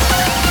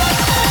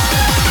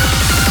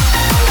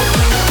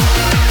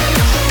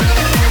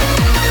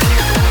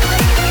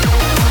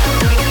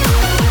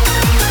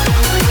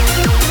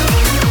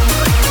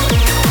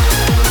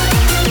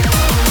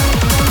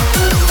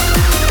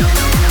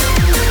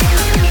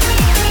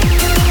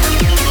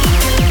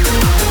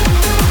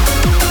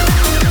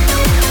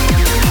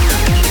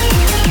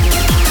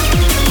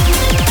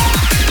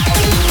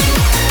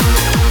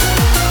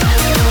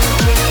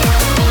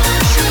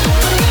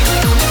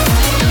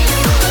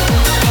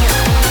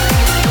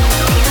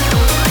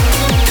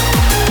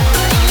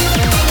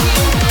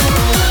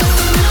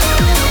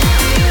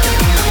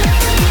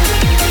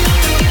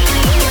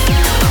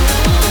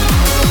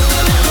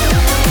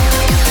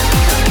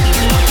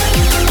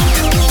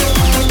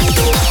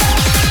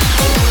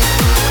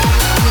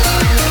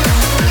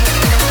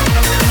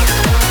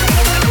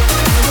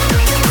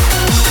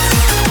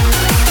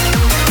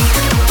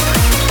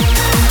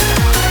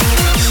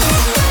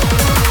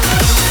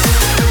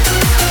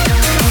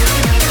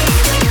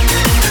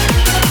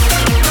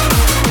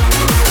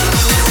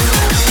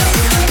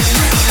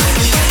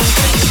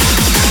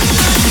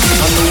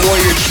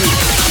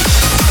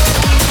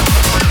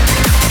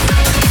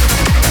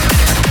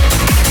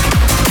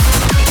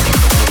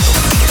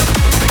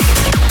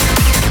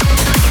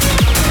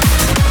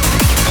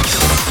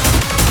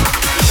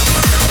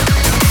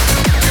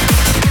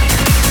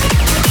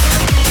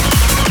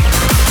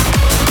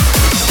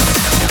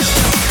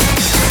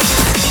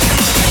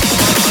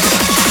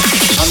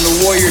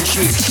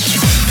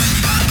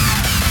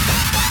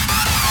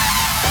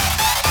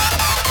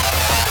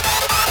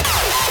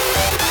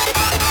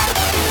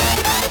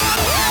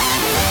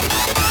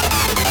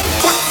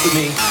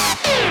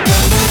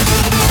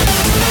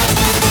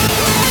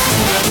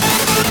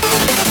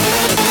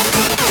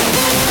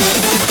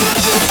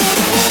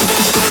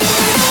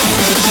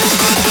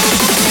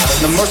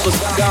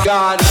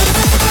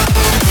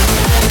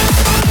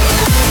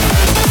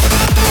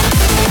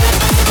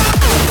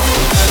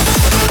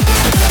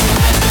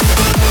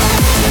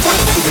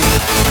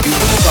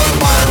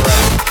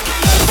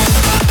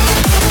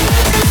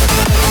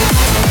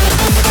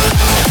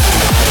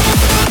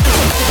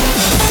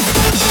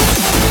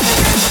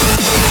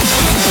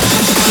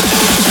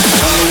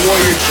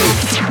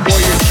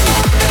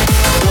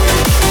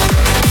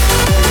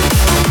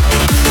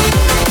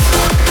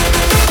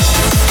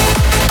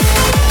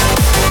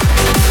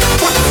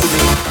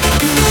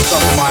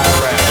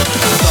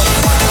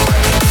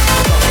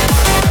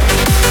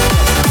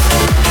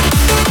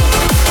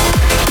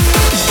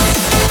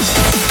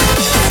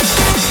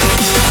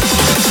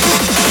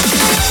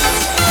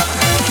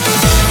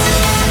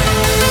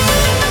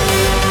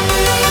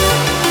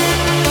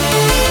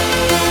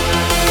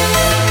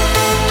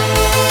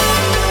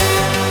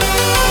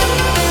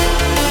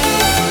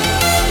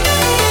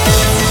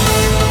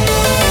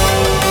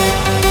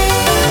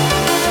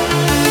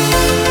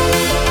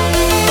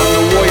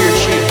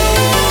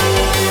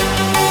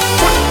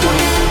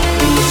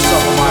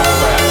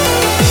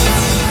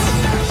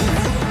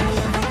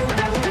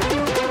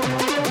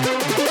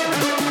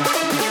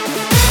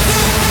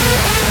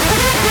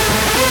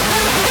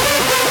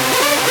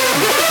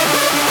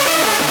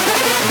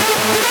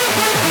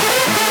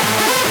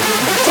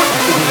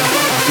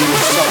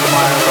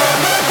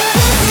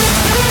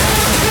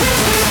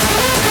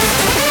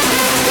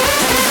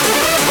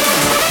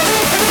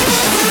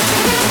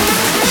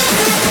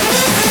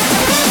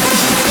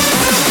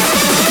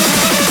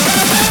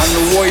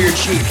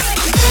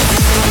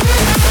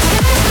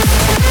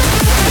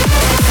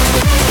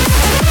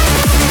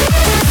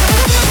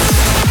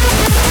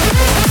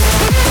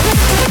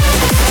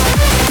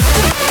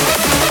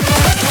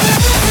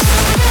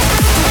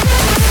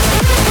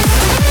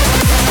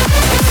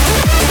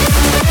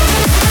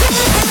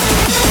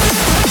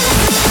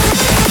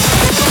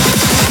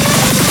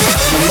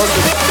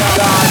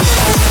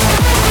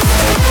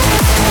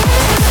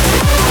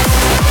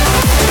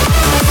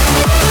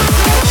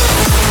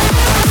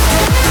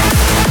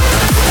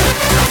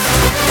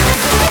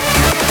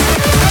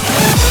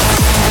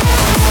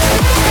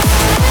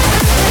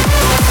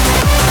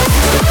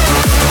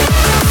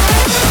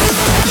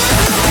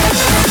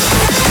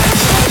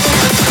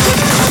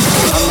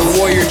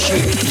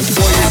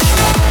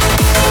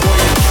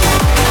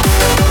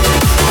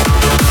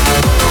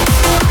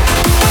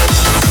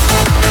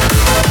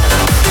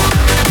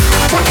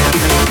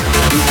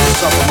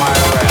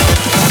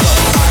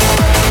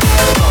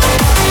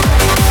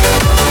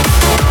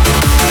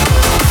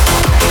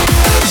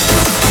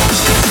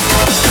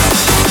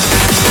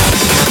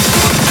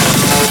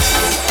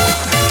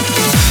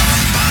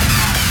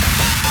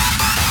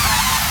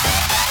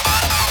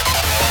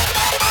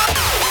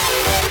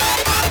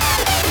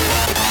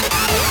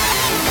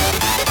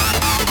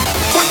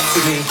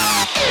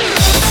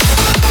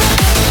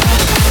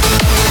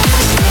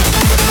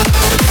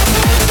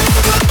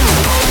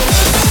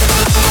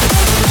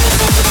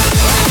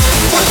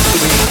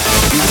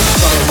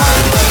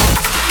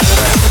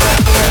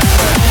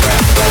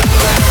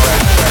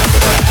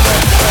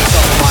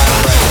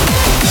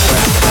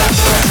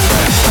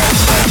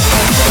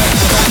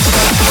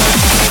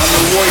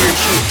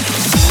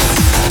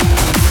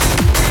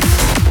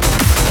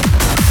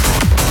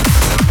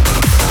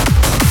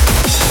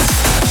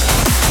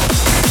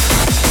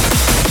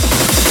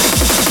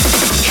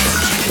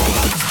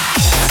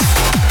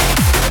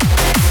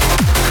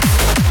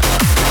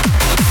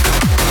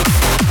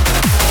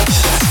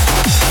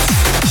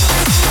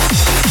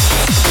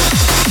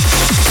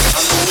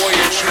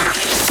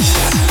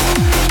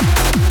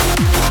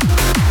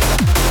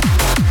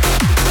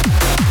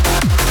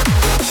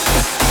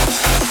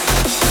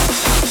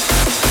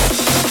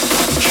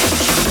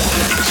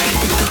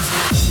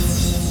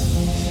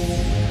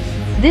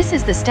 This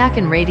is the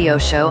Stackin' Radio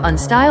Show on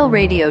Style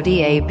Radio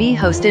DAB,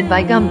 hosted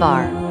by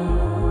Gumbar.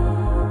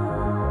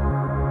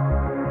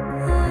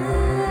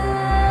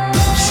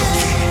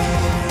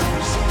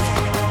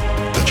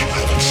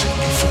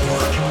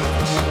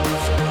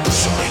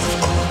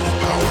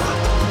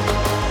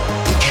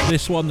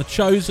 This one, The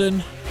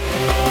Chosen,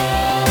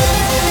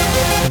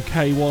 and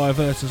KY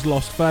versus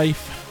Lost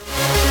Faith.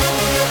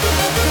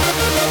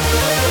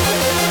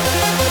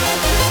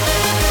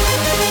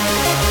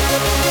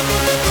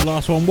 The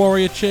last one,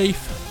 Warrior Chief,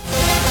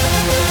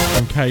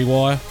 and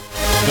KY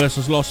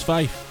versus Lost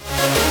Faith.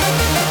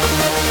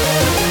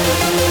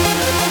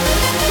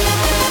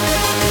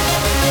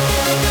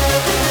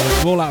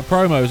 I'm all out of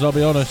promos, I'll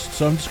be honest,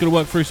 so I'm just going to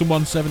work through some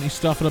 170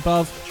 stuff and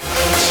above.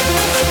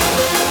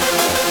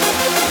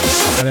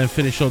 And then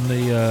finish on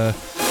the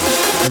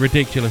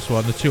ridiculous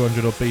one, the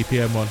 200 odd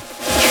BPM one.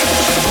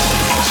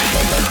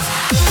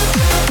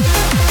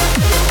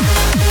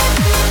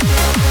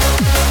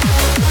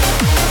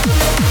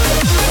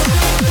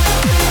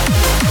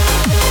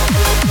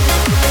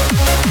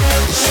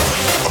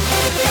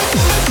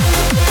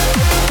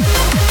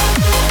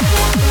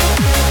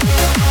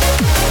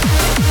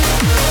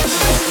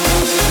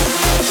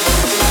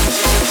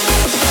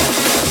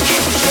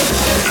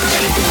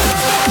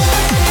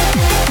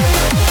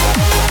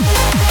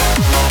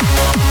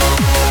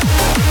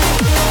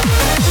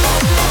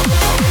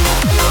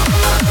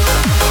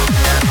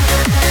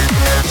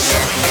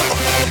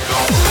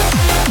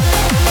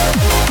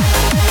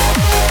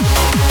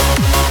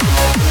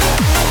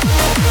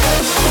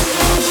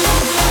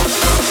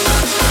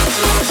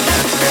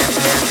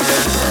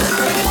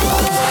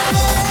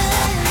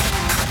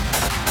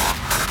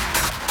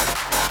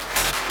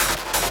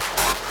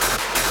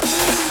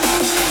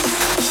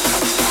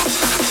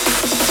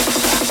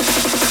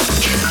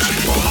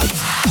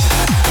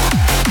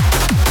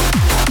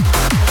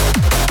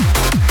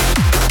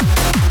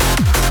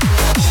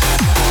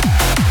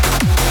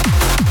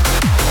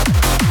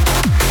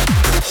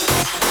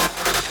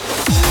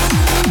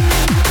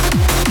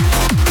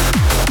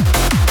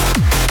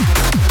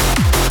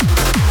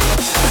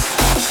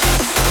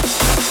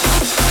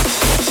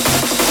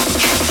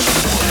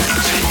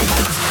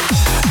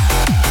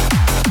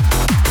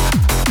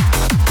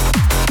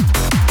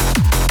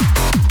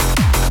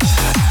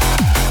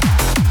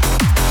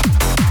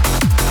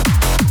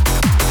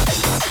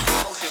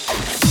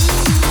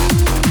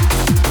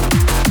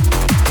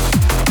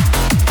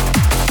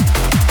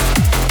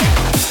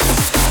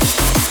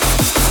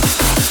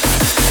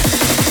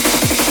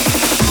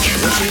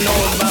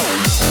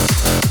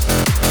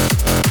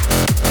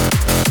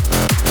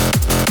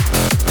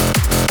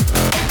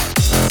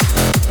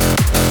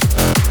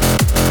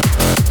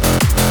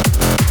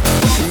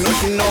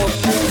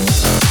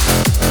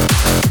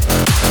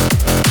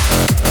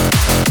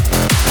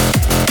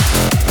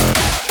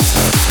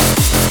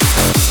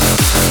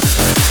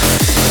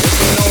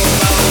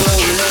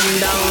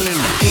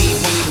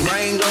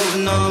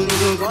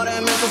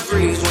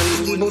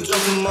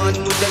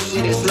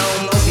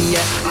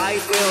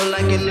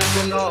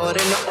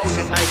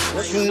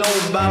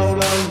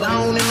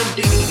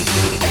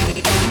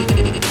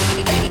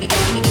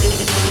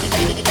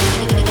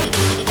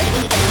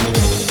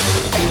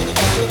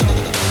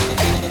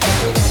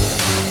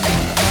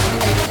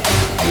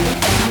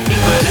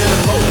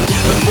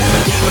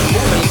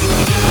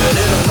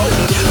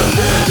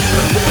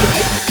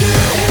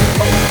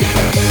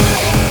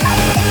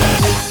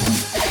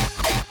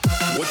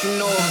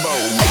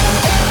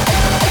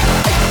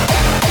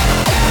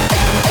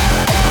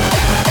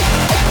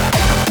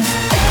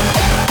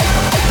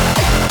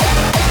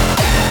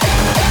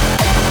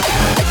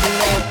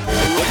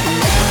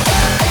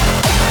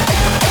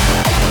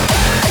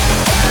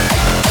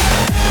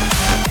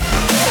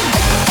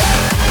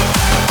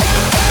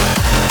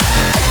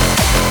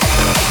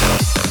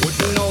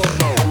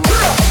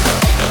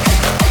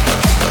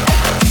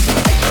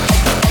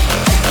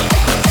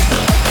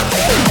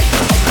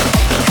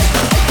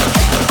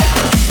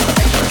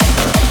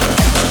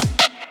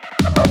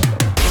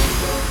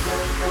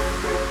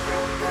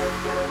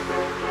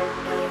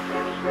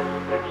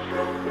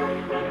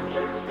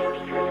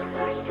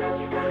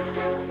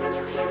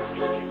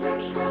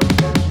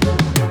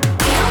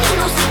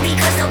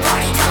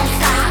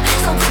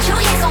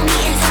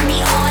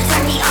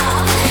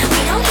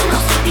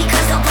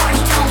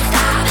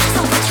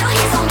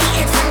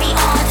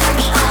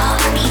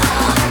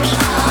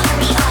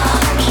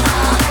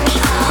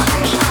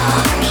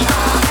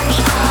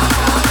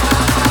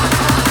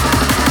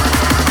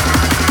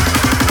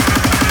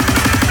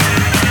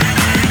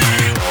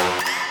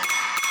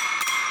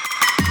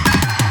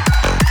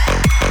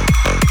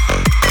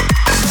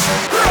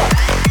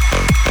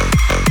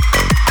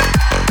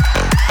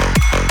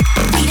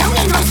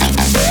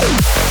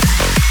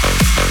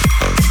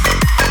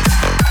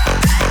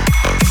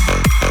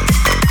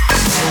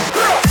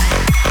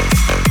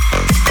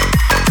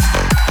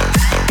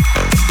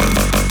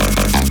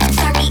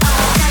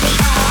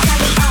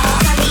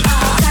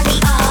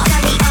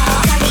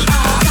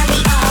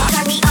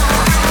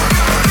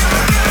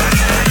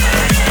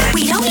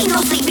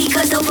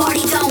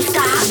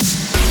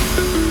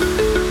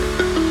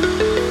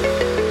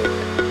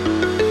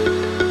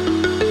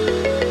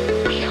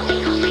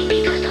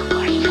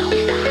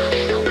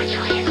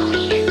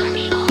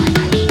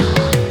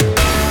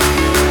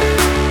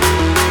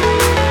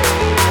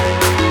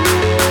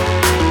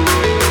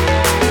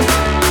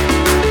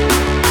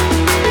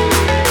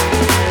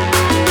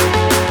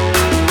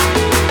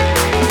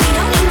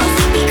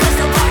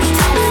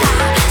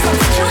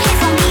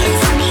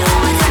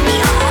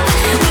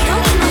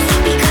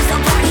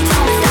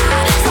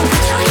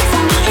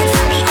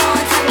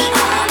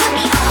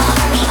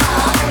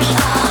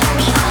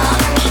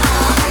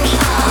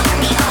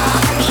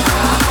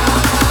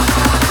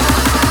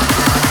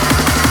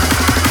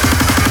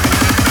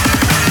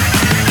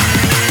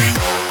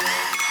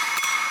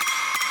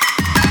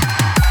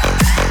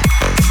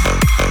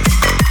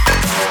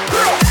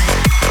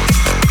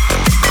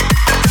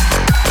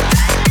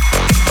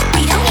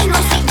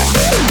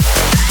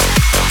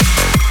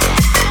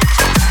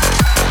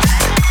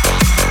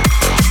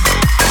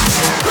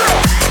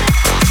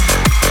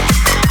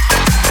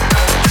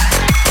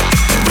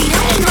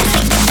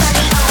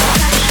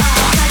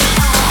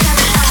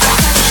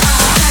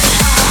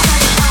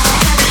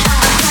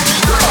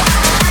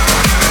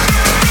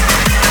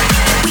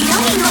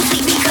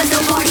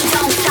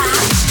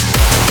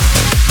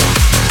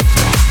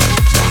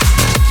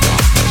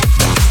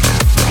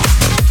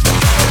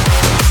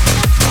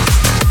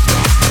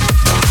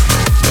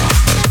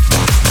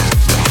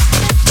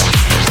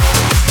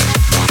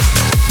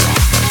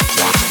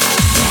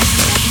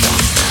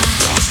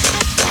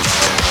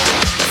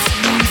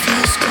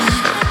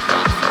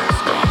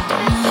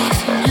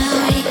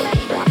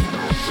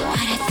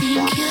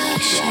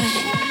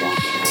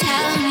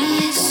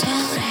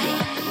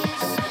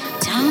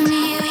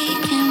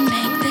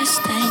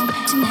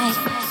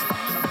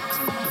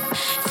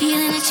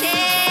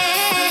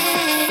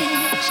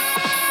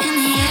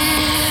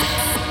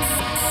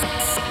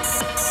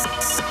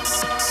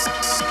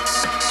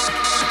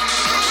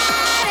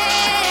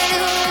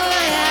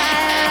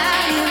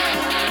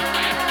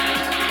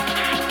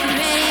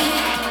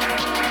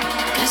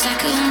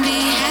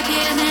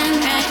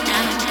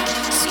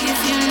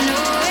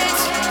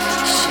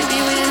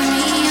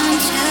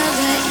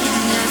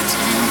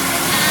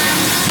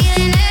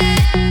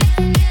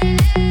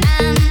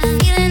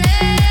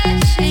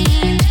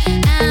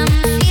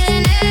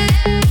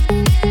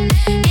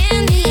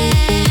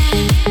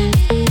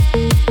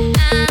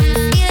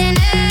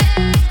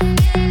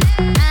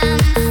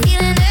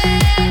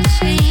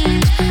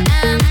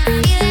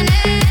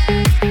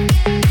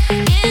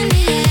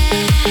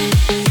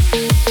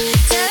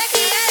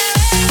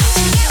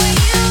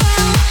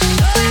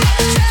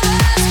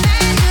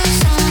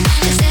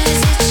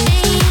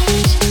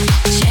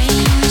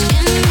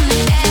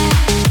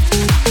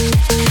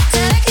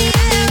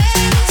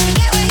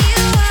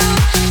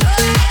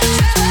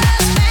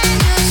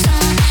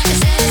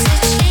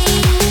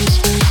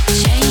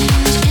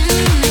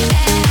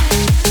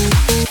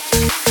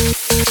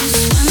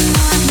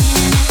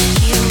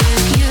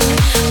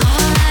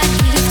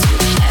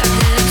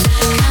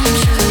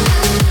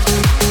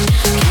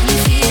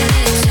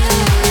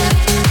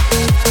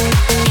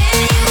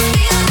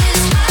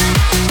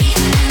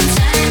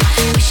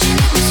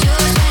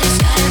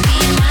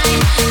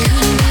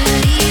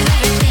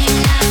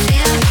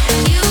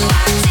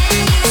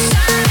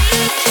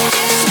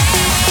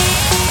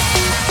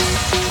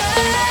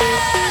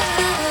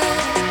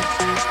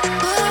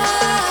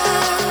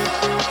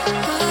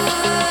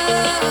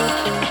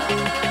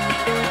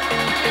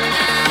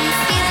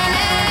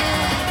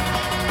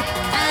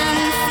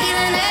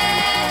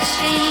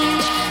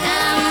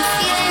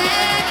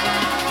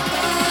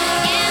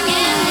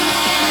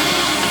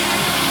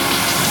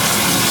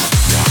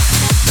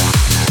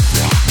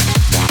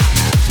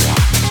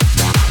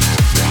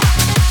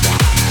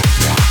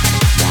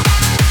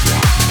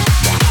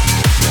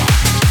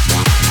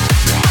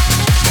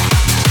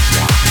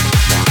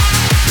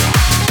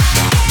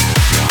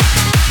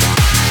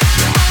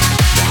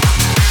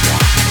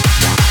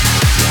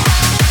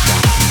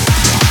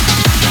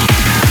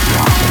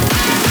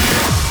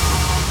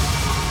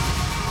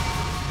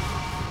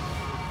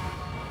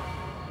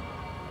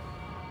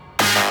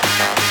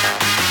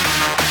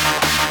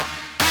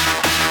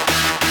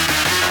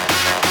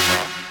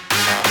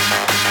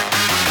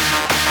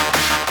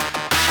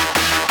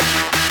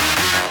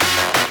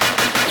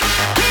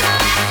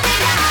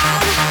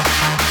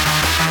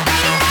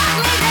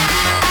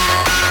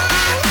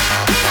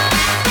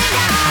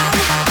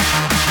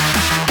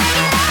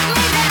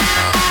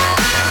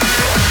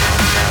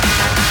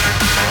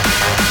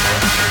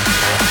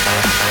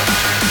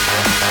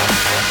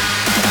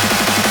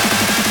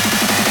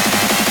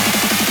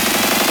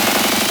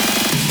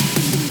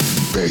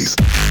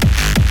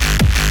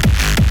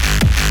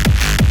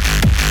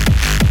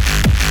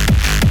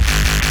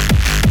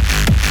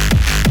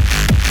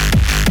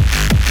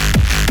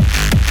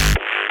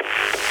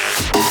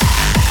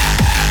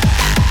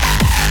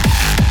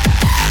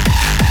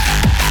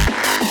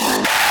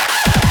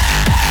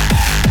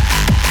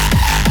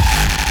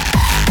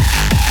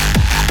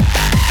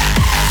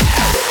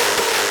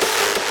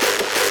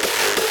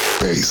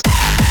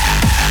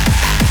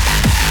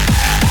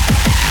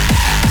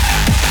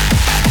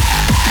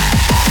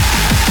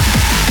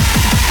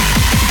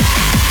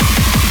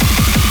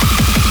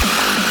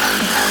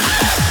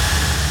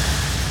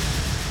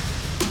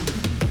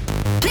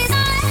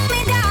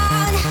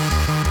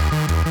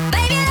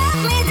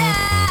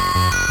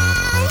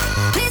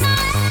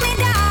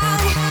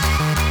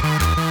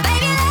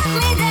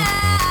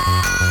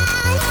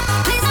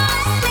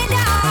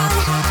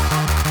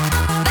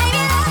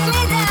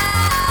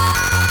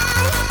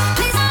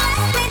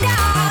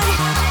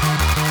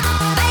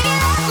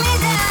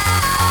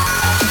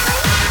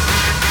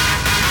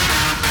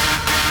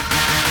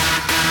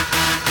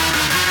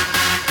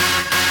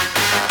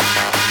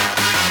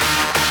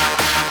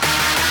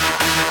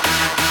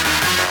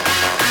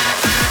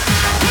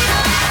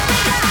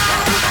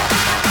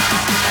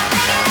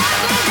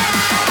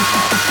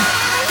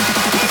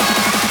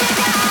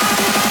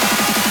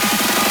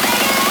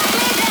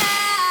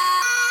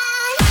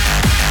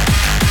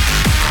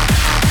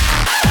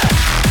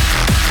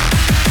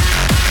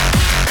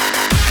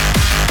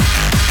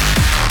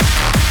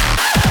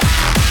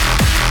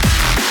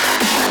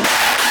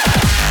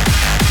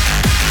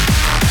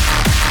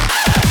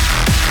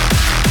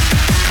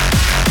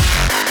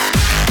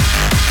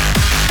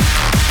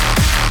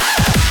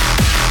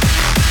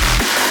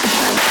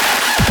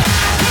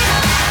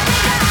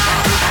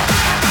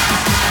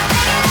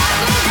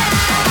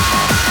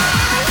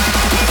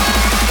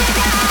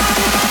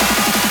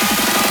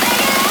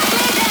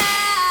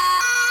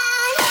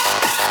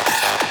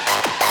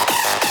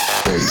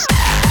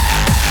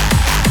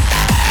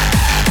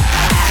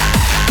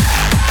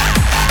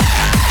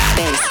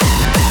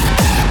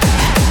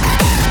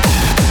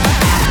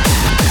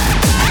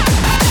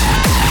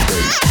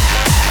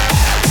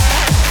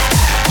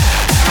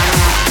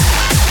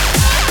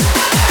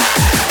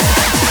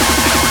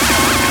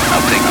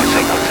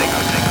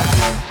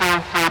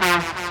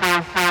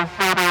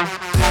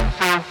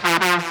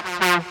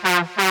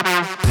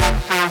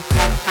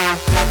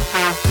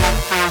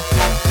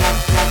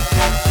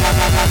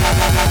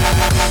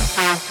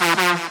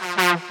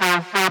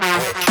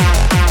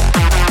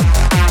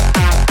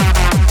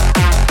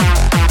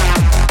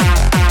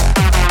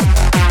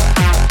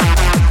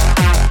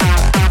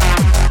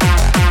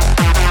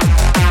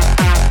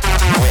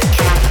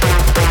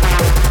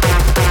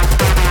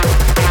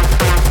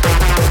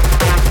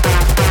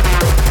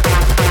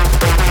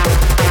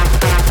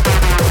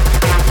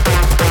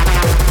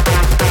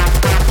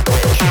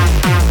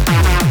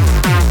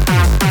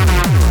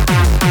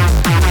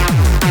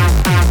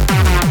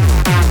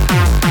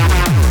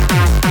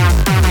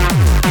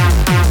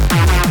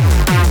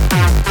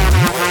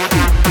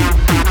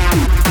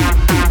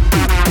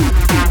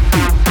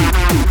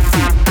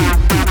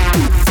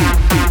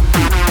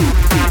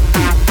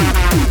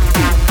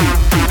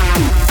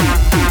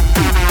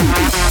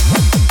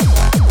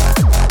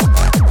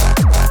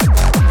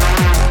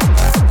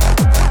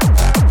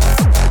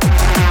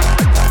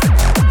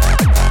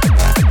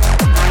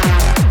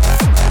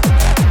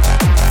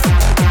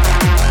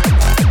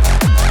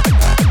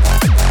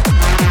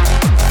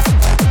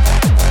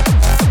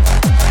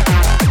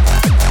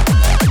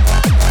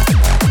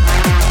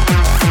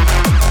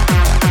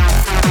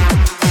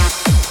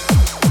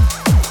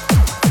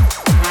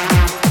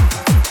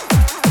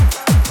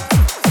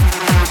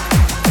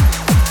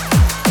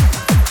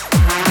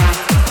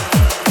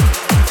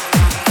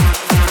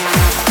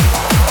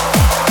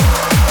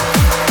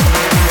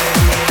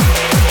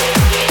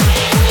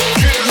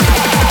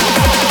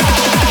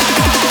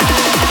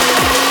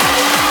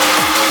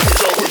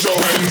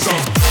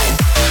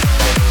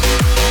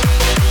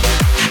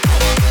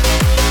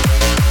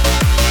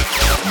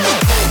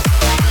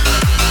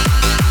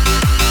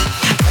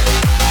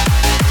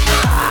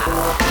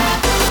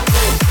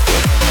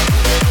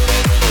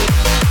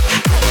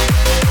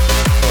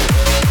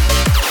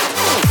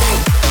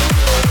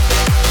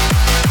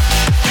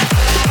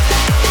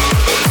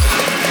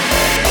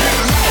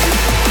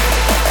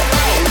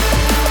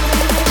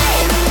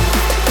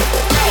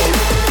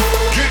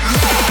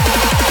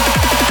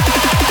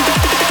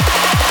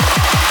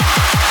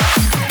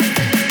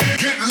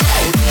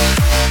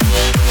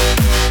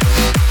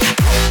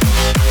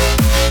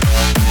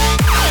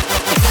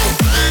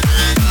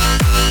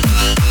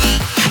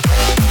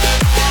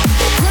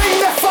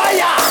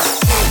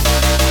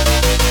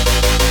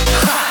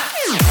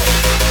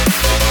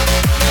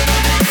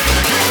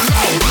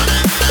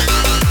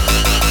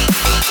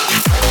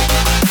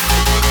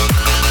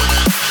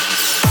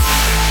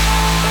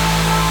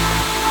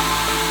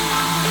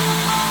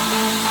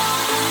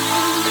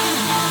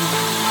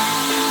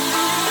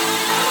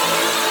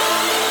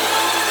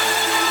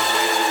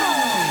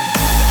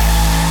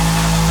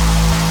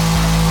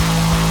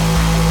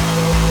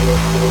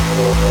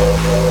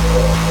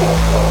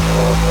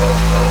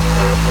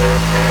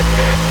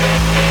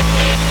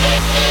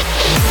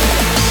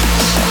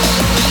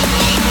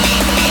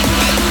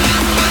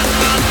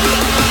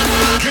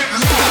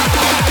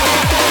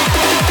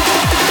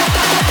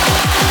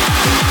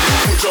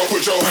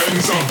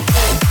 hands up.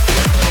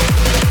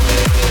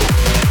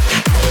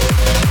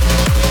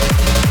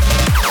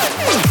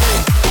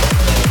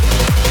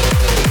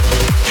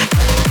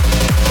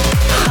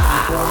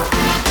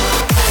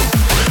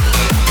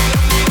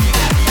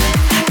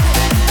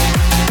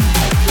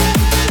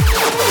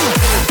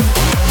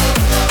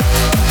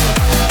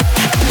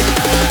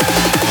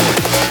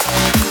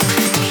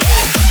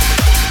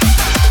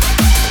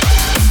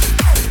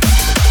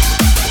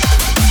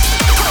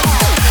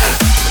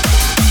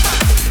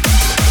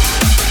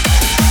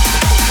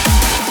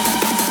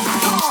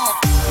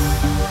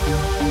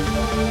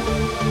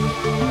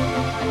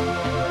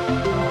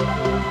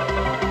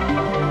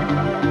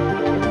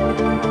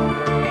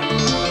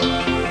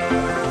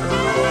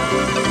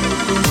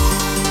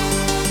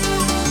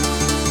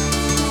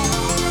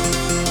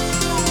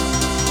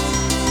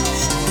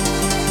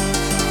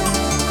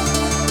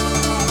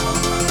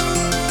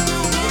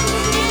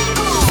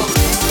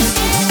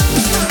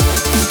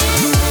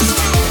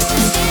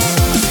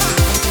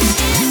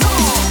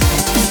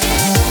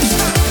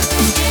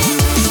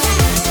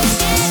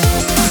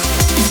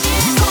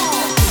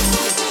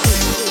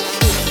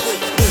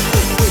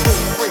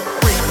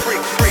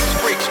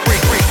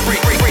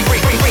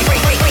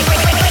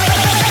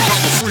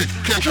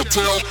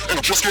 And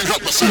I just can't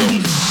help myself.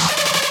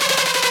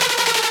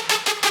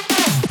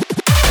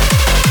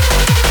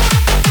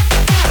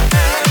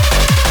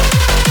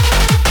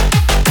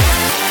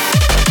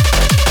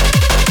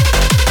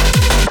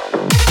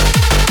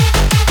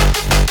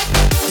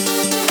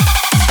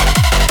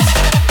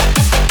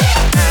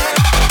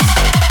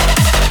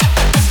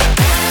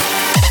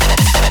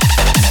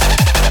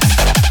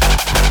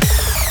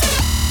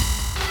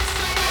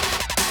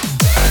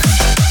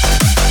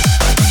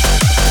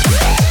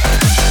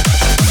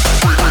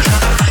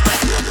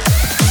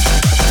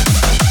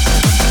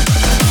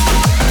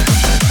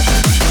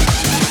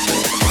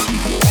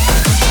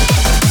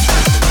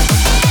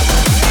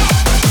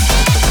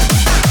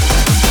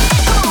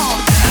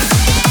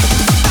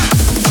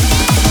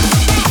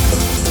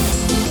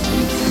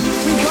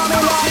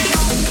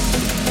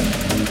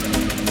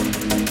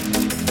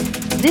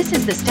 This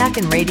is the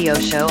Stackin' Radio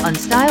Show on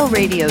Style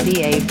Radio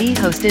DAB,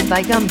 hosted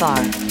by Gumbar.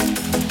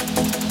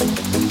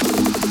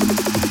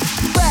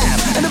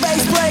 And the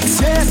bass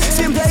breaks, yeah.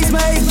 Sim plays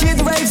make, give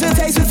the raves a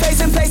taste with face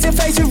and face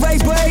with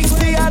raise breaks.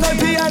 Piano,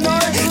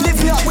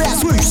 lift me up with that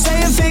swoosh.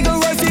 Saying Figaro,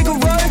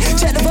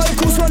 check the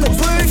vocals from the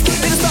booth.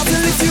 It'll start to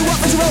lift you up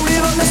as you roll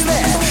in on the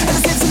snare. And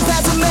the tips and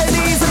pads and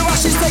melodies and the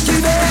rushes take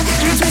you there.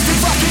 You twisted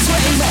fucking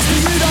sweating mess,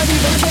 but you don't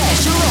even care.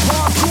 You're a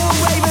hardcore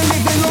raver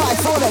living life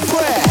for the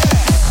prayer.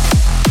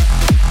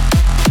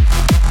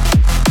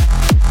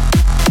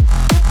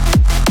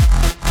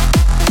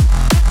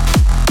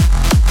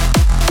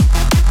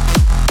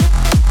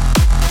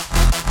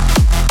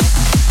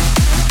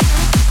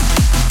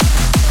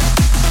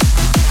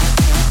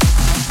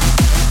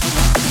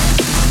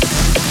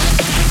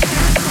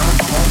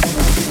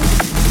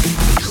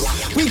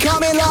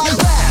 Coming like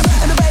bam,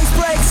 and the bass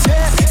breaks,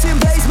 yeah. Sim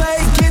plays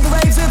make, give the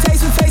raves a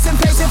taste with face and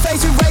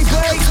face with raise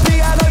breaks.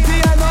 Piano,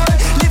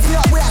 lift me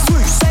up with that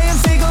swoosh. Saying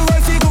Figaro,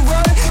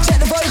 check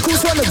the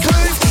vocals from the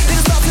booth.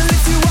 It'll start to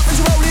lift you up as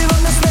you roll in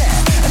on the snare.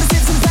 And the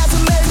tips and pads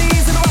and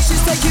melodies and the rushes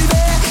take you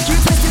there. You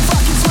twisted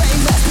fucking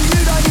sweating mess, but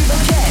you don't even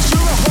care.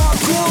 You're a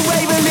hardcore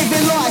raver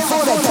living life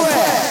for the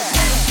prayer.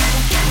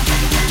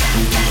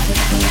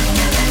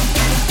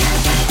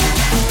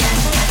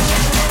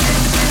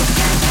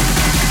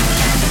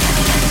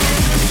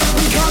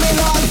 Coming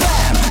like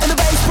bam, and the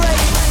bass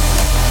breaks.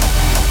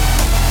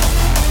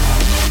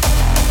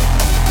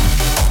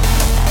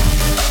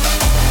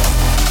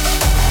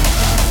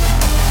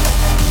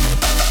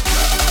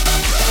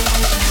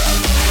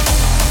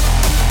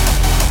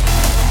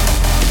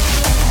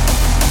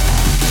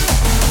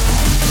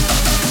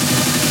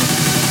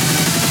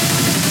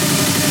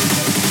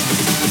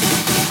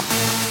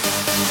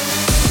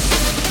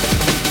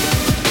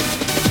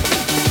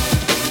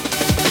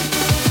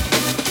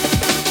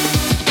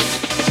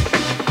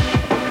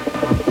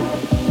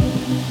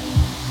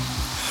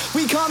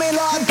 We coming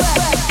like back.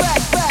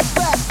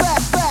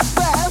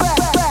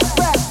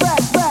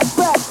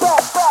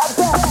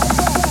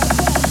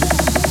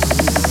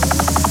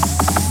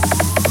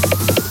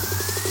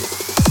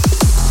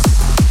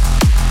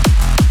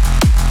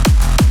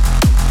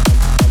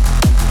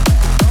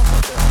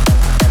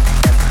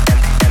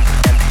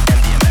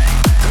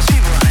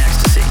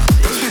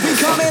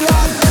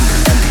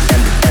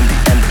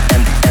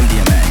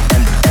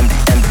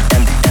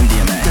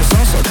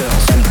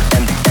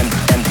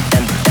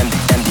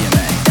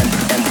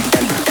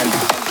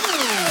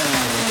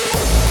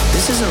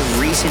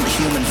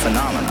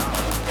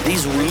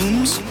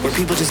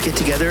 People just get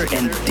together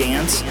and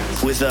dance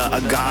with a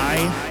guy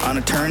on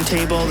a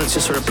turntable that's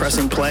just sort of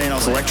pressing play and all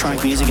this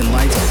electronic music and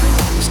lights.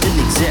 This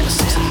didn't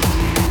exist.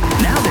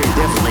 Now they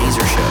have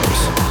laser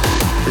shows.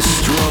 The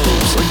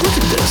strobes, like look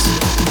at this.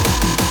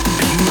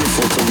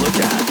 Beautiful to look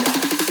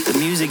at. The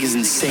music is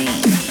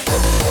insane.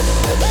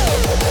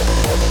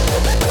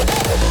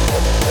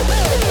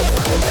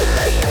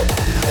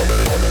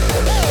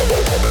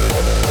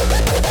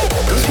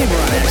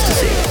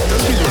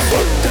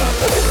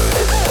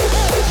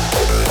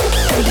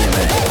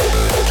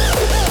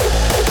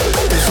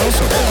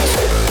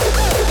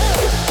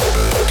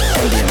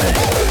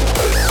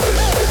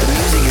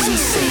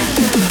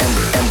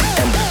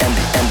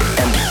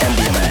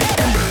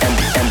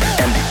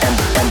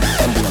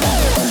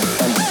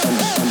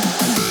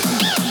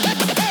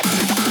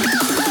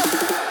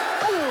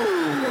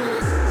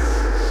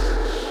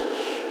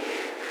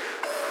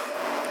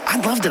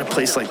 I'd love that a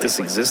place like this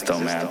exists, though,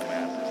 man.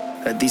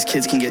 That these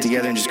kids can get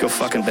together and just go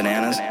fucking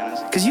bananas.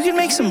 Because you can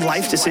make some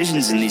life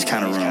decisions in these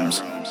kind of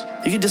rooms.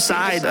 You can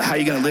decide how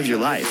you're gonna live your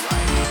life.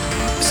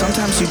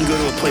 Sometimes you can go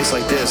to a place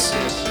like this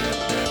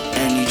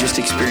and you just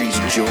experience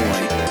joy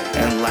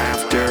and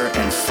laughter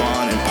and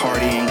fun and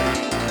partying,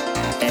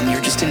 and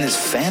you're just in this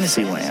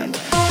fantasy land.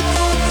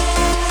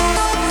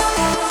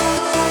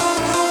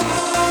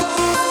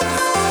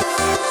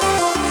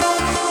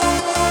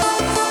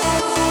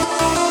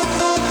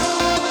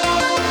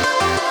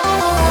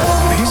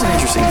 Here's an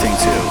interesting thing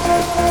too.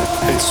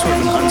 It's sort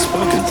of an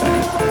unspoken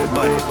thing,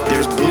 but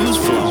there's booze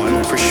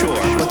flowing for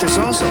sure, but there's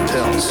also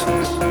pills.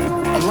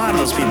 A lot of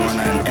those people are on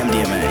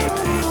MDMA.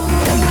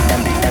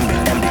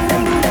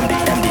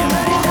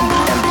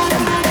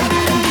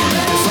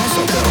 There's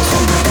also pills.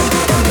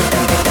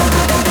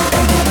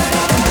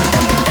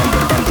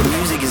 The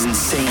music is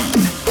insane.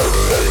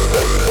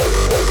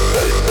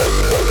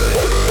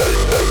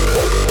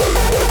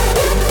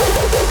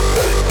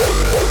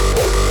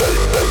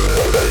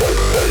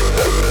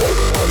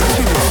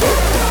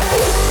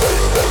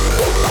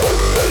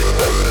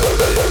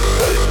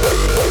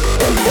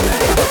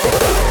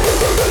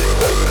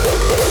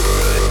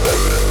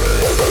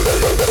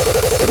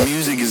 The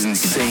music is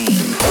insane.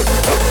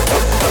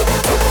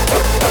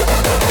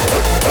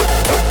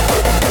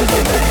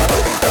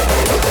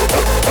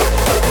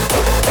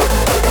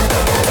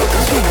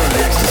 Those people are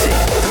in ecstasy.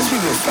 Those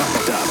people are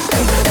fucked up.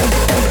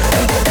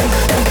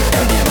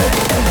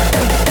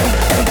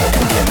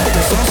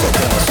 There's also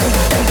pills.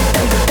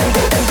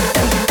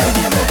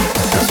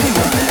 Those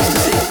people are in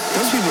ecstasy.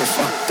 Those people are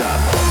fucked up.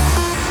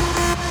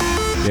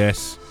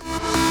 Yes.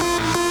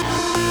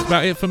 That's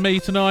about it for me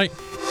tonight.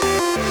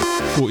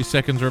 40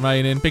 seconds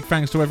remaining. Big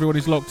thanks to everyone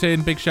who's locked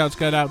in. Big shouts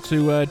going out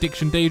to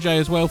Diction DJ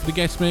as well for the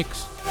guest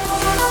mix.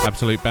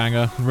 Absolute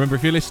banger. And remember,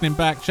 if you're listening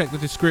back, check the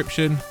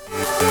description.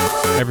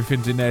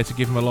 Everything's in there to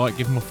give them a like,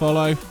 give them a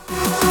follow. The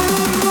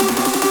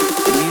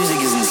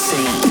music is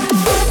insane.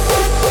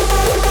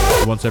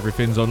 And once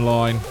everything's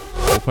online,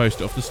 we'll post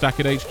it off the Stack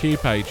It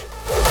HQ page.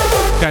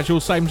 Catch you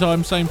all same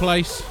time, same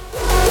place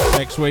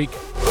next week.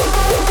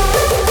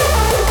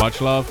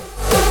 Much love.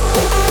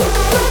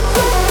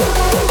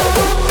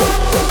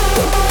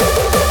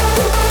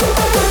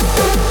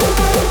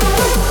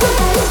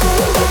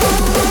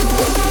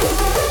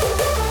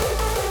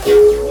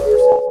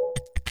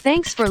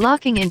 Thanks for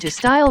locking into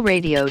Style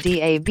Radio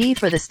DAB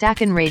for the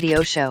Stackin'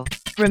 Radio Show.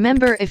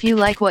 Remember, if you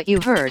like what you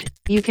heard,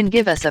 you can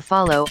give us a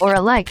follow or a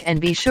like, and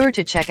be sure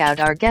to check out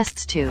our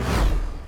guests too.